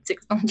 500,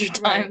 600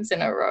 times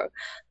in a row.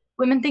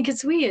 Women think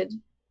it's weird.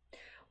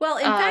 Well,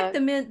 in fact, the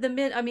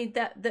men. I mean,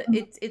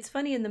 it's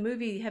funny in the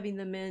movie having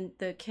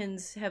the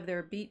Kens have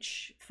their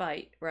beach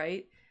fight,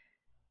 right?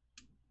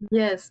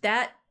 Yes.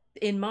 That,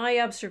 in my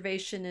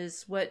observation,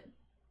 is what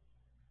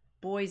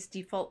boys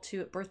default to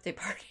at birthday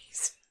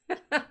parties.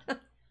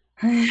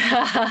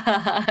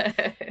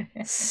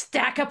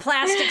 Stack of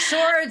plastic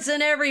swords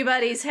and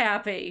everybody's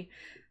happy.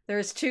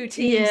 There's two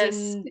teams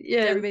and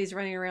everybody's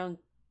running around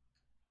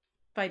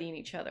fighting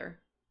each other.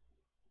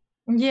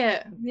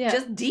 Yeah.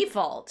 Just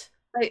default.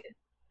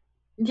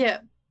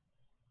 Yeah,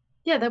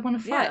 they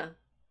want to fight. Yeah.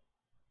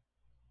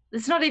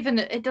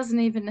 It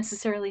doesn't even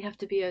necessarily have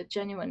to be a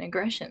genuine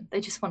aggression.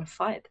 They just want to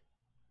fight.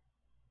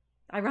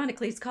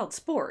 Ironically, it's called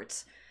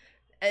sports.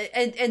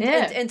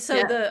 And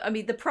so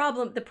the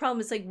problem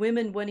is like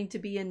women wanting to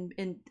be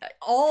in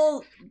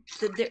all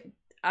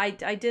I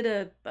did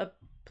a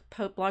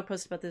blog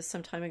post about this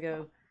some time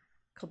ago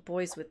called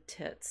Boys with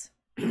Tits.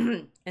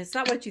 And it's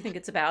not what you think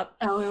it's about.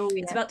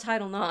 It's about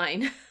Title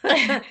IX.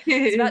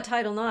 It's about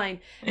Title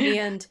IX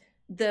and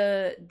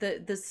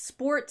the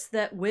sports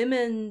that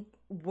women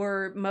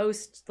were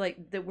most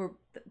that were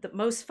the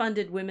most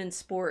funded women's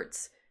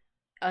sports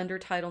under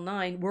Title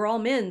IX were all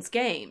men's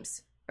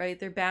games. Right,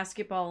 they're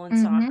basketball and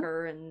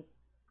soccer and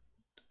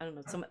I don't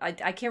know I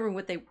can't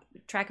remember what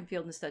track and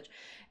field and such.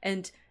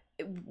 And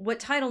what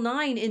Title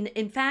IX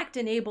in fact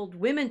enabled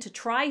women to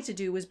try to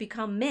do was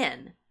become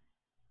men.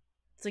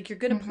 It's like you're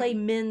going to play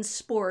men's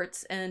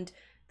sports, and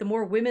the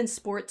more women's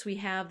sports we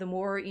have, the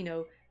more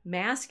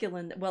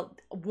masculine. Well,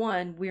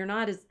 one, we're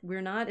not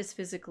as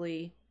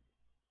physically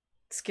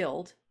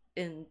skilled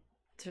in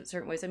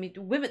certain ways. I mean,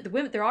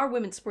 there are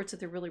women's sports that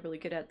they're really, really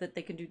good at, that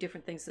they can do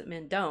different things that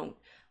men don't.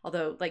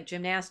 Although, like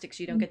gymnastics,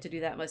 you don't get to do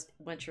that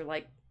once you're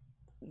like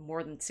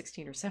more than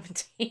 16 or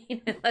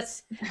 17,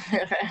 unless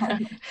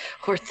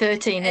or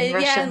 13 in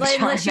Russia and China.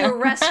 Unless you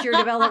arrest your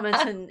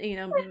development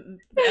in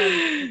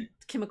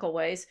chemical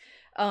ways.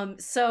 That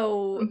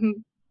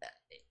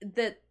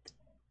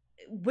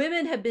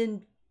women have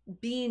been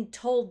being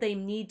told they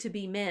need to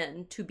be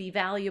men to be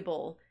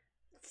valuable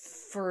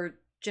for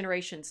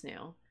generations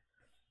now.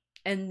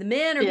 And the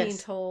men are being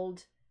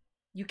told,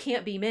 you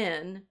can't be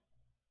men,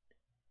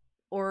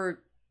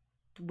 or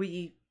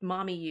we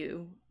mommy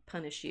you,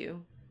 punish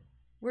you.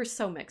 We're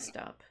so mixed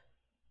up.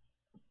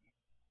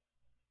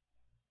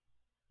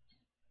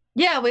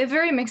 Yeah, we're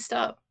very mixed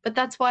up. But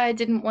that's why I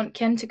didn't want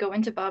Ken to go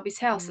into Barbie's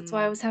house. That's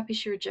why I was happy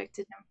she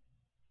rejected him.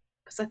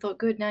 Because I thought,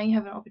 good, now you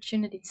have an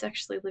opportunity to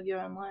actually live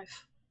your own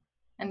life.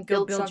 And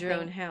build your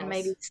own house. And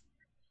maybe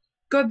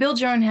go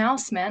build your own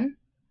house, man.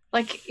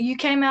 Like, you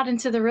came out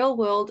into the real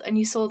world and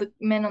you saw the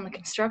men on the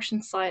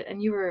construction site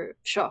and you were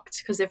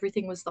shocked because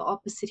everything was the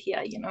opposite here,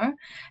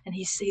 And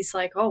he's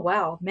like, oh,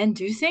 wow, men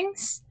do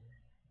things?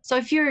 So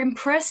if you're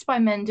impressed by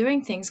men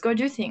doing things, go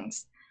do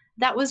things.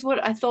 That was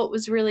what I thought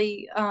was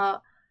really, I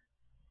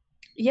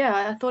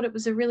thought it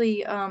was a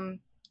really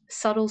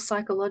subtle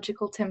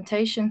psychological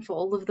temptation for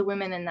all of the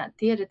women in that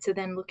theater to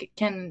then look at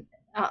Ken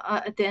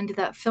at the end of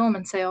that film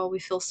and say, oh, we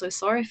feel so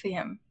sorry for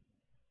him.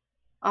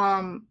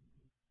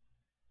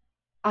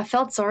 I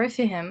felt sorry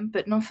for him,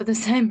 but not for the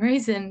same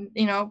reason.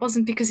 You know, it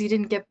wasn't because he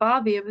didn't get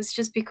Barbie. It was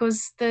just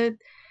because the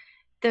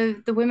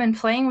women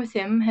playing with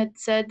him had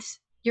said,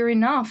 "You're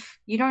enough.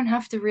 You don't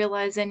have to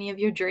realize any of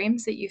your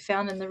dreams that you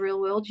found in the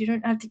real world. You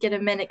don't have to get a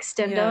men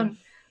extender Yeah. and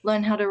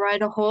learn how to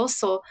ride a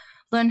horse or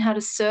learn how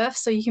to surf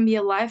so you can be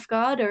a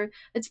lifeguard, or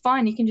it's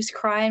fine. You can just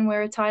cry and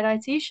wear a tie-dye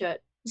t-shirt."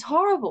 It's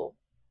horrible.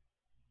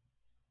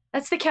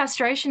 That's the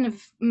castration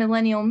of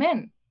millennial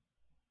men.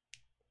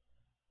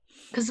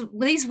 Because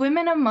these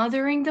women are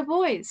mothering the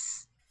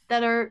boys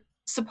that are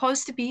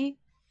supposed to be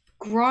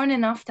grown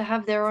enough to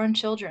have their own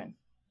children.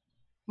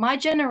 My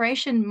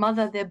generation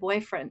mother their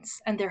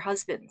boyfriends and their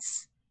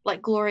husbands,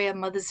 like Gloria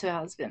mothers her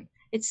husband.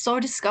 It's so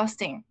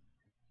disgusting.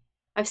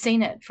 I've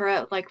seen it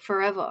for like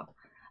forever.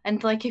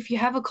 And like if you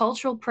have a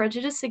cultural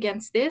prejudice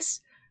against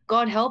this,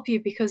 God help you,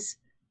 because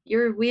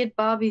you're a weird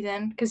Barbie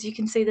then, because you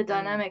can see the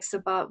dynamics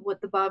about what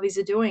the Barbies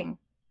are doing.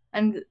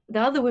 And the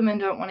other women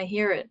don't want to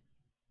hear it.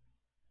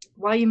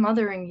 Why are you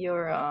mothering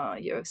your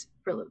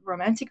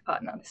romantic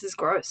partner? This is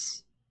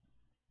gross.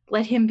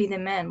 Let him be the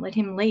man. Let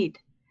him lead.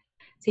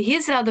 So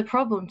here's the other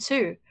problem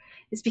too,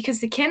 is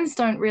because the Kens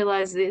don't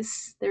realize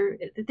this.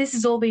 This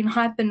has all been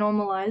hyper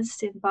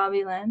normalized in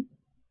Barbieland.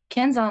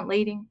 Kens aren't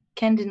leading.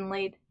 Ken didn't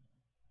lead.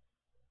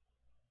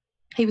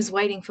 He was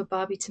waiting for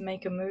Barbie to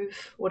make a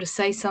move or to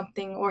say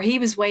something, or he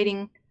was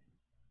waiting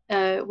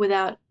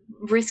without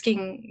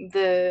risking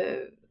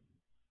the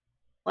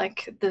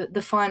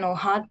final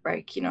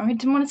heartbreak. You know, he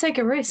didn't want to take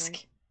a risk.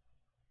 Right.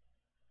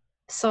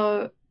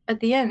 So at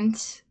the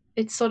end,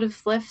 it's sort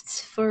of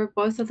left for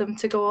both of them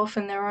to go off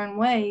in their own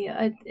way.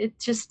 It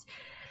just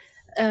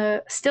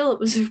still, it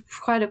was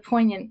quite a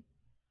poignant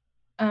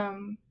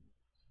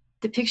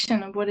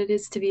depiction of what it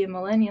is to be a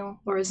millennial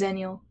or a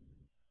zennial.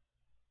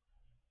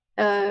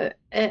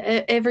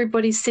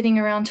 Everybody's sitting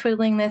around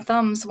twiddling their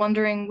thumbs,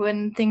 wondering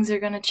when things are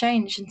going to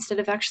change instead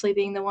of actually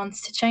being the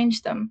ones to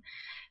change them.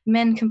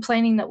 Men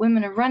complaining that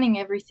women are running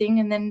everything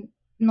and then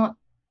not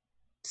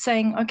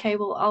saying, okay,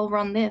 well, I'll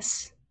run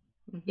this,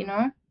 you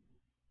know?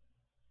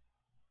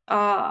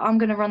 I'm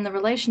going to run the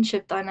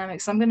relationship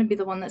dynamics. I'm going to be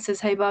the one that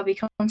says, hey, Barbie,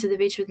 come to the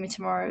beach with me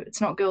tomorrow.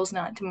 It's not girls'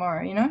 night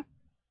tomorrow, you know?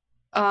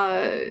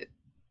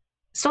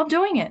 Stop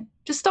doing it.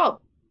 Just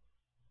stop.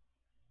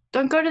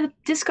 Don't go to the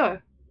disco.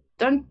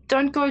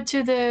 Don't go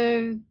to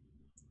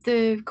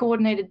the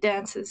coordinated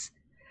dances,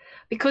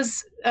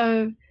 because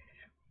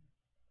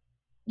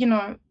you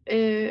know,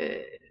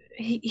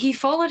 he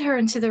followed her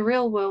into the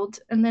real world,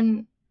 and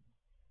then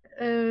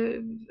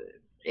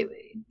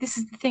this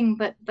is the thing,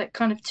 that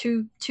kind of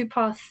two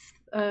path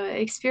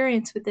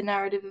experience with the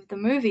narrative of the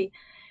movie.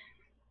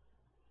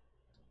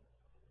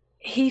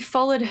 He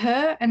followed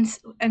her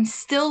and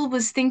still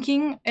was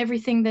thinking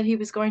everything that he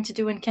was going to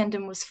do in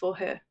Kendom was for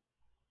her,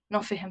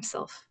 not for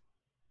himself.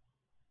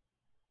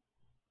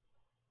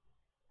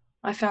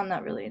 I found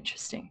that really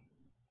interesting.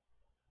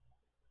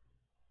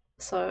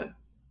 So,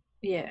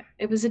 yeah,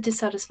 it was a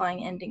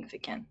dissatisfying ending for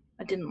Ken.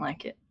 I didn't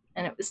like it,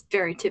 and it was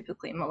very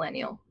typically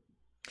millennial.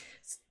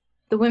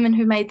 The women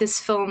who made this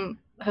film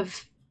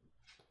have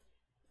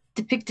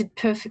depicted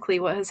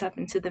perfectly what has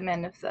happened to the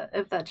men of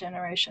that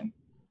generation.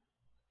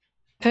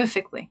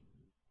 Perfectly.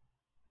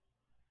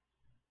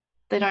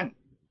 They don't,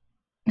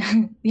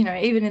 you know,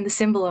 even in the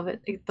symbol of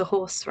it, the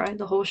horse, right?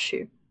 The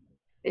horseshoe.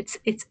 It's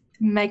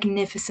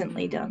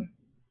magnificently done.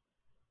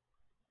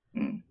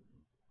 Mm.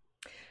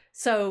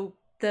 So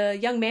the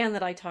young man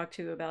that I talked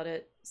to about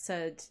it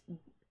said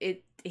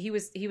he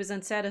was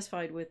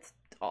unsatisfied with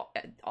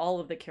all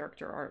of the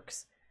character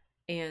arcs,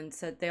 and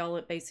said they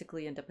all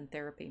basically end up in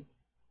therapy.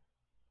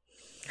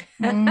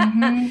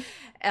 Mm-hmm.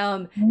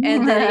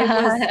 And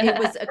that it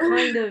was a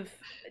kind of,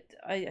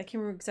 I can't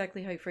remember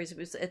exactly how you phrased it. It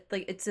was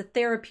it's a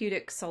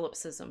therapeutic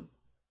solipsism.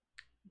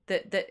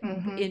 That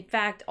mm-hmm. In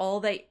fact all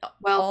they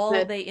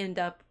end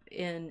up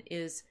in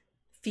is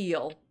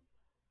feel,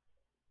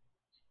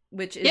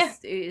 which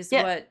is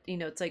what, you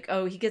know, it's like,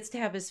 oh, he gets to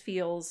have his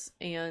feels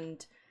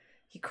and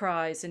he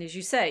cries, and as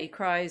you say, he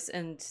cries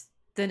and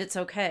then it's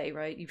okay,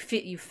 right?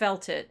 You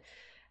felt it,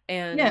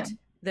 and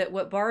that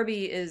what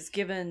Barbie is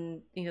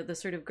given, you know, the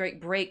sort of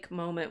great break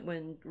moment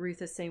when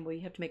Ruth is saying, well,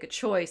 you have to make a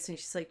choice, and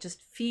she's like,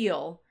 just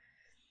feel.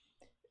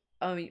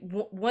 I mean,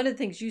 one of the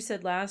things you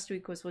said last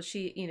week was, well,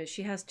 she, you know,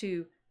 she has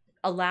to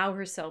allow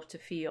herself to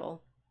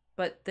feel.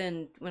 But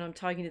then when I'm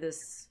talking to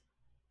this,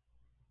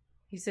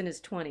 he's in his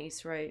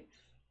 20s, right?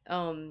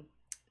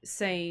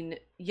 Saying,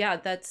 yeah,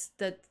 that's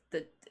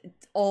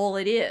all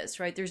it is,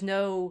 right? There's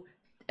no,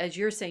 as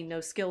you're saying,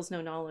 no skills,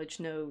 no knowledge,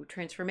 no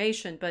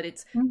transformation, but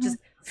it's just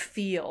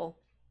feel.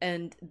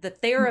 And the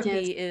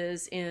therapy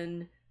is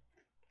in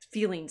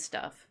feeling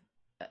stuff.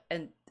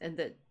 And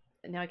that,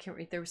 now I can't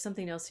read, there was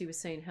something else he was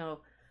saying, how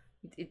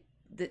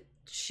that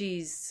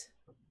she's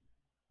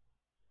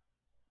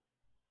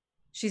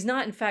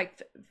not, in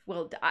fact,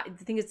 well, I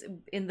think it's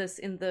in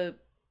the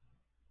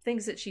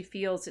things that she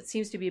feels, it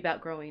seems to be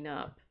about growing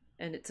up.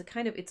 And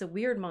it's a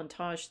weird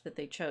montage that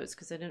they chose,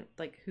 because I didn't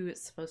like who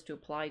it's supposed to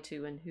apply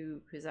to and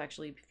who is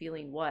actually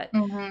feeling what.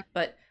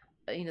 But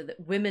that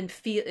women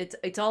feel,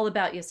 it's all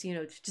about, yes,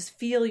 just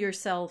feel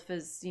yourself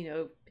as,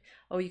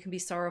 oh, you can be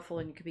sorrowful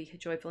and you can be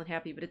joyful and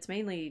happy, but it's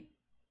mainly,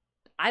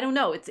 I don't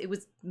know, it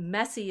was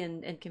messy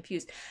and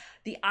confused.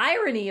 The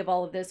irony of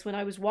all of this, when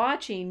I was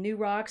watching New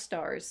Rock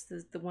Stars,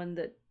 the one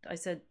that I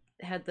said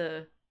he had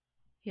the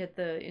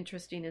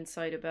interesting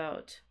insight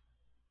about,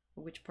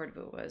 which part of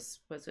it was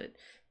it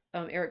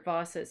Eric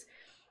Voss's,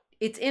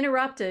 it's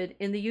interrupted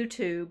in the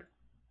YouTube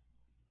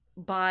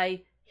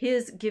by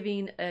his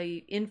giving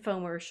a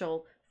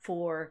infomercial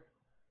for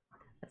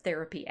a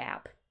therapy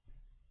app.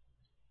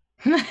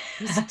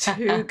 It's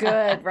too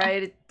good,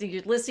 right?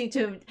 You're listening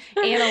to him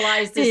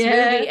analyze this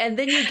movie, and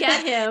then you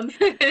get him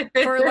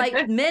for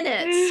like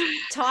minutes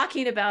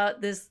talking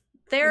about this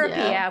therapy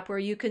app where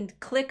you can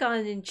click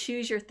on and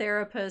choose your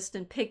therapist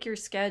and pick your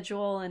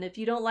schedule, and if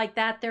you don't like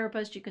that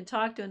therapist, you can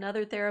talk to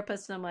another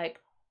therapist. And I'm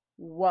like,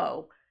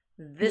 whoa,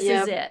 this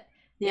is it.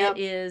 It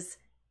is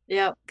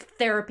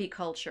therapy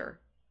culture.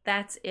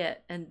 That's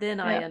it. And then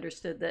I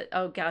understood that,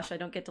 oh gosh, I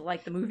don't get to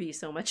like the movie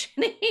so much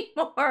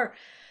anymore,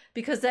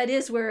 because that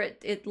is where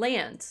it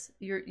lands.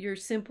 You're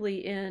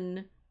simply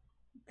in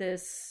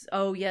this,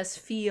 oh yes,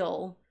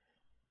 feel.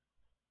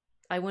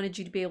 I wanted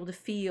you to be able to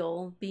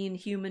feel. Being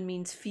human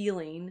means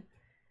feeling.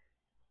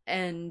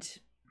 And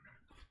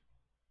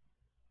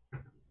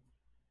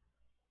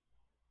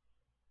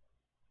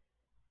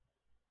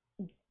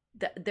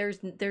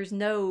there's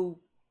no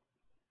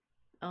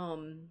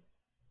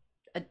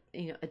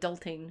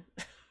adulting.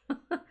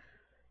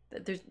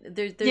 there's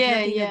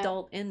nothing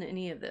adult in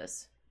any of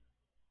this.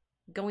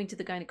 Going to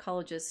the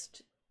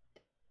gynecologist,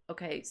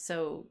 okay,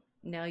 so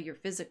now you're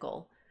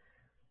physical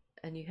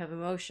and you have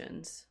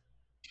emotions,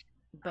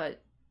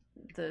 but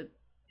the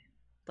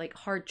like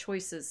hard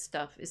choices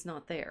stuff is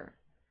not there.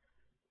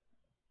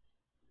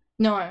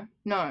 No.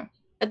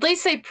 At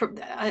least I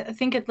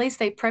think at least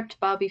they prepped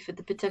Barbie for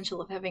the potential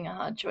of having a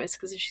hard choice,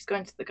 because if she's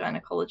going to the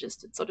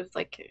gynecologist, it's sort of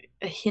like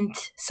a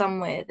hint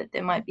somewhere that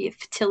there might be a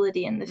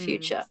fertility in the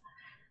future.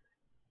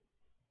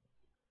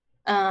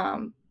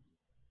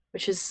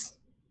 Which is,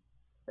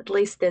 at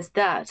least there's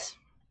that.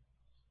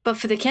 But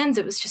for the Kens,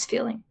 it was just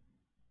feeling.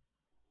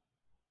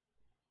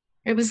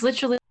 It was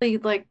literally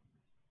like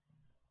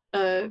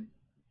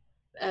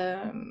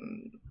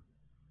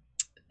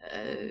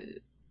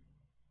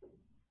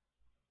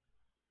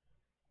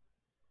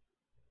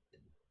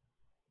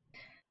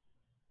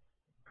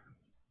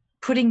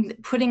putting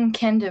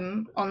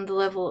Kendom on the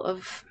level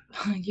of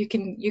you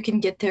can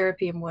get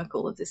therapy and work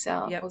all of this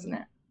out, wasn't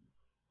it?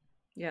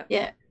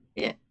 Yeah.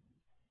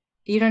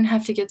 You don't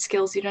have to get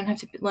skills. You don't have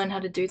to learn how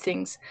to do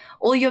things.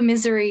 All your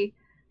misery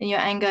and your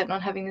anger at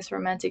not having this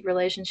romantic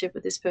relationship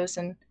with this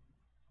person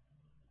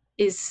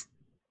it's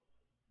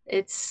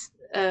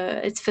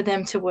for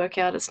them to work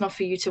out. It's not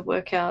for you to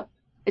work out.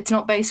 It's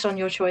not based on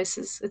your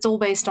choices. It's all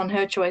based on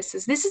her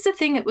choices. This is the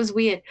thing that was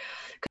weird,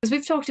 because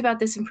we've talked about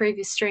this in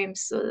previous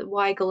streams,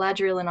 why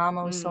Galadriel in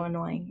armor was so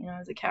annoying,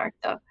 as a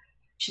character.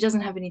 She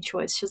doesn't have any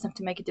choice. She doesn't have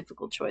to make a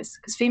difficult choice,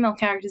 because female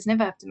characters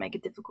never have to make a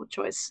difficult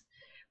choice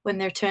when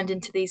they're turned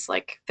into these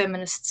like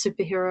feminist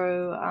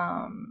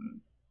superhero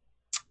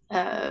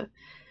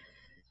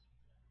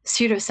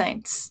pseudo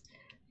saints.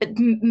 But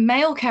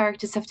male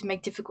characters have to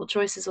make difficult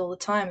choices all the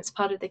time. It's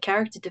part of their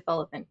character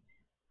development.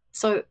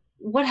 So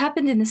what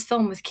happened in this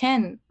film with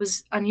Ken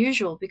was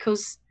unusual,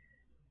 because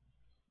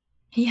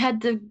he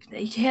had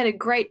a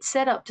great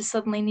setup to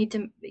suddenly need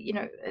to,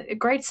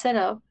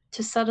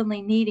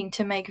 suddenly needing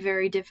to make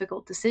very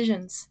difficult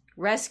decisions.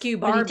 Rescue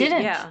Barbie,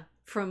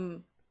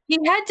 He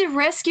had to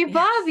rescue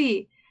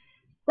Barbie.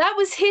 That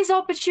was his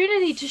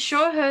opportunity to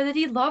show her that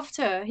he loved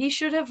her. He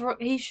should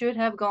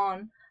have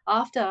gone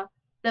after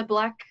the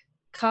black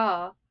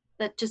car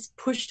that just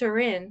pushed her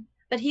in,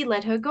 but he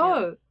let her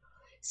go. Yep.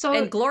 So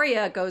and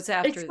Gloria goes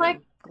after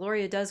them.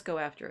 Gloria does go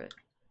after it.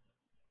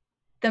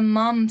 The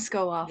mums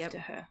go after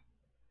her.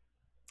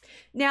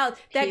 Now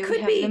that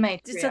could be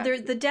so.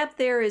 The depth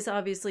there is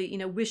obviously,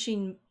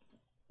 wishing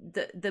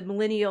the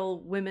millennial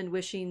women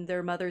wishing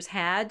their mothers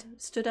had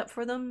stood up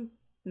for them.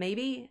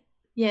 Maybe.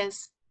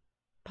 Yes.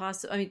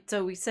 Possibly. I mean,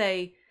 so we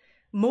say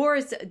more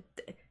is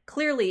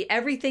clearly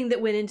everything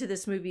that went into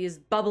this movie is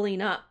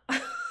bubbling up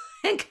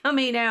and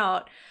coming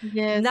out.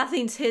 Yes.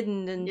 Nothing's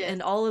hidden,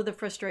 and all of the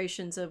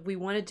frustrations of we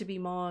wanted to be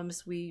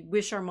moms, we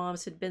wish our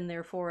moms had been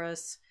there for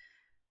us.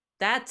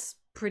 That's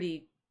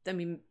pretty. I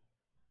mean,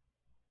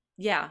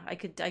 yeah, I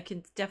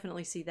can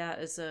definitely see that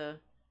as a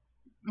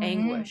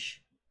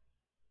anguish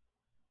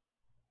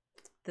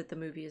that the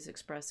movie is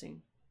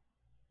expressing.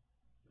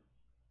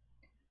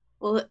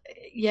 Well,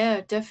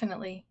 yeah,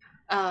 definitely.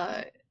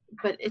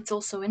 But it's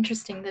also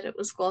interesting that it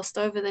was glossed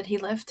over that he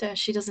left her.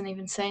 She doesn't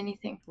even say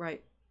anything.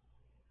 Right.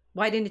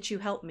 Why didn't you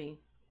help me?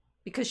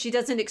 Because she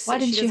doesn't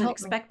expect it.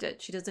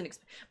 She doesn't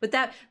expect. But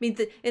that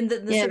means in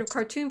the sort of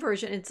cartoon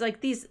version, it's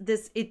like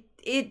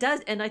it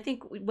does. And I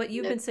think what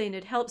you've been saying,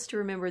 it helps to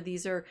remember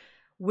these are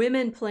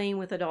women playing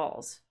with the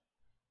dolls.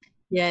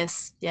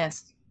 Yes.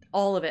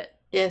 All of it.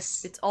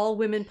 Yes. It's all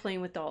women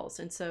playing with dolls.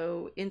 And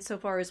so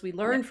insofar as we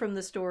learn from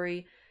the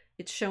story,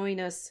 it's showing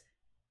us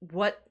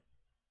what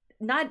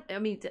not, I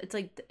mean, it's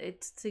like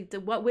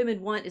what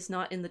women want is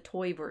not in the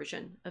toy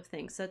version of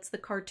things. That's the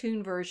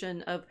cartoon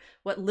version of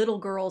what little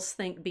girls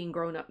think being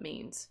grown up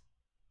means.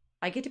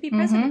 I get to be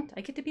president.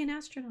 I get to be an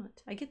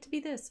astronaut. I get to be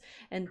this.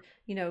 And,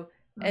 you know,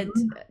 and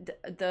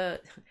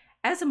the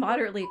as a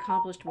moderately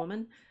accomplished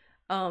woman,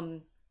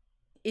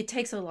 it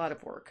takes a lot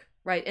of work,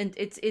 right? And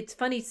it's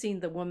funny seeing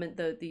the woman,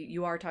 the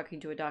you are talking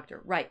to a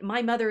doctor, right?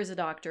 My mother is a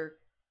doctor.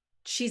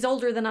 She's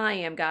older than I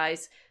am,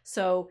 guys.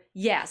 So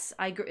yes,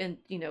 and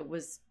you know,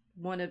 was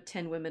one of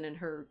 10 women in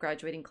her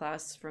graduating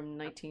class from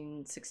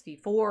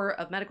 1964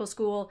 of medical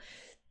school.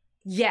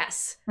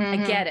 Yes, I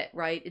get it,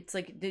 right? It's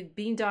like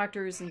being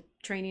doctors and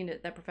training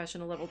at that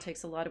professional level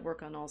takes a lot of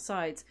work on all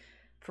sides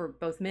for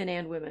both men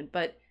and women.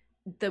 But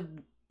the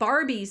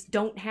Barbies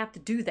don't have to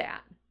do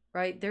that,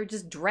 right? They're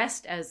just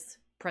dressed as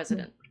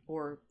president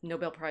or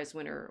Nobel Prize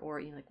winner,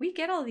 or, you know, like, we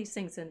get all these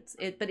things, and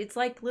but it's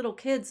like little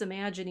kids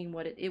imagining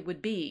what it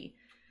would be.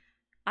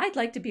 I'd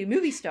like to be a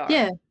movie star.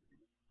 Yeah.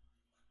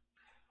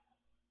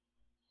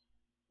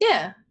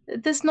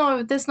 There's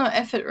no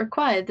effort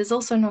required. There's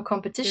also no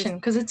competition,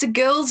 because it's a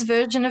girl's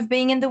version of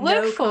being in the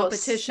workforce.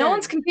 Competition. No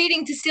one's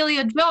competing to steal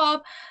your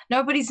job.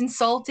 Nobody's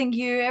insulting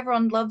you.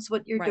 Everyone loves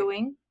what you're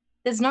doing.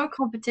 There's no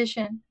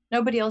competition.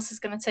 Nobody else is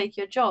going to take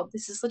your job.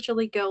 This is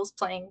literally girls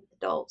playing with the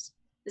dolls.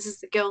 This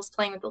is the girls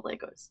playing with the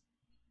Legos.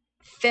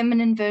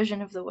 Feminine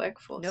version of the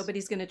workforce.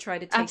 Nobody's going to try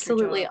to take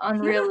absolutely your job.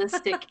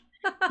 Unrealistic.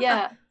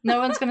 Yeah, no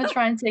one's going to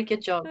try and take your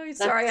job. Oh,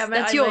 sorry,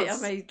 that's yours.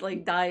 I might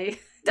like die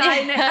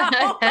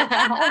now.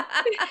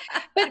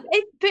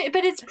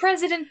 but it's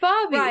President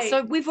Barbie, right.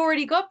 So we've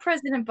already got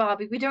President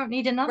Barbie. We don't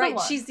need another one.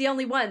 Right, she's the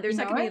only one. There's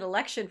not going to be an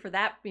election for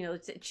that. You know,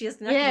 she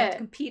doesn't have to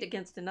compete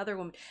against another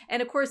woman.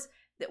 And of course,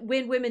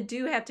 when women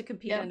do have to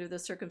compete under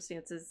those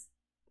circumstances,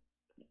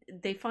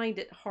 they find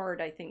it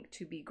hard, I think,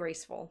 to be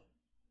graceful.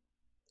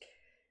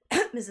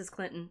 Mrs.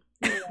 Clinton.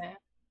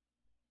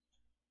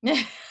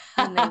 Yeah.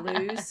 When they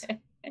lose.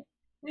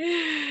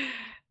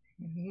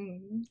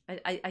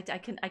 I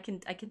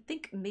can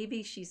think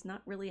maybe she's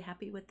not really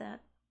happy with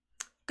that.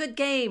 Good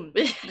game,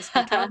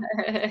 Mr. Trump.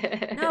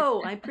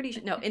 No, I'm pretty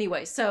sure. No,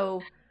 anyway,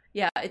 so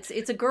yeah,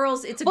 it's a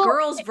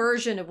girl's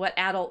version of what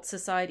adult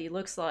society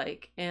looks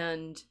like,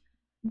 and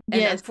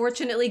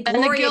unfortunately,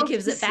 Gloria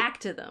gives it back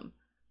to them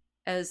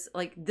as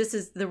like, this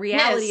is the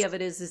reality of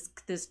it, is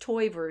this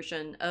toy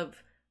version of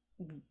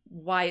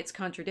why it's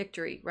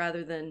contradictory,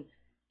 rather than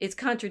it's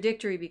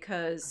contradictory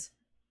because,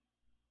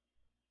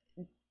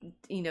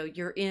 you know,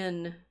 you're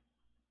in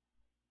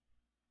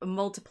a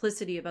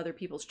multiplicity of other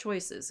people's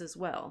choices as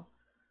well.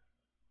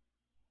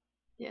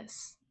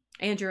 Yes.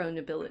 And your own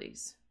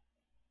abilities.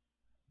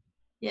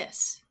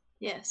 Yes.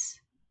 Yes.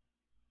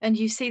 And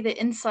you see the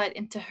insight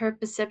into her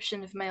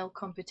perception of male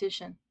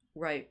competition.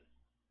 Right.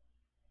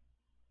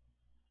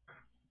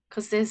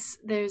 Because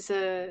there's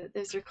a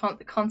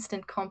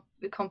constant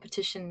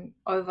competition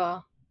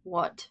over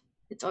what?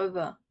 It's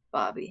over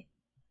Barbie.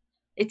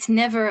 It's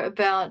never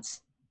about,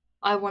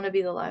 I want to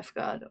be the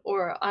lifeguard,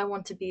 or I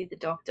want to be the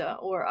doctor,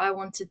 or I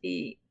want to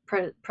be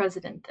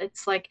president.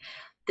 It's like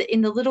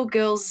in the little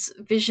girl's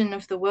vision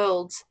of the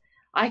world,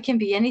 I can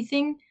be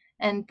anything,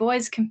 and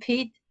boys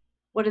compete.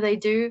 What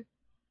do?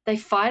 They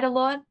fight a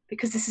lot,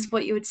 because this is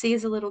what you would see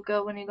as a little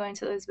girl when you're going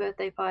to those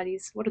birthday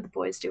parties. What do the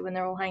boys do when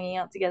they're all hanging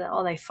out together?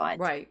 Oh, they fight.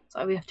 Right.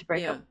 So we have to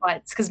break up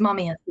fights, because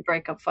mommy has to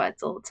break up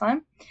fights all the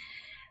time.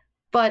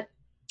 But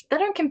they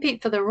don't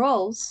compete for the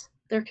roles.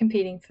 They're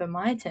competing for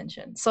my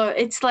attention. So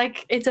it's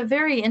like, it's a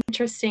very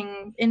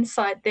interesting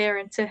insight there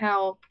into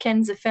how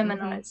Kens are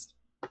feminized.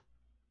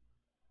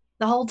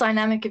 The whole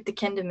dynamic of the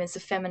Kendom is a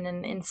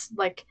feminine,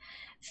 like,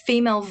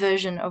 female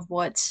version of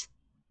what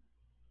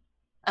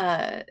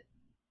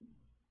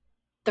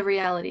the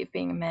reality of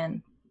being a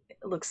man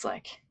looks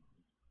like.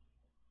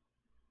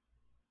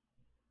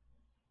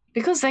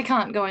 Because they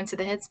can't go into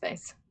the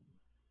headspace.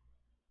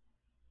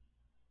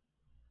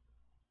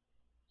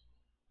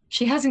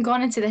 She hasn't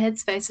gone into the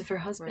headspace of her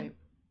husband. Right.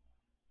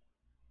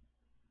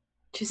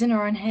 She's in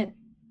her own head.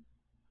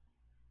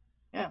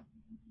 Yeah.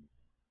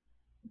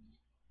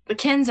 The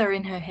Kens are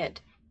in her head.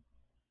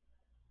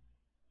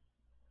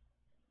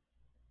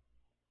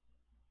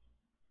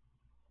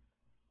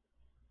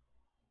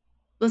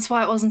 That's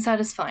why it wasn't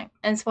satisfying.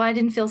 And it's why I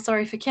didn't feel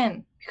sorry for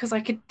Ken. Because I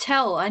could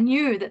tell, I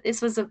knew that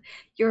this was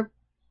you're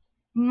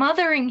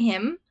mothering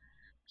him.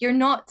 You're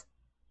not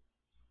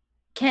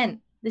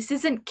Ken. This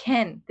isn't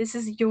Ken. This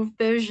is your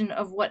version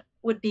of what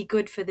would be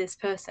good for this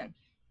person.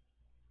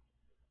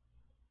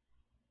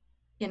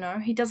 You know,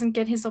 he doesn't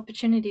get his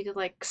opportunity to,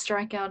 like,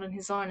 strike out on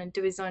his own and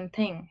do his own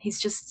thing. He's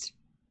just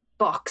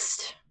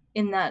boxed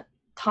in that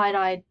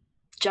tie-dyed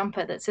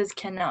jumper that says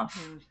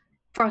Kenough.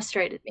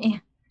 Frustrated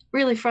me.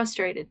 Really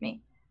frustrated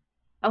me.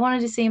 I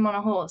wanted to see him on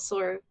a horse,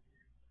 or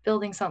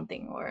building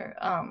something, or,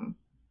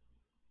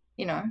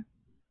 you know,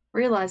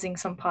 realizing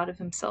some part of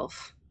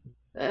himself.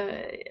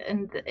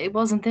 And it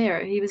wasn't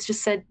there. He was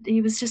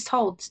just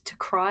told to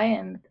cry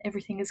and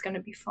everything is going to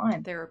be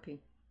fine.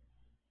 Therapy,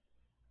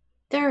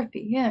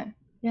 yeah.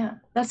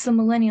 That's the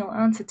millennial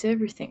answer to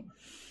everything.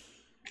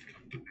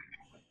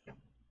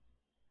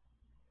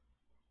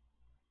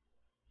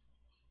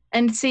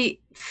 And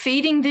see,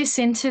 feeding this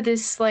into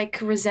this like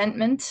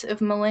resentment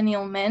of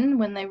millennial men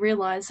when they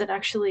realize that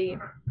actually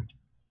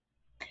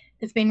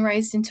they've been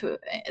raised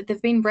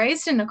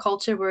in a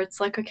culture where it's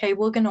like, okay,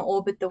 we're going to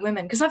orbit the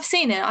women. Because I've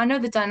seen it. I know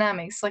the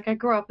dynamics. Like I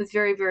grew up with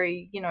very,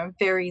 very,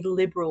 very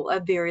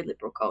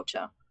liberal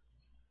culture.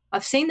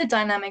 I've seen the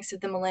dynamics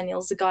of the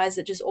millennials, the guys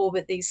that just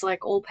orbit these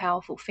like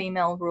all-powerful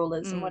female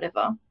rulers and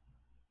whatever.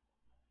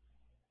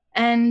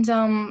 And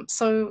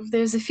so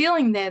there's a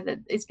feeling there that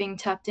is being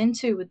tapped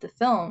into with the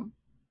film.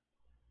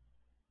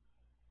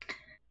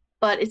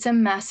 But it's a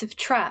massive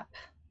trap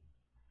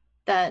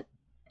that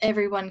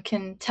everyone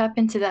can tap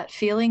into that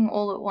feeling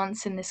all at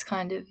once in this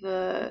kind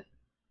of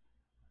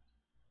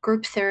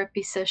group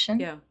therapy session.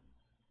 Yeah.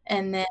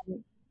 And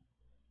then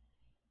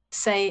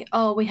say,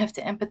 oh, we have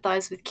to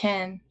empathize with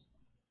Ken,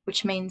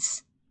 which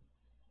means,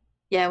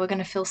 yeah, we're going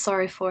to feel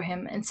sorry for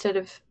him, instead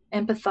of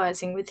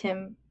empathizing with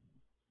him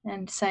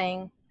and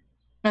saying,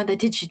 no, they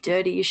did you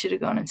dirty. You should have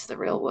gone into the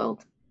real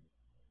world.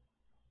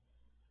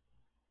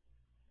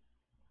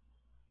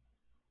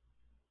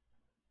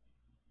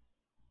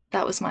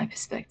 That was my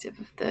perspective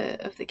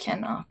of the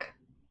Ken arc.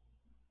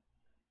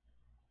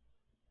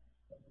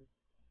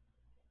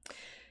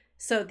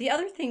 So the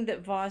other thing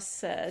that Voss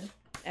said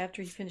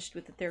after he finished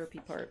with the therapy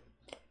part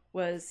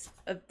was,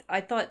 I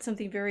thought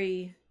something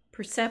very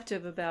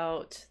perceptive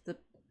about the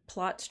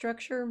plot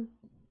structure.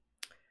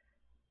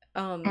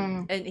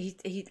 And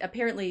he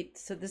apparently,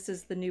 so this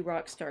is the new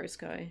rock stars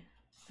guy,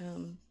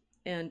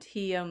 and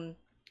he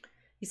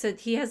said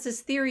he has this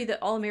theory that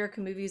all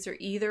American movies are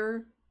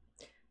either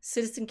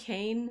Citizen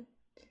Kane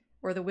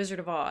or The Wizard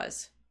of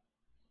Oz.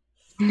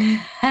 And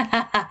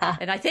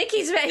I think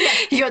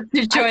I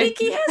think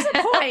he has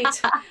a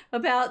point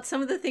about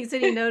some of the things that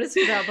he noticed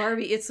about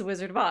Barbie. It's The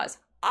Wizard of Oz,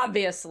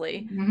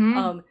 obviously.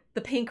 The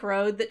pink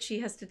road that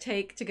she has to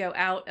take to go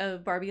out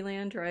of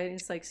Barbieland, right?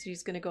 It's like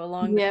she's going to go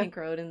along the pink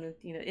road and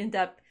end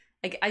up.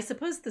 I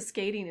suppose the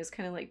skating is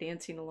kind of like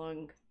dancing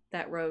along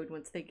that road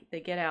once they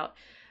get out.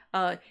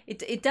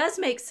 It does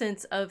make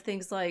sense of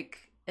things like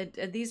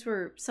these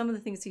were some of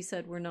the things he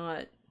said were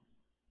not.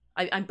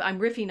 I'm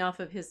riffing off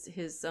of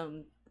his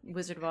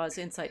Wizard of Oz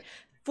insight.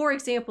 For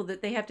example,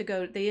 that they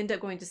end up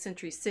going to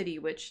Century City,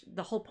 which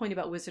the whole point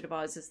about Wizard of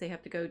Oz is they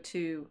have to go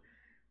to,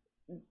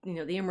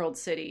 the Emerald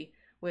City,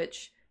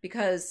 which,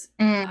 because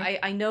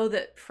I know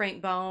that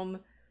Frank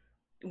Baum,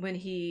 when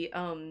he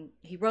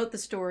wrote the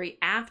story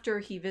after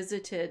he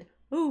visited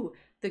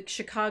the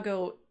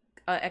Chicago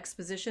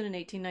Exposition in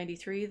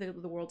 1893,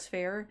 the World's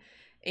Fair,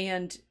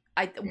 and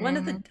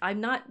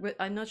I'm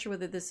not sure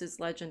whether this is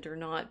legend or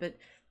not, but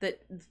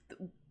that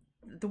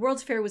the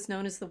World's Fair was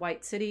known as the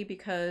White City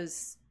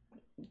because,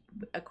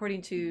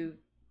 according to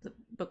the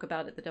book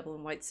about it, The Devil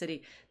in White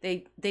City,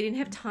 they didn't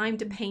have time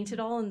to paint it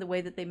all in the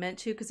way that they meant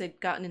to, because they'd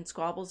gotten in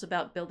squabbles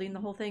about building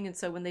the whole thing. And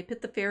so when they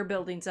put the fair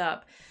buildings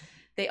up,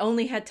 they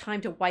only had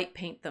time to white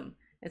paint them.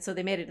 And so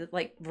they made it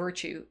like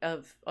virtue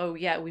of, oh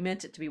yeah, we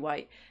meant it to be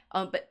white.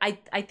 But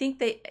I think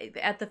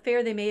at the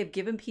fair, they may have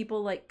given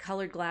people like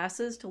colored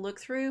glasses to look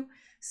through.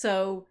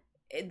 So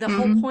the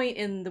whole point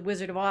in the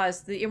Wizard of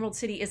Oz, the Emerald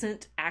City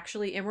isn't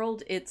actually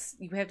emerald. It's,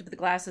 you have to put the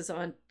glasses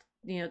on,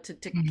 to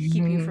keep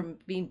you from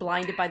being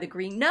blinded by the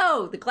green.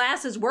 No, the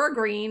glasses were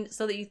green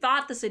so that you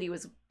thought the city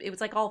was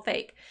like all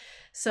fake.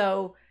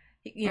 So,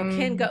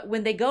 Ken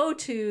when they go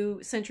to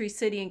Century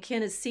City and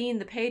Ken is seeing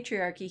the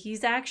patriarchy,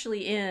 he's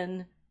actually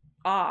in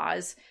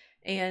Oz,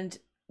 and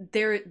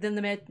then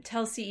the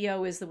Mattel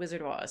CEO is the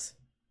Wizard of Oz.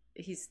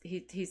 He's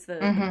the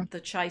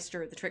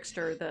shyster, the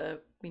trickster, the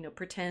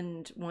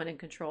pretend one in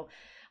control.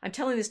 I'm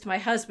telling this to my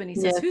husband. He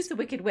says, "Who's the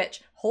Wicked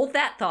Witch?" Hold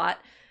that thought,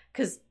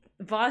 because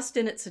Voss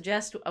didn't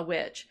suggest a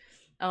witch,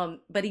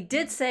 but he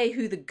did say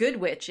who the good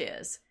witch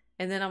is.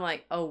 And then I'm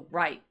like, oh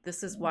right,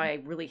 this is why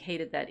I really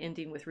hated that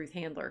ending with Ruth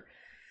Handler.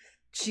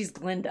 She's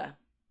Glinda.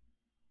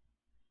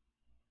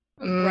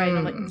 Right. And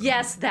I'm like,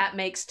 yes, that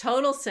makes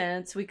total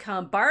sense. We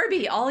come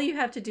Barbie. All you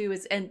have to do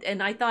is,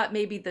 and I thought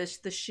maybe the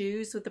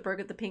shoes with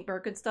the pink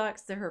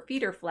Birkenstocks, her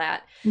feet are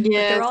flat. Yeah. But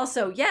they're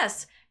also,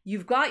 yes,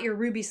 you've got your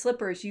ruby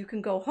slippers. You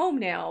can go home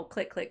now.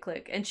 Click, click,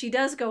 click. And she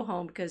does go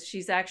home because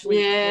she's actually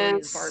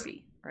Gloria's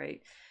Barbie.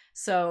 Right.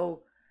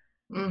 So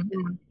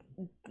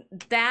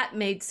that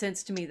made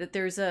sense to me, that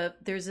there's a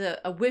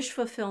wish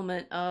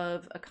fulfillment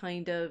of a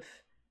kind of,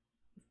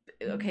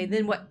 okay,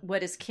 then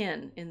what is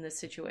Ken in this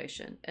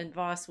situation? And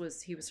Voss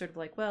was sort of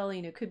like, well,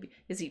 could be,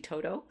 is he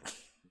Toto?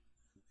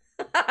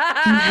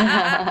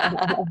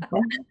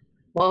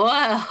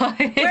 Wow.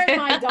 Where'd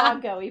my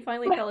dog go? He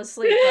finally fell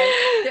asleep,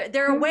 right?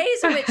 There are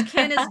ways in which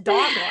Ken is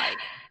dog-like,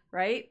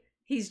 right?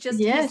 He's just,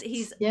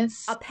 he's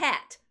a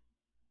pet.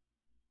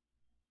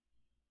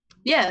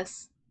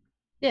 Yes.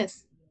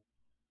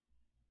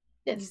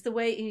 He's the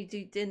way he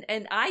did,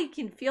 and I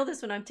can feel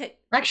this when I'm taking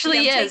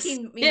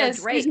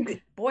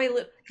Drake,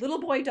 little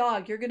boy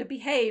dog. You're going to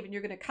behave, and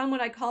you're going to come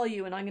when I call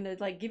you, and I'm going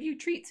to give you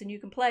treats, and you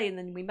can play, and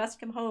then we must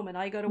come home, and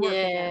I go to work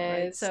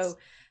again, right? So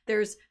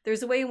there's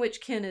a way in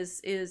which Ken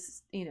is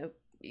as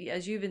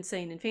you've been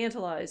saying,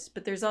 infantilized,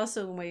 but there's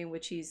also a way in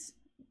which he's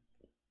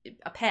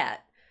a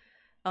pet.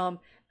 Um,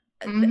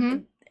 Mm-hmm.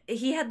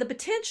 he had the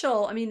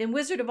potential. I mean, in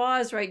Wizard of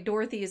Oz, right,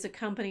 Dorothy is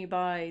accompanied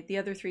by the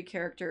other three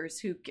characters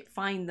who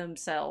find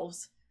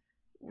themselves,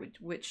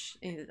 which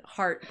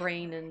heart,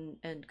 brain,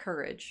 and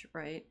courage,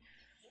 right?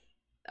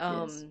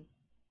 Yes.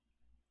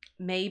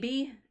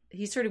 Maybe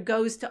he sort of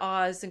goes to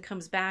Oz and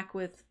comes back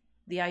with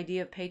the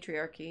idea of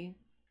patriarchy.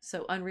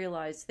 So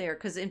unrealized there,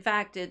 because in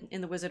fact,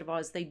 in the Wizard of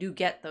Oz, they do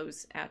get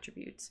those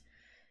attributes,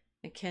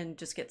 and Ken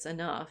just gets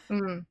enough.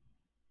 Mm.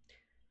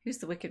 Who's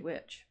the Wicked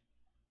Witch?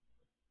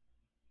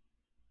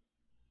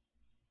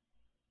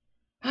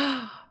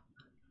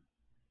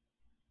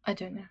 I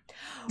don't know.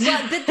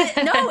 Well,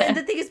 no, and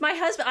the thing is, my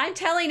husband, I'm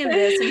telling him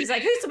this, and he's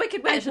like, "Who's the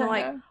Wicked Witch?" And I'm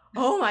like,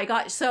 "Oh my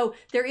gosh!" So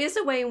there is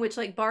a way in which,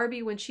 like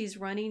Barbie, when she's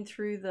running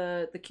through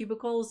the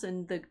cubicles,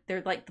 and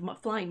they're like the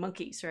flying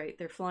monkeys, right?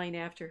 They're flying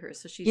after her,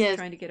 so she's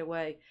trying to get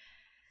away.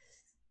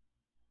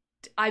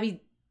 I mean,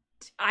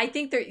 I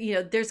think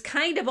there's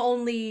kind of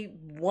only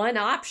one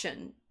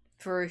option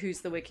for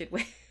who's the Wicked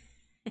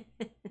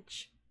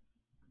Witch.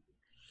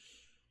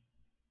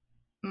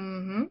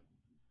 Mm-hmm.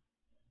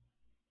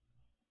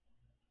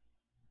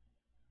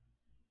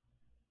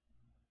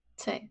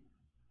 Say.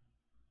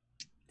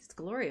 It's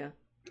Gloria.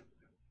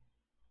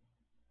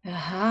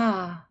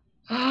 Aha.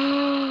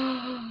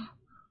 That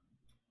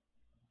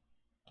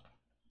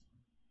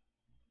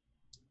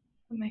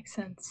makes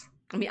sense.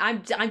 I mean,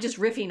 I'm just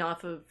riffing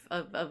off of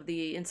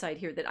the insight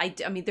here that I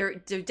mean, they're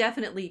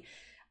definitely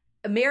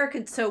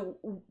American. So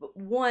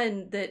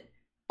one, that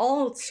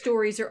all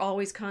stories are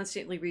always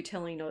constantly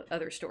retelling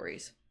other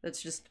stories.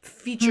 That's just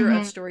feature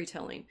of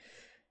storytelling,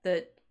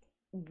 that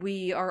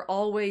we are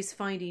always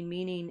finding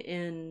meaning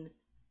in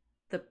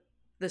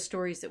the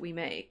stories that we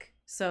make.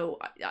 So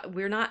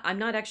I'm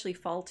not actually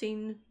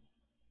faulting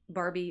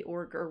Barbie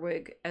or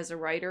Gerwig as a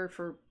writer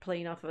for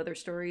playing off of other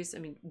stories. I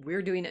mean,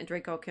 we're doing it in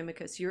Draco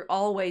Alchemicus. You're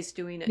always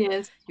doing it.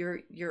 Yes.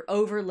 You're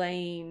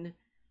overlaying.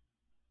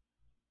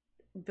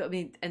 I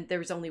mean, and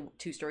there's only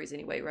 2 stories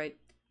anyway, right?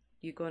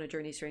 You go on a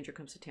journey, stranger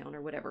comes to town,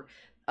 or whatever.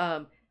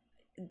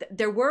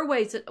 There were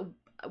ways that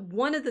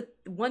one of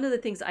the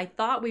things I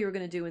thought we were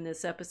going to do in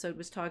this episode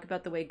was talk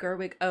about the way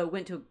Gerwig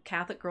went to a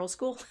Catholic girls'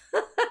 school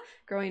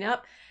growing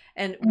up,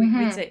 and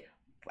we'd say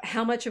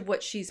how much of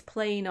what she's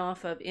playing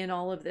off of in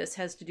all of this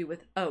has to do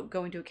with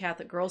going to a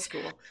Catholic girls'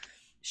 school.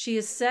 She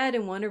has said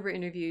in one of her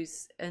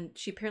interviews, and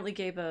she apparently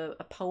gave a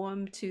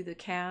poem to the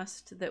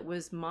cast that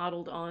was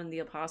modeled on the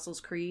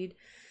Apostles' Creed.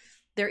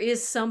 There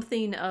is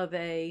something of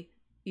a,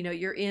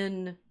 you're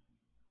in,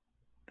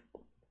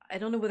 I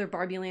don't know whether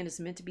Barbieland is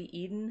meant to be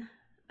Eden.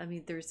 I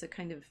mean, there's a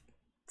kind of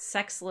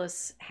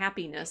sexless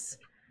happiness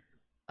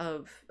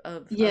of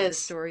the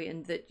story,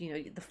 and that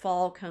the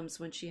fall comes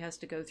when she has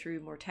to go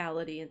through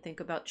mortality and think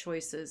about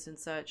choices and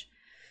such.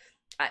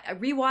 I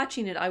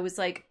rewatching it, I was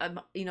like, I'm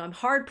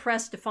hard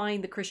pressed to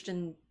find the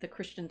Christian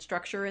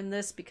structure in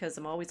this, because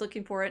I'm always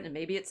looking for it, and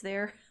maybe it's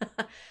there.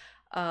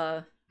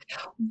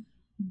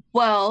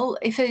 Well,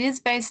 if it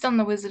is based on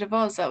the Wizard of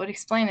Oz, that would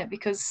explain it,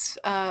 because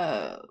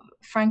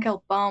Frank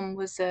L. Baum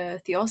was a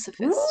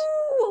theosophist.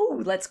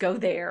 Ooh, let's go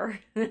there.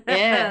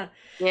 Yeah.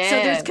 So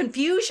there's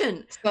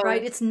confusion,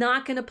 right? It's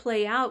not going to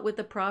play out with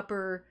the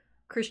proper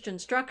Christian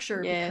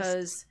structure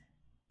because,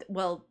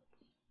 well,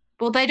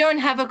 they don't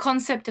have a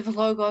concept of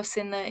logos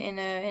in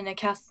a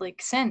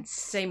Catholic sense.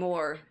 Say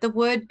more. The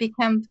word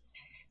becomes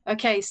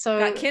so.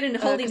 Got Kid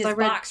holding his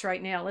box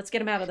right now. Let's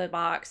get him out of the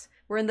box.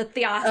 We're in the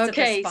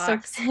Theosophy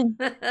box. So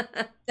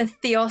the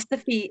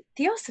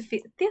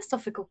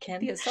Theosophical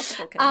Ken.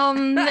 Theosophical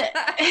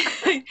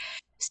Ken.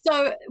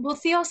 So,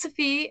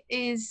 Theosophy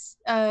is,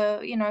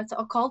 it's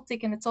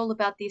occultic, and it's all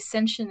about the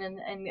ascension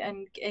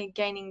and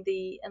gaining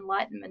the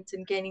enlightenment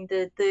and gaining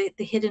the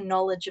hidden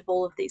knowledge of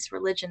all of these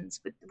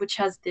religions, which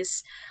has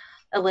this,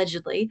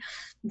 allegedly,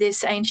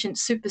 this ancient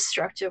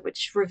superstructure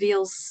which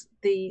reveals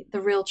the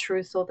real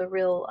truth, or the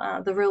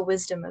real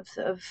wisdom of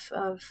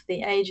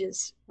the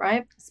ages,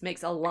 right? This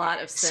makes a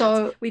lot of sense.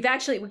 So we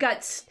got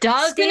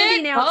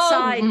standing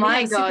outside. Oh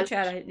my gosh.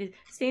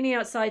 Standing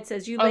outside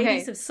says, "You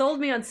ladies have sold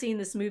me on seeing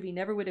this movie.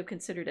 Never would have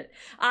considered it."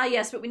 Ah,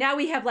 yes, but now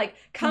we have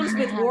comes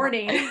with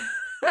warning.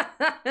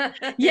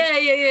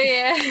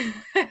 Yeah.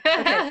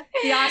 Okay.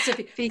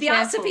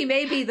 Theosophy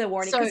may be the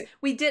warning, because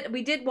we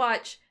did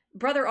watch.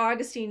 Brother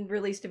Augustine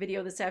released a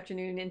video this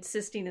afternoon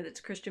insisting that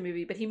it's a Christian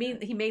movie, but he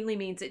mainly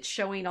means it's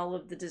showing all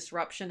of the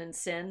disruption and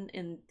sin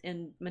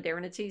in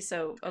modernity.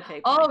 So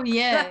okay. Oh fine.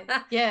 Yeah.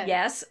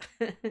 Yes.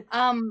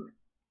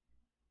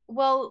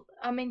 Well,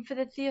 I mean, for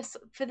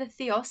the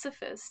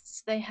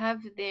Theosophists, they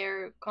have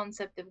their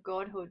concept of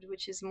godhood,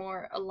 which is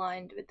more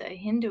aligned with the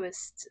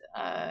Hinduist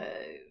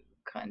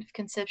kind of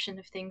conception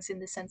of things, in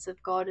the sense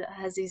of God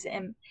has these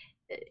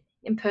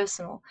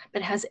impersonal,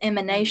 but has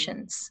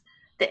emanations.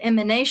 The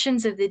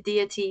emanations of the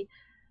deity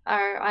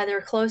are either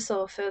closer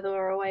or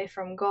further away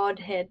from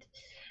Godhead,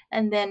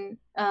 and then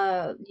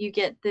you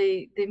get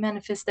the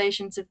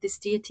manifestations of this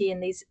deity,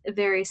 and these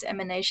various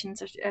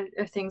emanations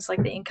are things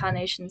like the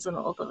incarnations and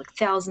all the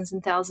thousands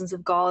and thousands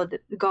of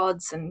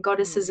gods and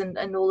goddesses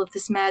and all of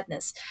this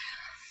madness.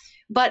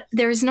 But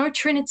there is no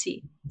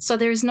Trinity. So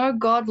there is no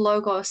God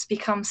Logos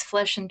becomes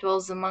flesh and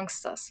dwells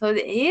amongst us. So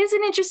here's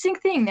an interesting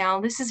thing now.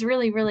 This is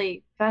really,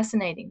 really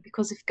fascinating,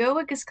 because if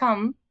Gerwig has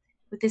come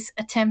with this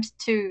attempt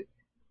to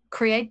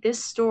create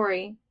this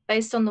story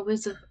based on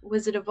the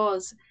Wizard of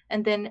Oz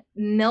and then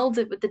meld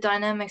it with the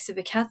dynamics of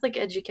a Catholic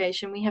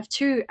education, we have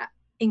two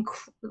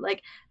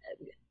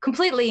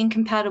completely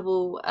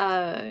incompatible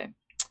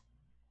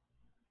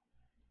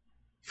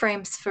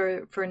frames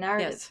for a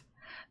narrative. Yes.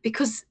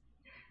 Because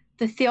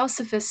the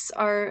Theosophists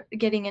are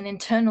getting an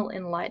internal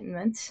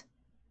enlightenment,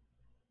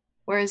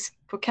 whereas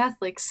for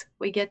Catholics,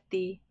 we get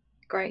the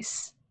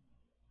grace.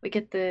 We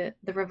get the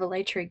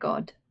revelatory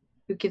God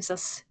who gives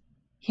us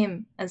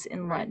him as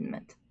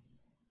enlightenment.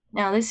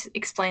 Right. Now, this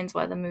explains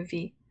why the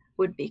movie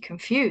would be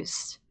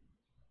confused.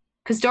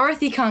 Because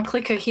Dorothy can't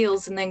click her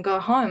heels and then go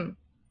home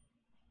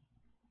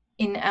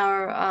in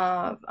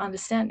our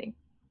understanding.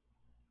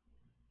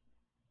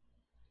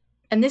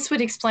 And this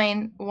would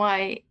explain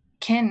why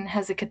Ken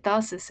has a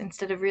catharsis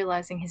instead of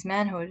realizing his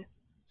manhood.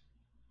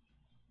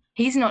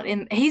 He's not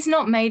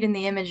made in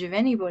the image of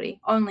anybody.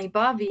 Only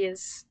Barbie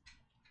is.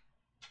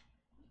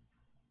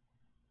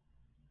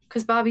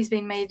 Because Barbie's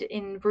been made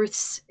in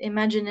Ruth's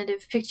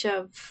imaginative picture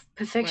of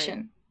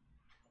perfection.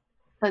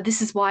 Right.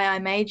 This is why I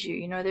made you.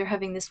 You know, they're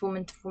having this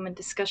woman-to-woman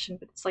discussion,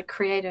 but it's like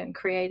creator and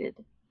created.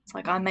 It's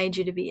like, I made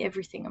you to be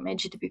everything. I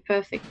made you to be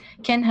perfect.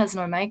 Ken has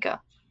no maker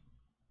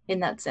in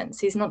that sense.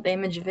 He's not the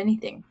image of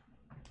anything.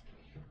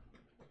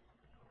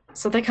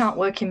 So they can't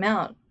work him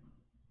out.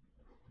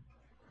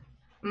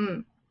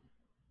 So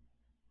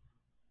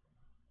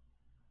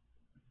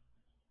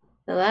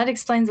that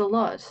explains a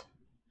lot.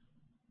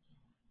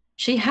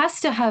 She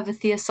has to have a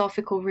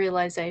theosophical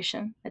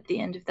realization at the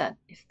end of that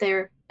if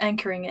they're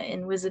anchoring it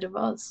in Wizard of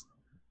Oz.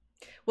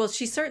 Well,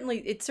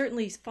 it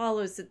certainly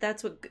follows that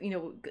that's what, you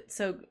know,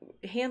 so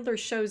Handler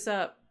shows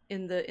up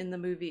in the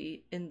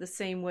movie in the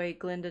same way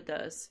Glinda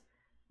does.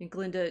 And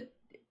Glinda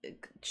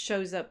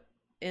shows up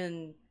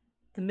in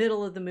the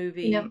middle of the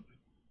movie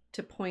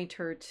to point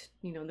her to,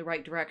 you know, in the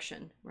right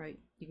direction, right?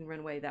 You can run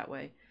away that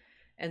way.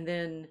 And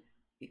then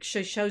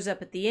she shows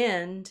up at the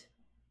end,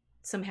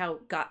 somehow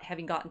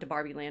having gotten to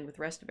Barbieland with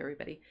the rest of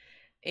everybody,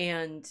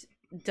 and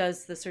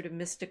does the sort of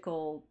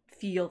mystical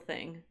feel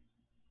thing.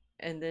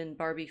 And then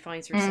Barbie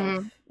finds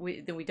herself,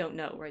 we don't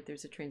know, right?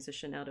 There's a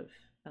transition out of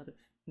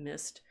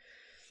mist.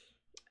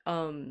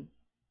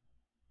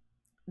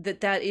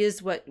 That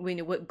is what we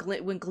know.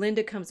 When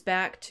Glinda comes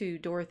back to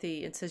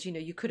Dorothy and says, you know,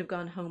 you could have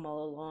gone home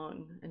all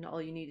along, and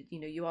all you needed, you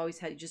know, you always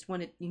had, you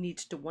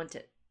needed to want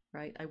it,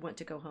 right? I want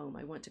to go home.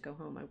 I want to go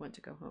home. I want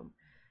to go home,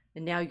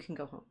 and now you can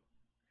go home.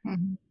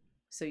 Mm-hmm.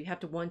 So you have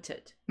to want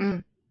it.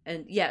 Mm.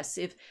 And yes,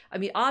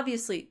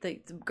 obviously,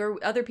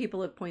 other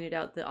people have pointed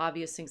out the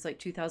obvious things like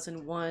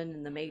 2001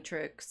 and The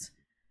Matrix,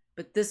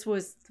 but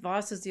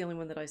Voss is the only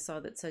one that I saw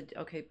that said,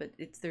 okay, but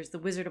there's the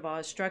Wizard of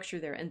Oz structure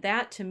there, and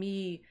that to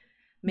me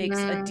makes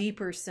a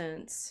deeper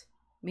sense.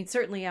 I mean,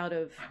 certainly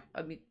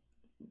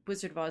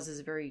Wizard of Oz is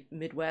a very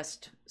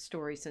Midwest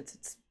story since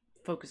it's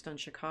focused on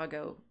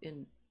Chicago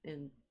in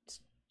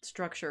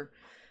structure,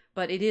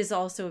 but it is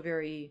also a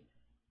very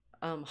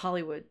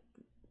Hollywood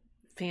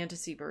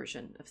fantasy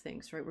version of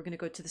things, right? We're going to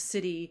go to the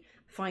city,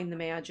 find the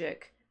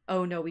magic.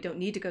 Oh no, we don't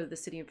need to go to the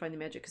city and find the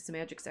magic because the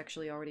magic's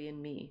actually already in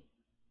me,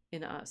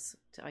 in us.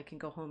 I can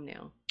go home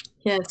now.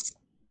 Yes.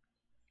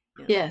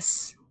 Yeah.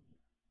 Yes.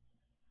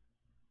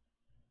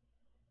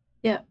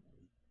 Yeah.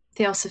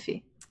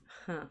 Theosophy.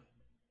 Huh.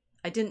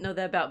 I didn't know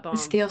that about Baum.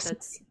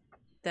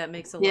 That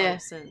makes a lot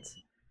of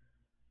sense.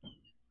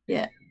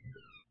 Yeah.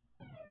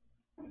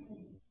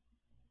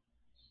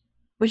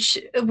 Which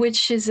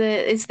is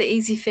the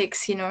easy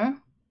fix, you know.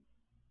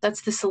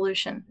 That's the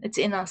solution. It's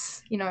in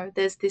us, you know.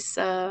 There's this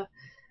the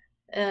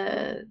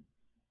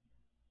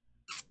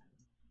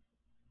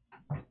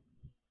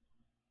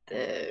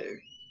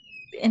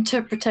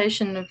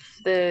interpretation of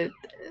the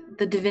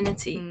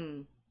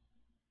divinity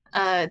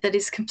that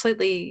is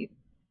completely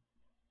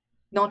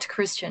not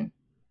Christian.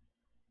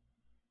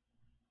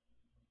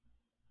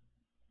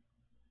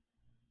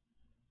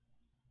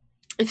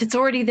 If it's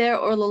already there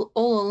all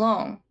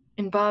along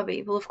in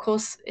Barbie, well, of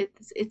course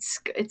it's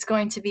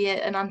going to be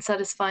an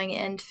unsatisfying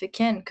end for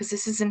Ken, because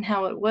this isn't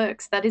how it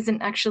works. That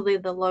isn't actually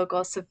the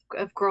logos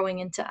of growing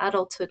into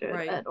adulthood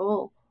at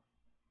all.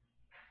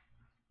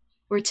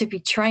 We're to be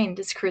trained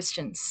as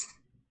Christians.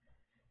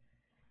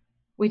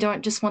 We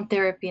don't just want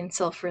therapy and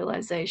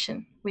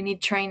self-realization. We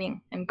need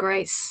training and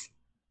grace.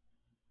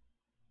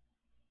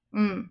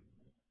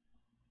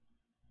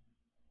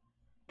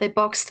 They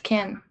boxed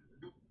Ken.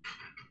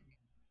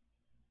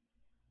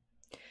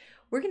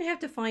 We're going to have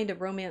to find a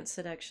romance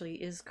that actually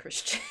is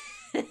Christian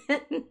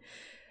to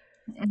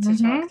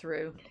talk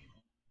through.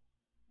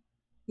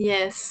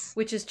 Yes.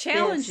 Which is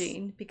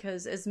challenging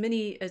because as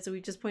we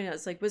just pointed out,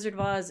 it's like Wizard of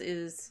Oz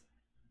is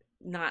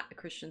not a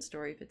Christian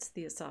story if it's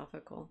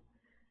theosophical.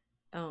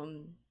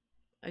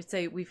 I'd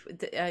say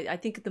I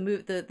think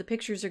the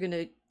pictures are going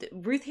to,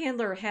 Ruth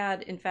Handler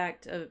had in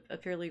fact a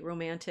fairly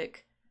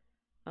romantic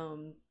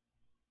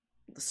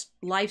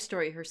life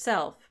story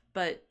herself,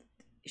 but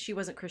she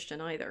wasn't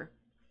Christian either.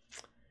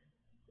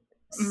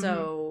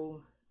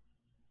 So,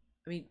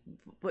 I mean,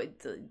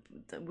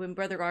 when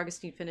Brother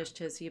Augustine finished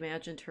his, he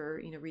imagined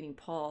her, reading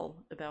Paul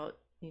about,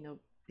 she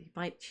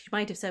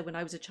might have said, when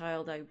I was a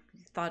child, I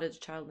thought as a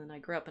child and I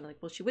grew up. And like,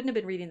 well, she wouldn't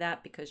have been reading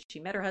that because she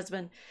met her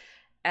husband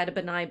at a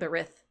B'nai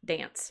B'rith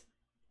dance.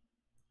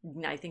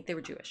 I think they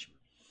were Jewish.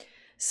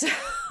 So,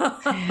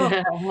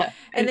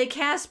 and they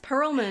cast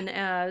Perlman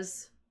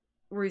as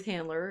Ruth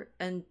Handler,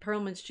 and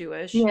Perlman's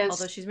Jewish,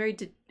 although she's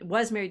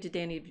was married to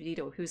Danny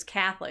DeVito, who's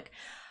Catholic.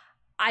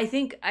 I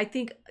think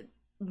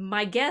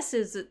my guess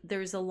is that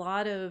there's a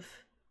lot of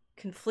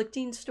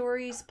conflicting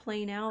stories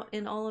playing out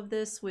in all of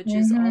this, which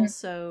is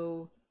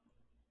also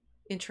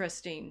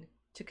interesting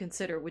to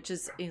consider, which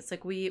is, it's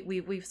like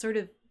we've sort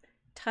of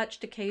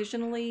touched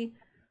occasionally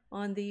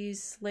on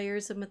these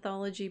layers of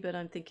mythology, but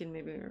I'm thinking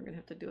maybe we're gonna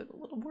have to do it a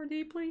little more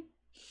deeply.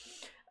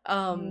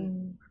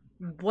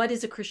 What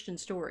is a Christian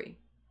story?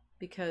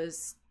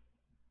 Because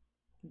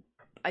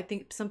I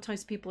think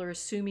sometimes people are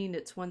assuming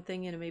it's one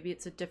thing and maybe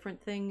it's a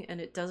different thing, and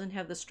it doesn't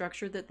have the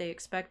structure that they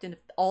expect. And if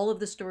all of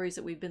the stories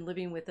that we've been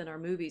living with in our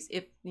movies,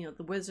 if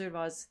The Wizard of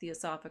Oz is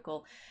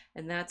theosophical,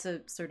 and that's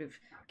a sort of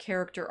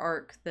character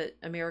arc that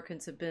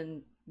Americans have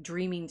been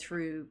dreaming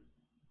through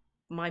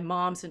my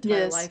mom's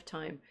entire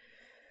lifetime,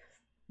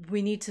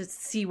 we need to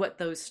see what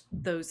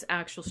those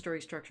actual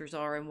story structures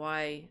are and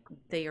why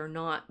they are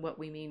not what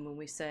we mean when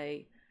we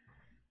say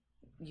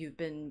you've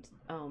been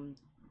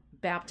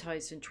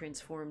baptized and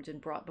transformed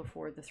and brought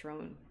before the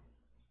throne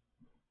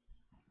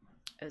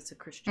as a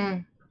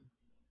Christian.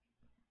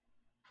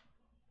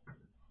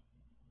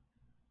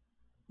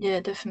 Yeah,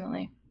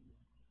 definitely.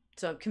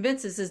 So I'm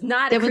convinced this is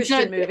not a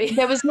Christian movie.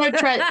 There was no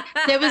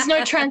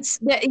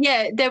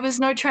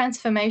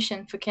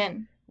transformation for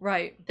Ken.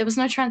 Right. There was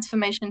no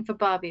transformation for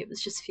Barbie. It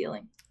was just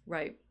feeling.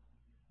 Right.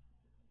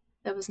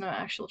 There was no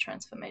actual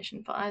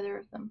transformation for either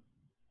of them.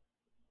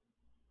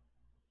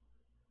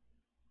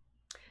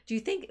 Do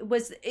you think it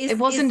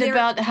wasn't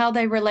about how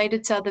they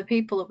related to other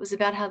people? It was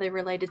about how they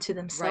related to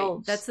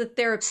themselves. Right. That's the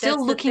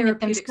still looking at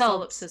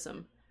themselves.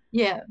 Solipsism.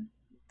 Yeah.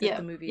 That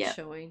the movie is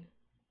showing.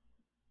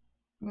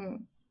 What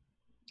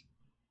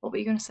were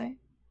you going to say?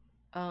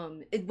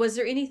 Was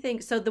there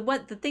anything? So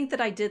the thing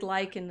that I did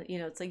like, and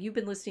it's like you've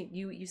been listening.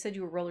 You said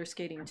you were roller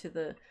skating to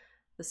the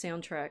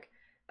soundtrack.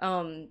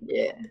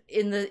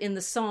 In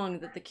the song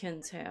that the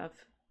Kens have,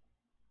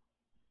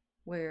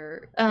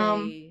 where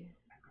and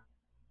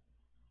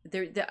the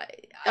things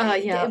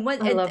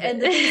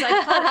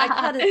I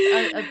caught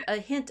a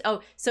hint.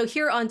 Oh, so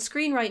here on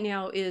screen right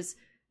now is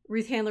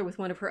Ruth Handler with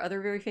one of her other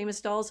very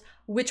famous dolls,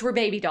 which were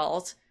baby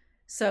dolls.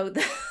 So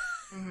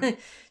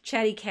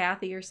Chatty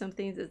Cathy or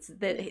something.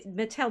 That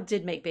Mattel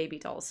did make baby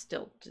dolls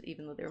still,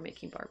 even though they were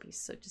making Barbies.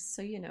 So just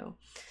so you know,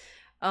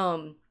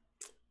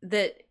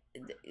 that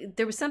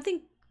there was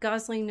something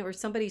Gosling or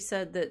somebody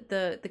said that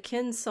the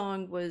Ken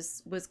song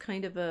was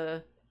kind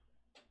of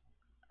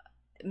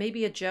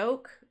maybe a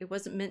joke. It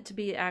wasn't meant to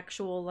be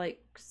actual like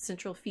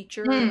central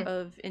feature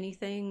of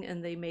anything,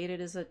 and they made it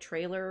as a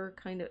trailer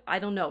kind of. I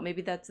don't know,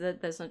 maybe that's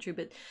not true,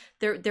 but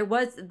there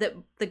was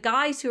the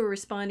guys who were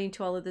responding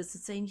to all of this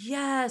and saying,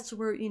 yes,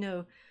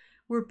 we're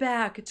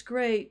back, it's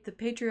great, the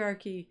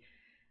patriarchy,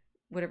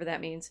 whatever that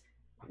means,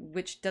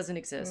 which doesn't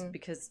exist,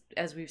 because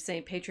as we've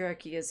said,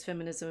 patriarchy as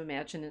feminism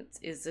imagined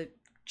is a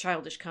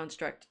childish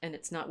construct, and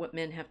it's not what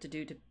men have to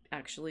do to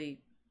actually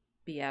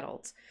be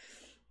adults.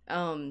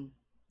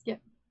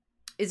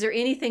 Is there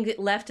anything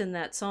left in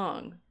that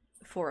song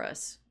for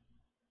us?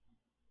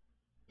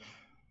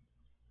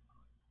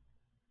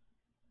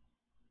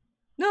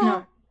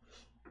 No.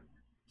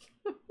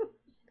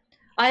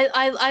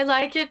 I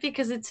like it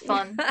because it's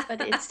fun,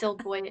 but it's still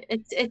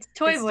it's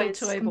toy boys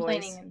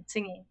complaining and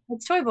singing.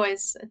 It's toy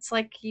boys. It's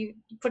like you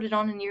put it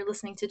on and you're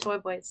listening to toy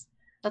boys.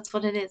 That's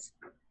what it is.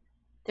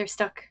 They're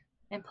stuck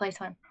in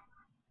playtime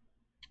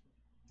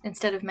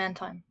instead of man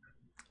time.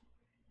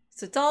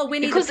 So it's all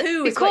Winnie the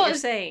Pooh is what you're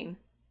saying.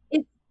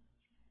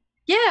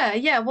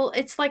 Yeah. Well,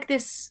 it's like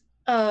this,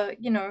 like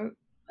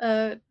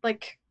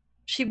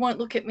she won't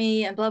look at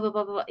me and blah, blah,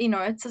 blah, blah.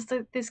 It's just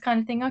this kind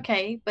of thing.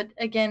 Okay. But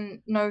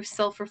again, no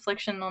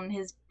self-reflection on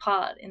his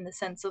part in the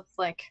sense of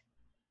like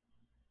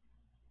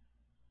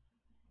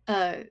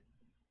the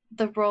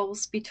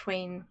roles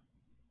between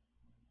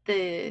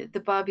the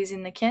Barbies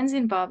and the Kens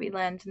in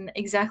Barbieland, and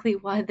exactly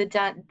why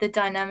the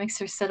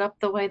dynamics are set up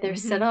the way they're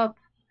set up.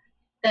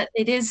 That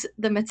it is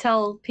the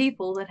Mattel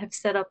people that have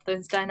set up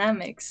those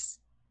dynamics.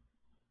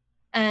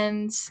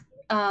 And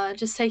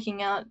just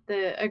taking out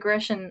the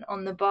aggression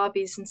on the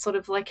Barbies and sort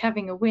of like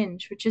having a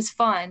whinge, which is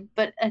fine,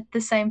 but at the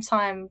same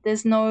time,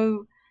 there's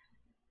no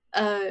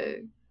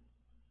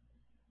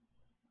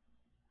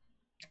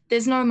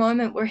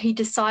moment where he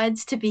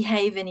decides to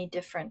behave any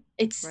different.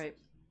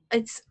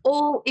 It's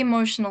all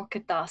emotional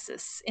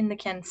catharsis in the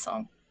Ken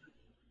song.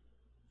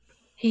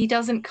 He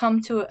doesn't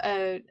come to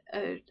an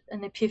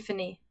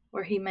epiphany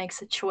where he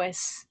makes a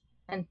choice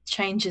and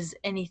changes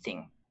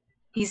anything.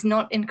 He's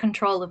not in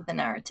control of the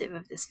narrative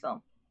of this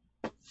film.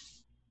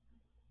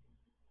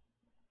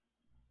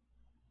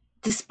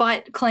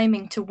 despite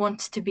claiming to want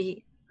to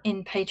be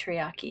in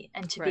patriarchy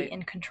and to Right. be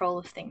in control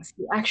of things,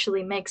 he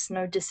actually makes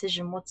no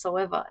decision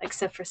whatsoever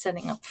except for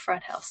setting up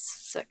frat house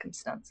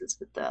circumstances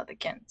with the other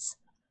Kens.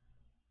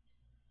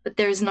 But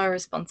there is no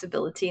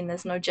responsibility and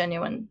there's no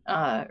genuine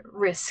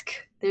risk.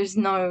 There's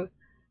no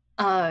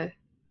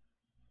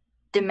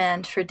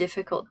demand for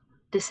difficult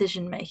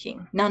decision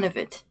making. None of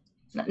it.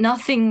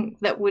 Nothing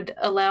that would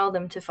allow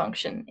them to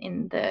function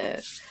in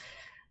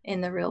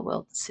the real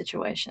world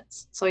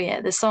situations. So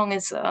yeah, the song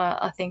is,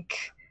 I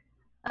think,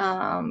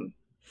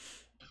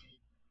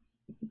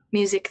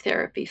 music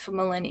therapy for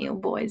millennial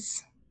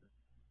boys.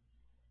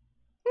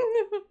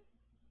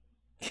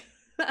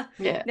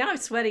 Yeah. Now I'm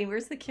sweating.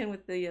 Where's the Ken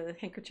with the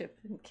handkerchief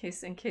in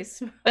case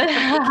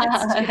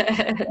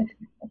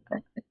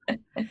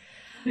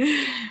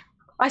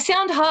I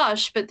sound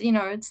harsh, but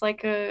it's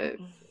like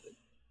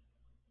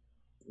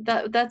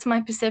that's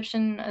my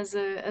perception as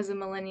a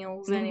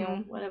millennial,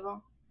 zennial,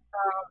 whatever.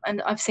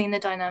 And I've seen the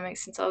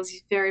dynamics since I was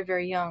very,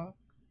 very young,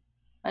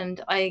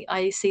 and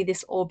I see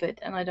this orbit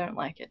and I don't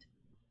like it.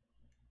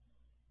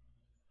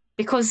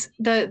 Because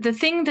the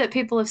thing that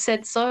people have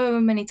said so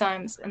many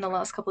times in the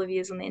last couple of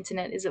years on the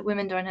internet is that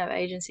women don't have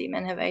agency,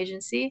 men have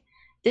agency.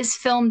 This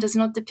film does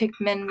not depict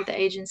men with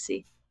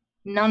agency.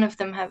 None of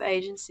them have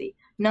agency.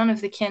 None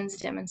of the Kens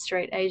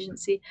demonstrate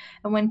agency.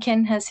 And when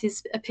Ken has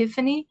his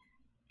epiphany,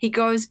 he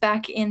goes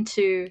back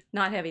into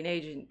not having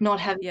agency.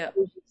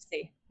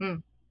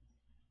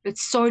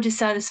 It's so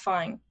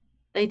dissatisfying.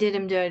 They did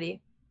him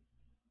dirty.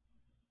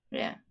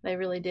 Yeah, they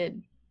really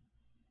did.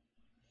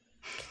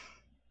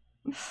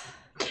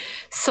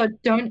 So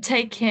don't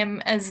take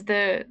him as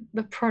the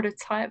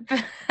prototype,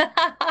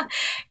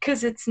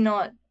 because it's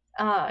not.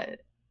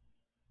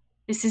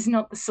 This is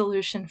not the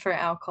solution for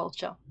our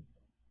culture.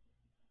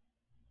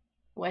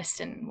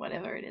 Western,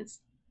 whatever it is.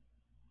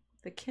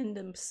 The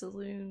Kendom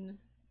Saloon.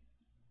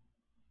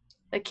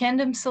 The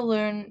Kendom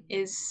Saloon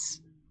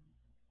is,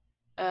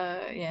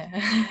 yeah.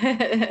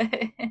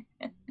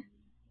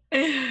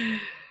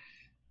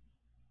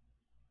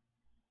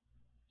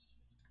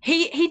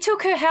 He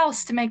took her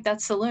house to make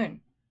that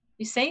saloon.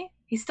 You see?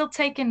 He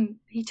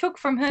took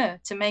from her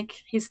to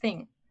make his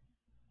thing.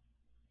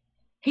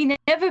 He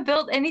never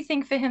built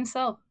anything for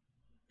himself.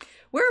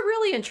 We're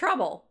really in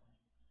trouble.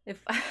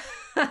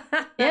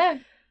 Yeah.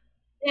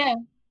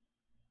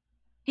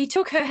 He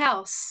took her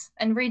house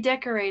and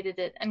redecorated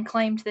it and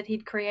claimed that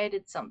he'd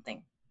created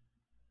something.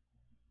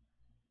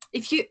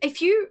 If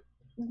you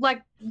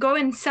like go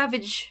in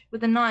savage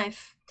with a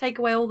knife, take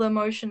away all the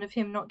emotion of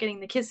him not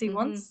getting the kiss he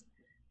wants,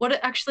 what it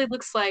actually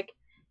looks like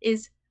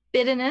is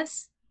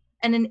bitterness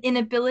and an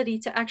inability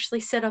to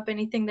actually set up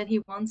anything that he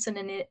wants, and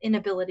an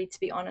inability to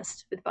be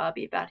honest with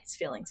Barbie about his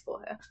feelings for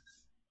her.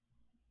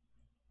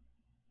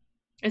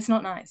 It's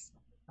not nice.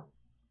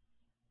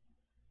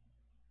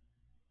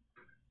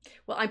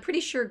 Well, I'm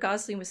pretty sure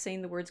Gosling was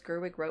saying the words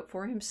Gerwig wrote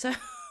for him, so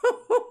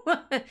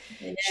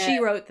she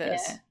wrote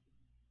this. Yeah.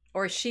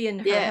 Or she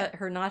and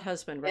her not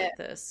husband wrote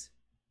this.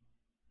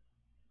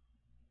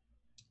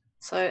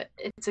 So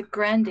it's a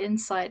grand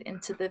insight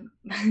into the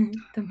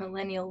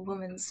millennial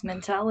woman's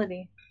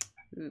mentality.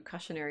 Ooh,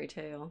 cautionary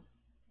tale.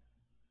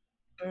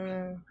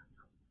 Yeah.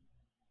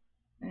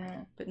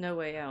 But no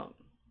way out.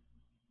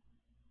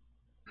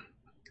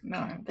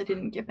 No, they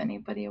didn't give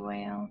anybody a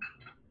way out.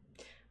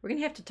 We're going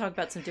to have to talk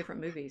about some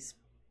different movies.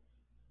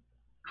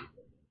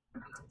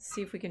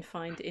 See if we can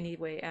find any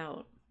way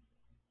out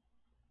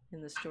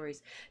in the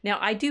stories. Now,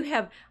 I do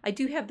have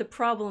the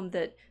problem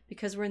that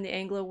because we're in the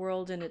Anglo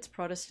world and it's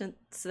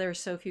Protestants, there are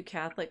so few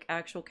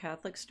actual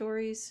Catholic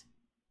stories.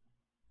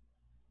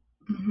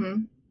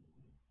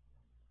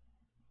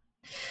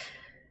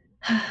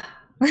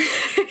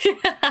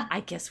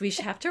 I guess we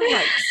should have to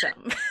write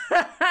some.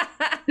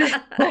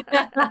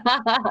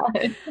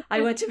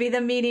 I want to be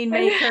the meaning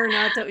maker,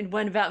 not the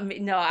one about me.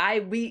 No,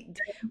 we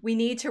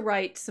need to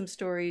write some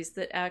stories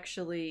that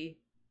actually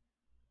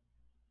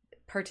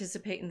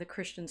participate in the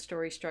Christian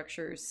story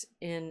structures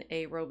in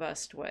a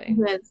robust way.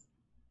 Yes.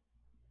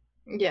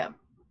 Yeah.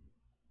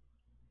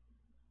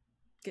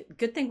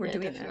 Good thing we're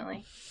doing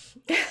definitely.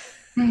 That.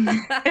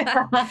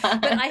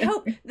 But I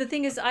hope, the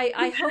thing is,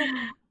 I hope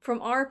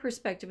from our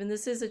perspective, and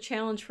this is a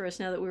challenge for us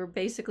now that we're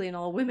basically an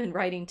all-women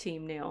writing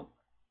team now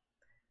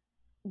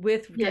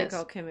with Drake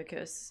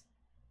Alchemicus,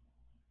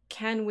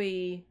 can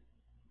we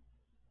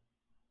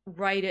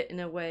write it in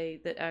a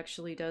way that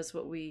actually does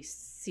what we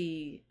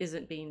see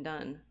isn't being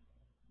done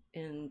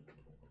in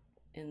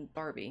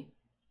Barbie?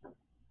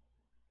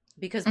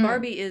 Because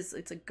Barbie it's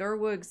a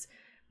Gerwig's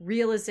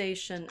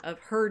realization of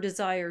her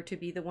desire to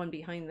be the one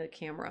behind the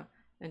camera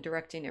and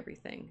directing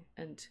everything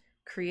and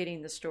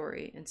creating the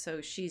story, and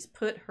so she's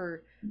put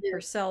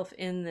herself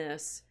in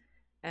this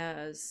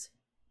as,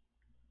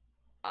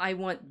 I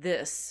want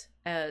this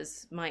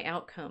as my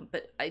outcome.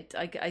 But I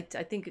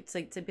think it's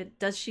like, a bit,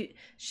 does she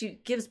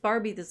gives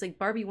Barbie this, like,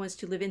 Barbie wants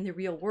to live in the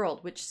real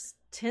world, which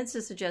tends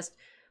to suggest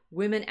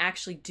women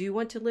actually do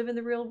want to live in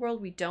the real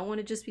world. We don't want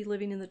to just be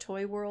living in the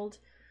toy world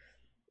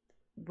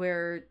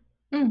where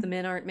the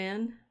men aren't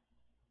men.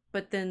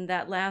 but then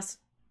that last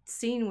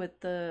scene with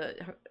the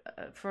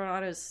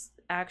Ferrara's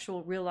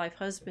actual real life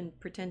husband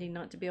pretending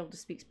not to be able to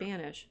speak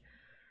Spanish.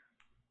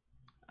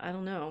 I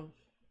don't know.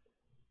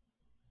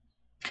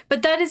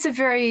 But that is a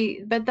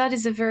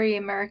very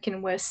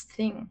American West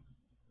thing.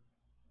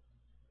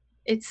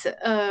 It's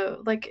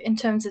like in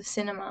terms of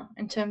cinema,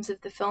 in terms of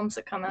the films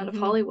that come out of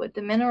Hollywood,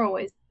 the men are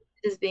always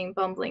as being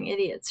bumbling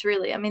idiots,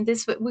 really. I mean,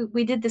 this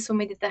we did this when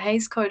we did the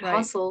Hays Code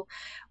Hustle,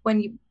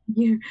 when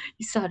you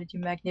started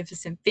your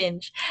magnificent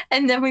binge,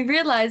 and then we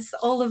realized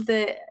all of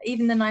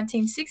even the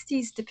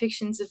 1960s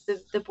depictions of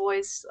the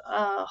boys.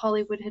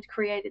 Hollywood had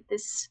created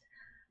this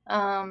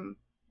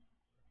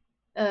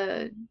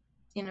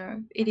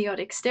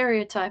idiotic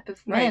stereotype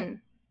of men. Right.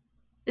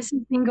 This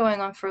has been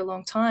going on for a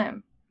long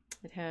time.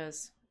 It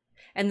has.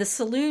 And the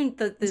saloon,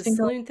 the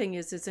saloon thing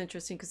is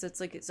interesting because it's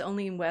like it's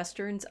only in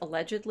Westerns,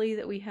 allegedly,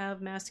 that we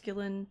have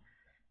masculine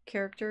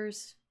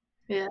characters.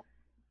 Yeah.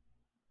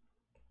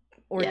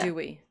 Or do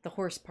we? The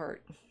horse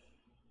part.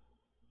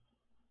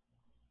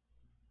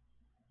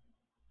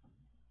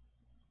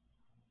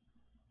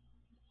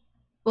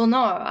 Well,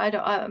 no, I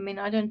don't. I mean,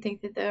 I don't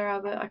think that there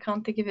are, but I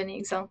can't think of any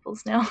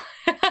examples now.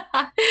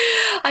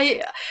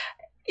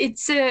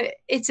 It's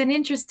an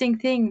interesting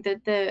thing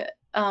that the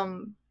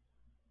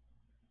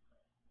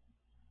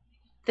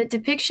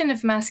depiction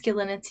of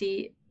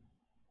masculinity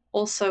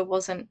also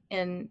wasn't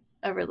in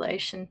a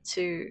relation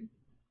to.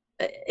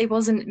 It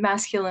wasn't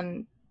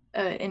masculine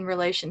in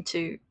relation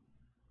to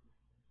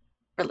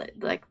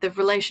like the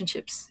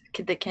relationships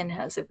that Ken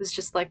has. It was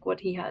just like what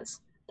he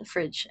has: the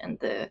fridge and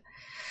the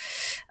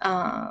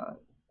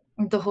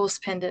horse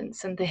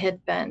pendants and the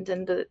headband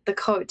and the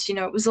coat. You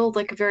know, it was all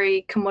like a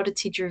very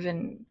commodity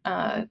driven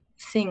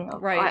thing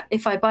of, right.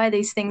 If I buy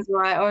these things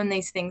or I own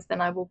these things,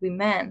 then I will be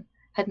man.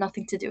 Had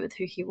nothing to do with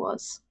who he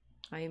was.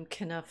 I am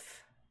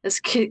Kenough.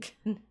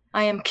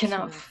 I am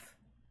Kenough.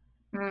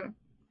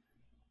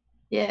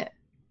 Yeah.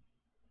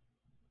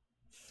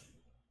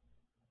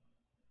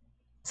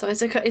 So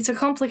it's a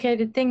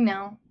complicated thing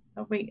now.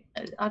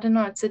 I don't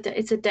know.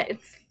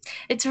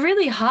 It's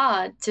really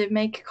hard to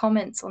make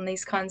comments on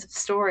these kinds of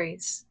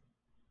stories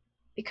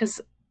because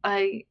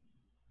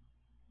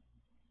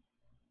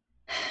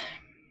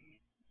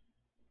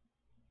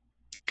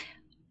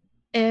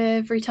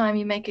every time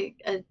you make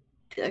a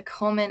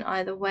comment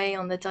either way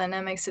on the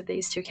dynamics of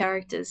these two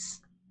characters,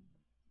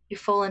 you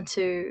fall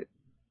into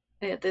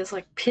there's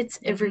like pits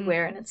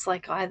everywhere, and it's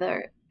like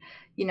either,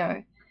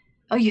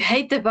 oh, you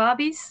hate the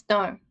Barbies?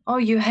 No. Oh,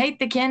 you hate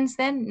the Kens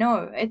then?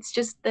 No. It's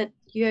just that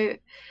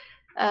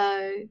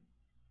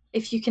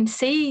if you can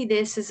see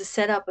this as a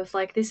setup of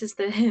like, this is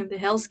the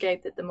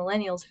hellscape that the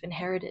millennials have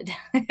inherited,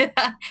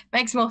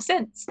 makes more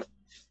sense.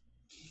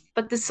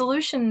 But the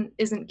solution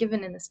isn't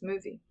given in this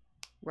movie.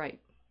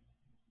 Right.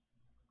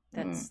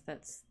 That's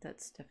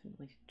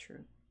definitely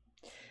true.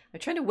 I'm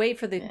trying to wait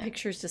for the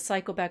pictures to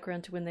cycle back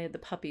around to when they had the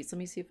puppies. Let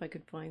me see if I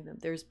could find them.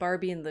 There's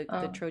Barbie and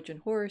the Trojan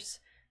horse.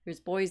 There's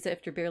boys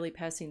after barely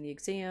passing the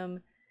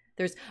exam.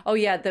 There's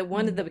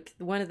one of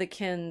the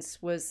Kens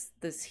was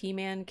this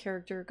He-Man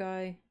character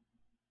guy.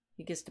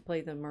 He gets to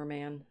play the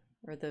merman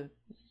or the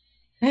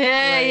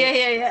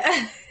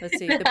yeah. Let's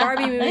see. The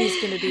Barbie movie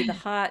is going to be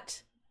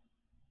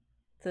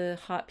the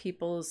hot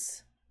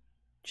people's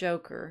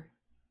Joker,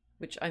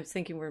 which I'm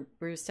thinking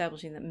we're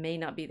establishing that may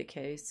not be the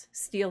case.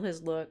 Steal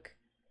his look.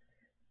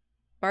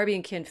 Barbie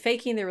and Ken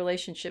faking their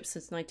relationship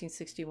since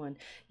 1961.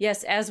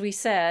 Yes, as we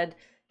said,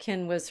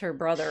 Ken was her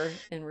brother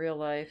in real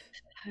life.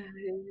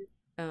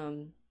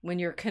 When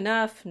you're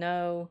Kenough,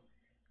 no.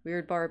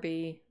 Weird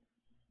Barbie.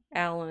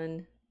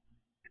 Alan.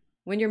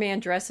 When your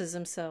man dresses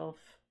himself.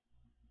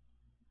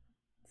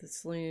 The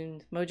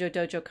saloon. Mojo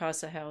Dojo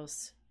Casa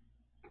House.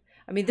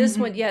 I mean, this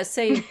one,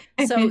 same.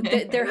 So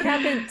there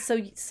have been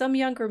some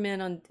younger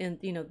men on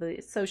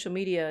the social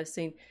media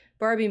saying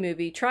Barbie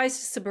movie tries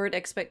to subvert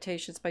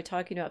expectations by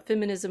talking about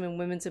feminism and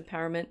women's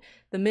empowerment.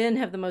 The men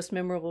have the most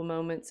memorable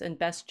moments and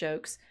best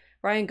jokes.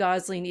 Ryan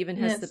Gosling even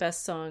has the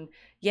best song.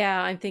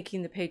 Yeah, I'm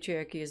thinking the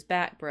patriarchy is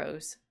back,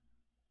 bros.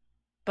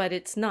 But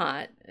it's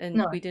not.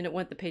 And we didn't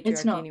want the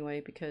patriarchy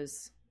anyway,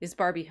 because is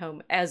Barbie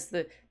home as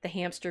the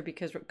hamster,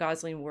 because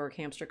Gosling wore a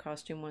hamster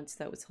costume once.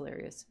 That was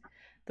hilarious.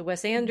 The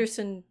Wes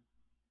Anderson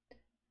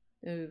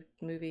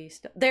movie.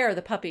 There,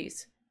 the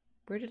puppies.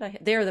 Where did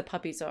there the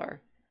puppies are.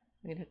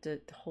 I'm going to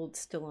have to hold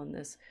still on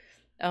this.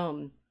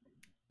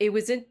 It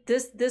was in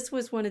this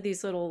was one of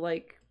these little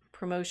like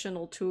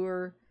promotional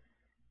tour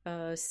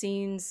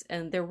scenes,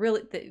 and they're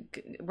really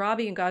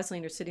Robbie and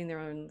Gosling are sitting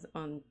there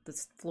on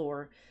this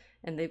floor,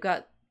 and they've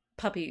got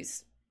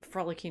puppies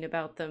frolicking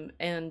about them,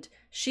 and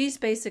she's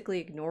basically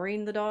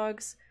ignoring the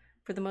dogs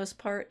for the most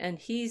part, and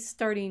he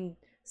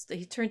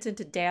turns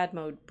into dad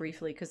mode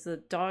briefly because the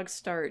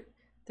dogs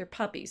they're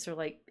puppies, they're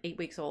like 8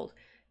 weeks old,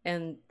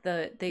 and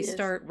they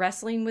start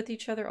wrestling with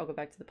each other. I'll go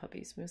back to the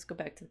puppies. Let's go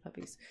back to the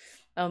puppies.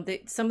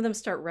 Some of them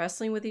start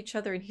wrestling with each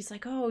other, and he's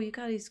like, "Oh,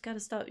 he's got to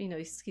stop."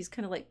 He's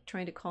kind of like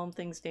trying to calm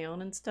things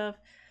down and stuff.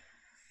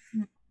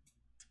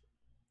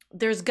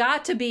 There's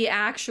got to be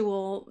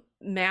actual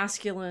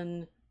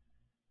masculine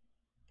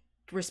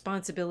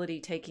responsibility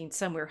taking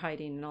somewhere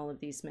hiding in all of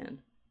these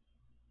men.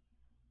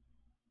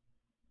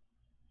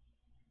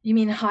 You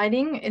mean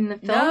hiding in the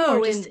film, no,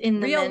 or just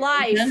in the real men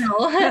life? in general?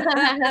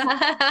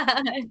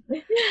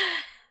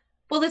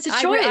 Well, it's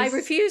a choice. I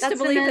refuse to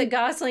believe that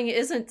Gosling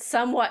isn't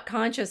somewhat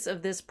conscious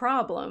of this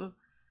problem,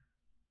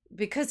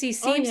 because he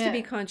seems to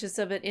be conscious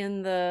of it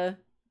in this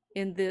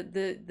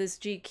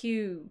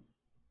GQ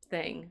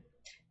thing,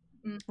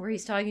 where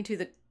he's talking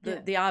to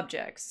the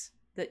objects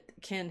that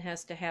Ken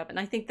has to have, and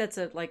I think that's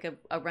a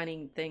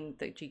running thing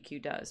that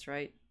GQ does,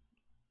 right?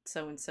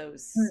 So and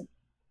so's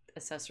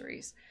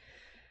accessories.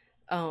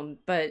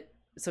 But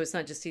so it's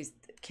not just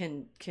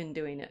Ken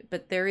doing it,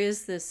 but there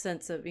is this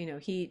sense of,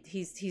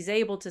 he's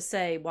able to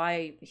say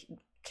why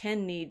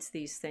Ken needs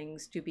these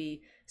things to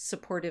be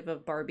supportive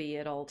of Barbie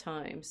at all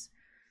times.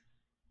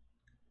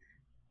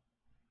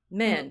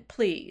 Men,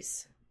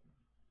 please.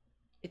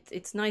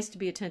 It's nice to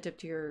be attentive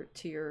to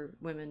your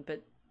women,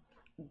 but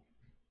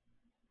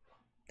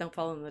don't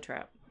fall in the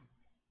trap.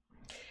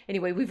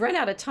 Anyway, we've run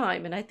out of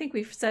time, and I think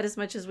we've said as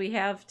much as we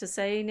have to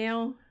say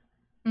now.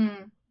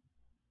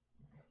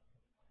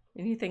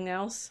 Anything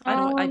else?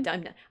 I'm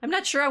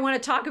not sure I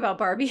want to talk about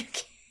Barbie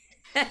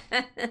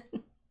again.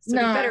 So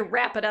we better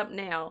wrap it up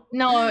now.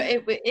 No,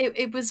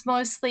 it was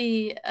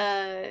mostly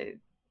a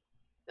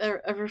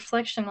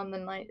reflection on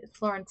the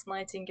Florence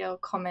Nightingale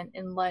comment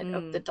in light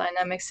of the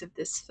dynamics of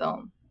this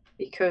film,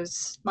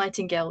 because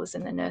Nightingale is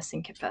in a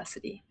nursing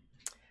capacity.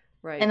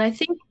 Right. And I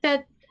think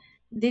that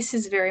this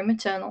is very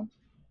maternal.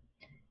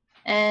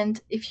 And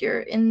if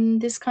you're in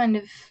this kind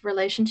of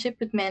relationship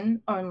with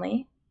men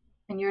only,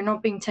 and you're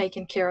not being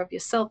taken care of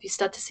yourself, you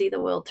start to see the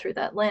world through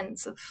that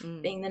lens of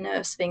being the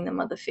nurse, being the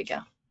mother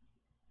figure.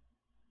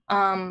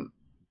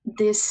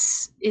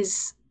 This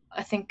is,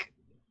 I think,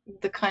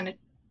 the kind of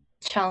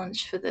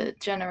challenge for the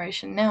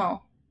generation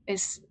now,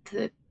 is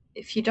that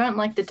if you don't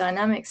like the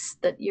dynamics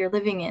that you're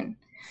living in,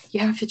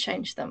 you have to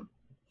change them.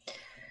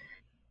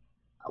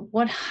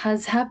 What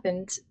has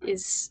happened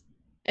is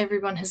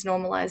everyone has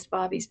normalized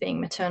Barbies being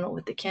maternal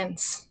with the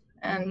Kens.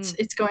 And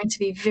it's going to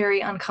be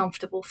very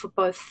uncomfortable for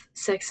both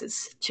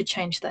sexes to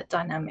change that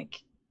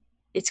dynamic.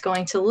 It's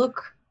going to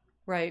look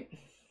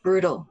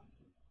brutal.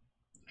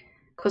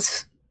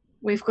 Because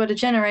we've got a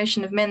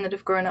generation of men that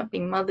have grown up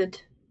being mothered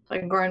by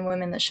grown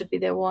women that should be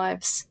their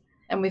wives.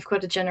 And we've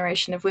got a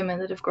generation of women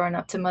that have grown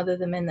up to mother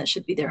the men that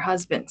should be their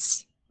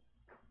husbands.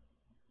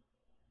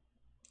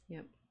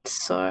 Yep.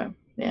 So,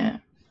 yeah.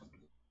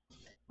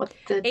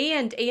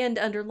 And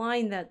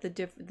underline that the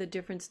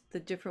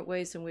different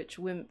ways in which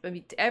women, I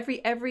mean,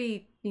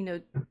 every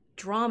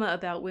drama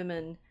about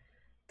women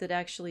that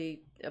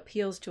actually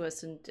appeals to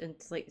us, and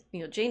like,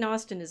 Jane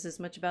Austen is as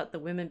much about the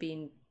women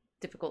being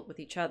difficult with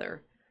each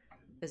other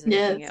as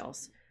anything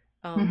else.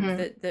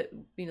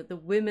 The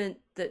women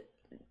that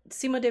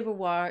Simone de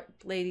Beauvoir,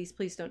 ladies,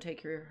 please don't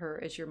take her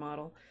as your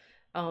model,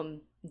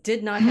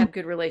 did not have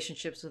good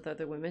relationships with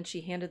other women.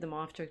 She handed them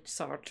off to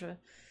Sartre,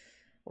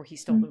 or he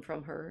stole them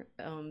from her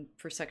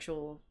for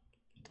sexual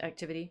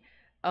activity.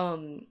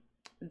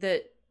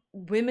 That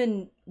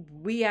women,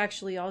 we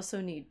actually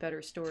also need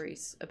better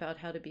stories about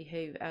how to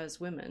behave as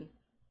women.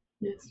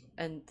 Yes.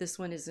 And this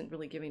one isn't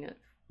really giving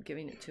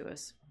it to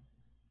us.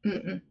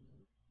 No.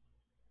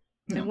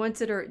 And ones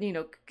that are,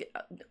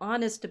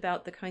 honest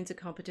about the kinds of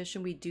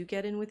competition we do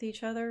get in with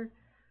each other,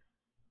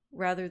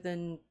 rather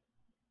than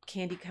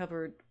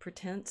candy-covered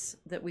pretense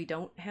that we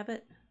don't have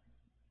it.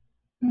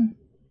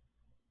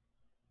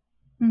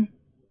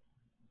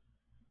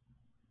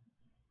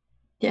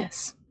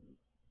 Yes.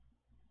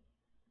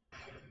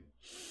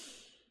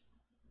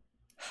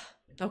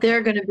 Okay. There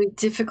are going to be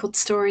difficult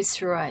stories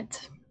to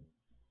write.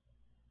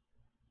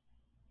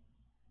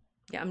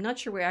 Yeah, I'm not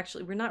sure we're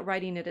not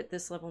writing it at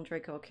this level in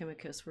Draco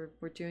Alchemicus.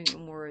 We're doing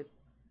more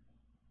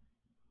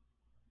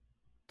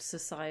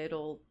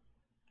societal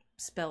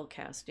spell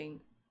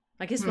casting.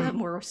 I guess we'll have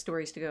more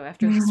stories to go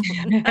after this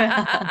one.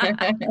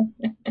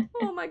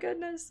 Oh my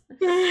goodness.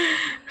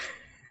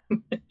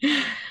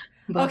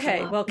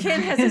 Okay, well,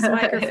 Ken has his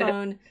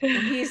microphone,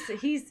 and we've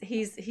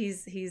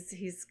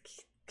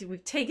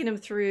taken him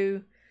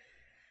through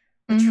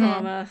the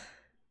trauma,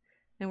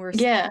 and we're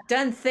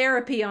done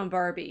therapy on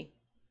Barbie.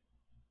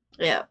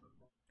 Yeah.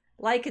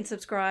 Like and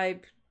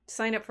subscribe.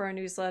 Sign up for our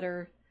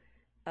newsletter.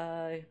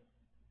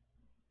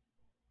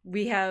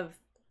 We have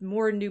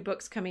more new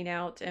books coming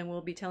out, and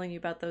we'll be telling you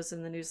about those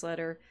in the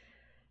newsletter.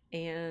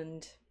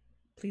 And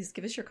please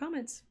give us your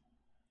comments.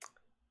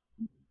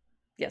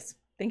 Yes.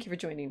 Thank you for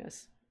joining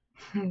us.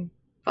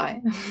 Bye.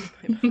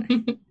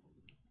 Bye-bye.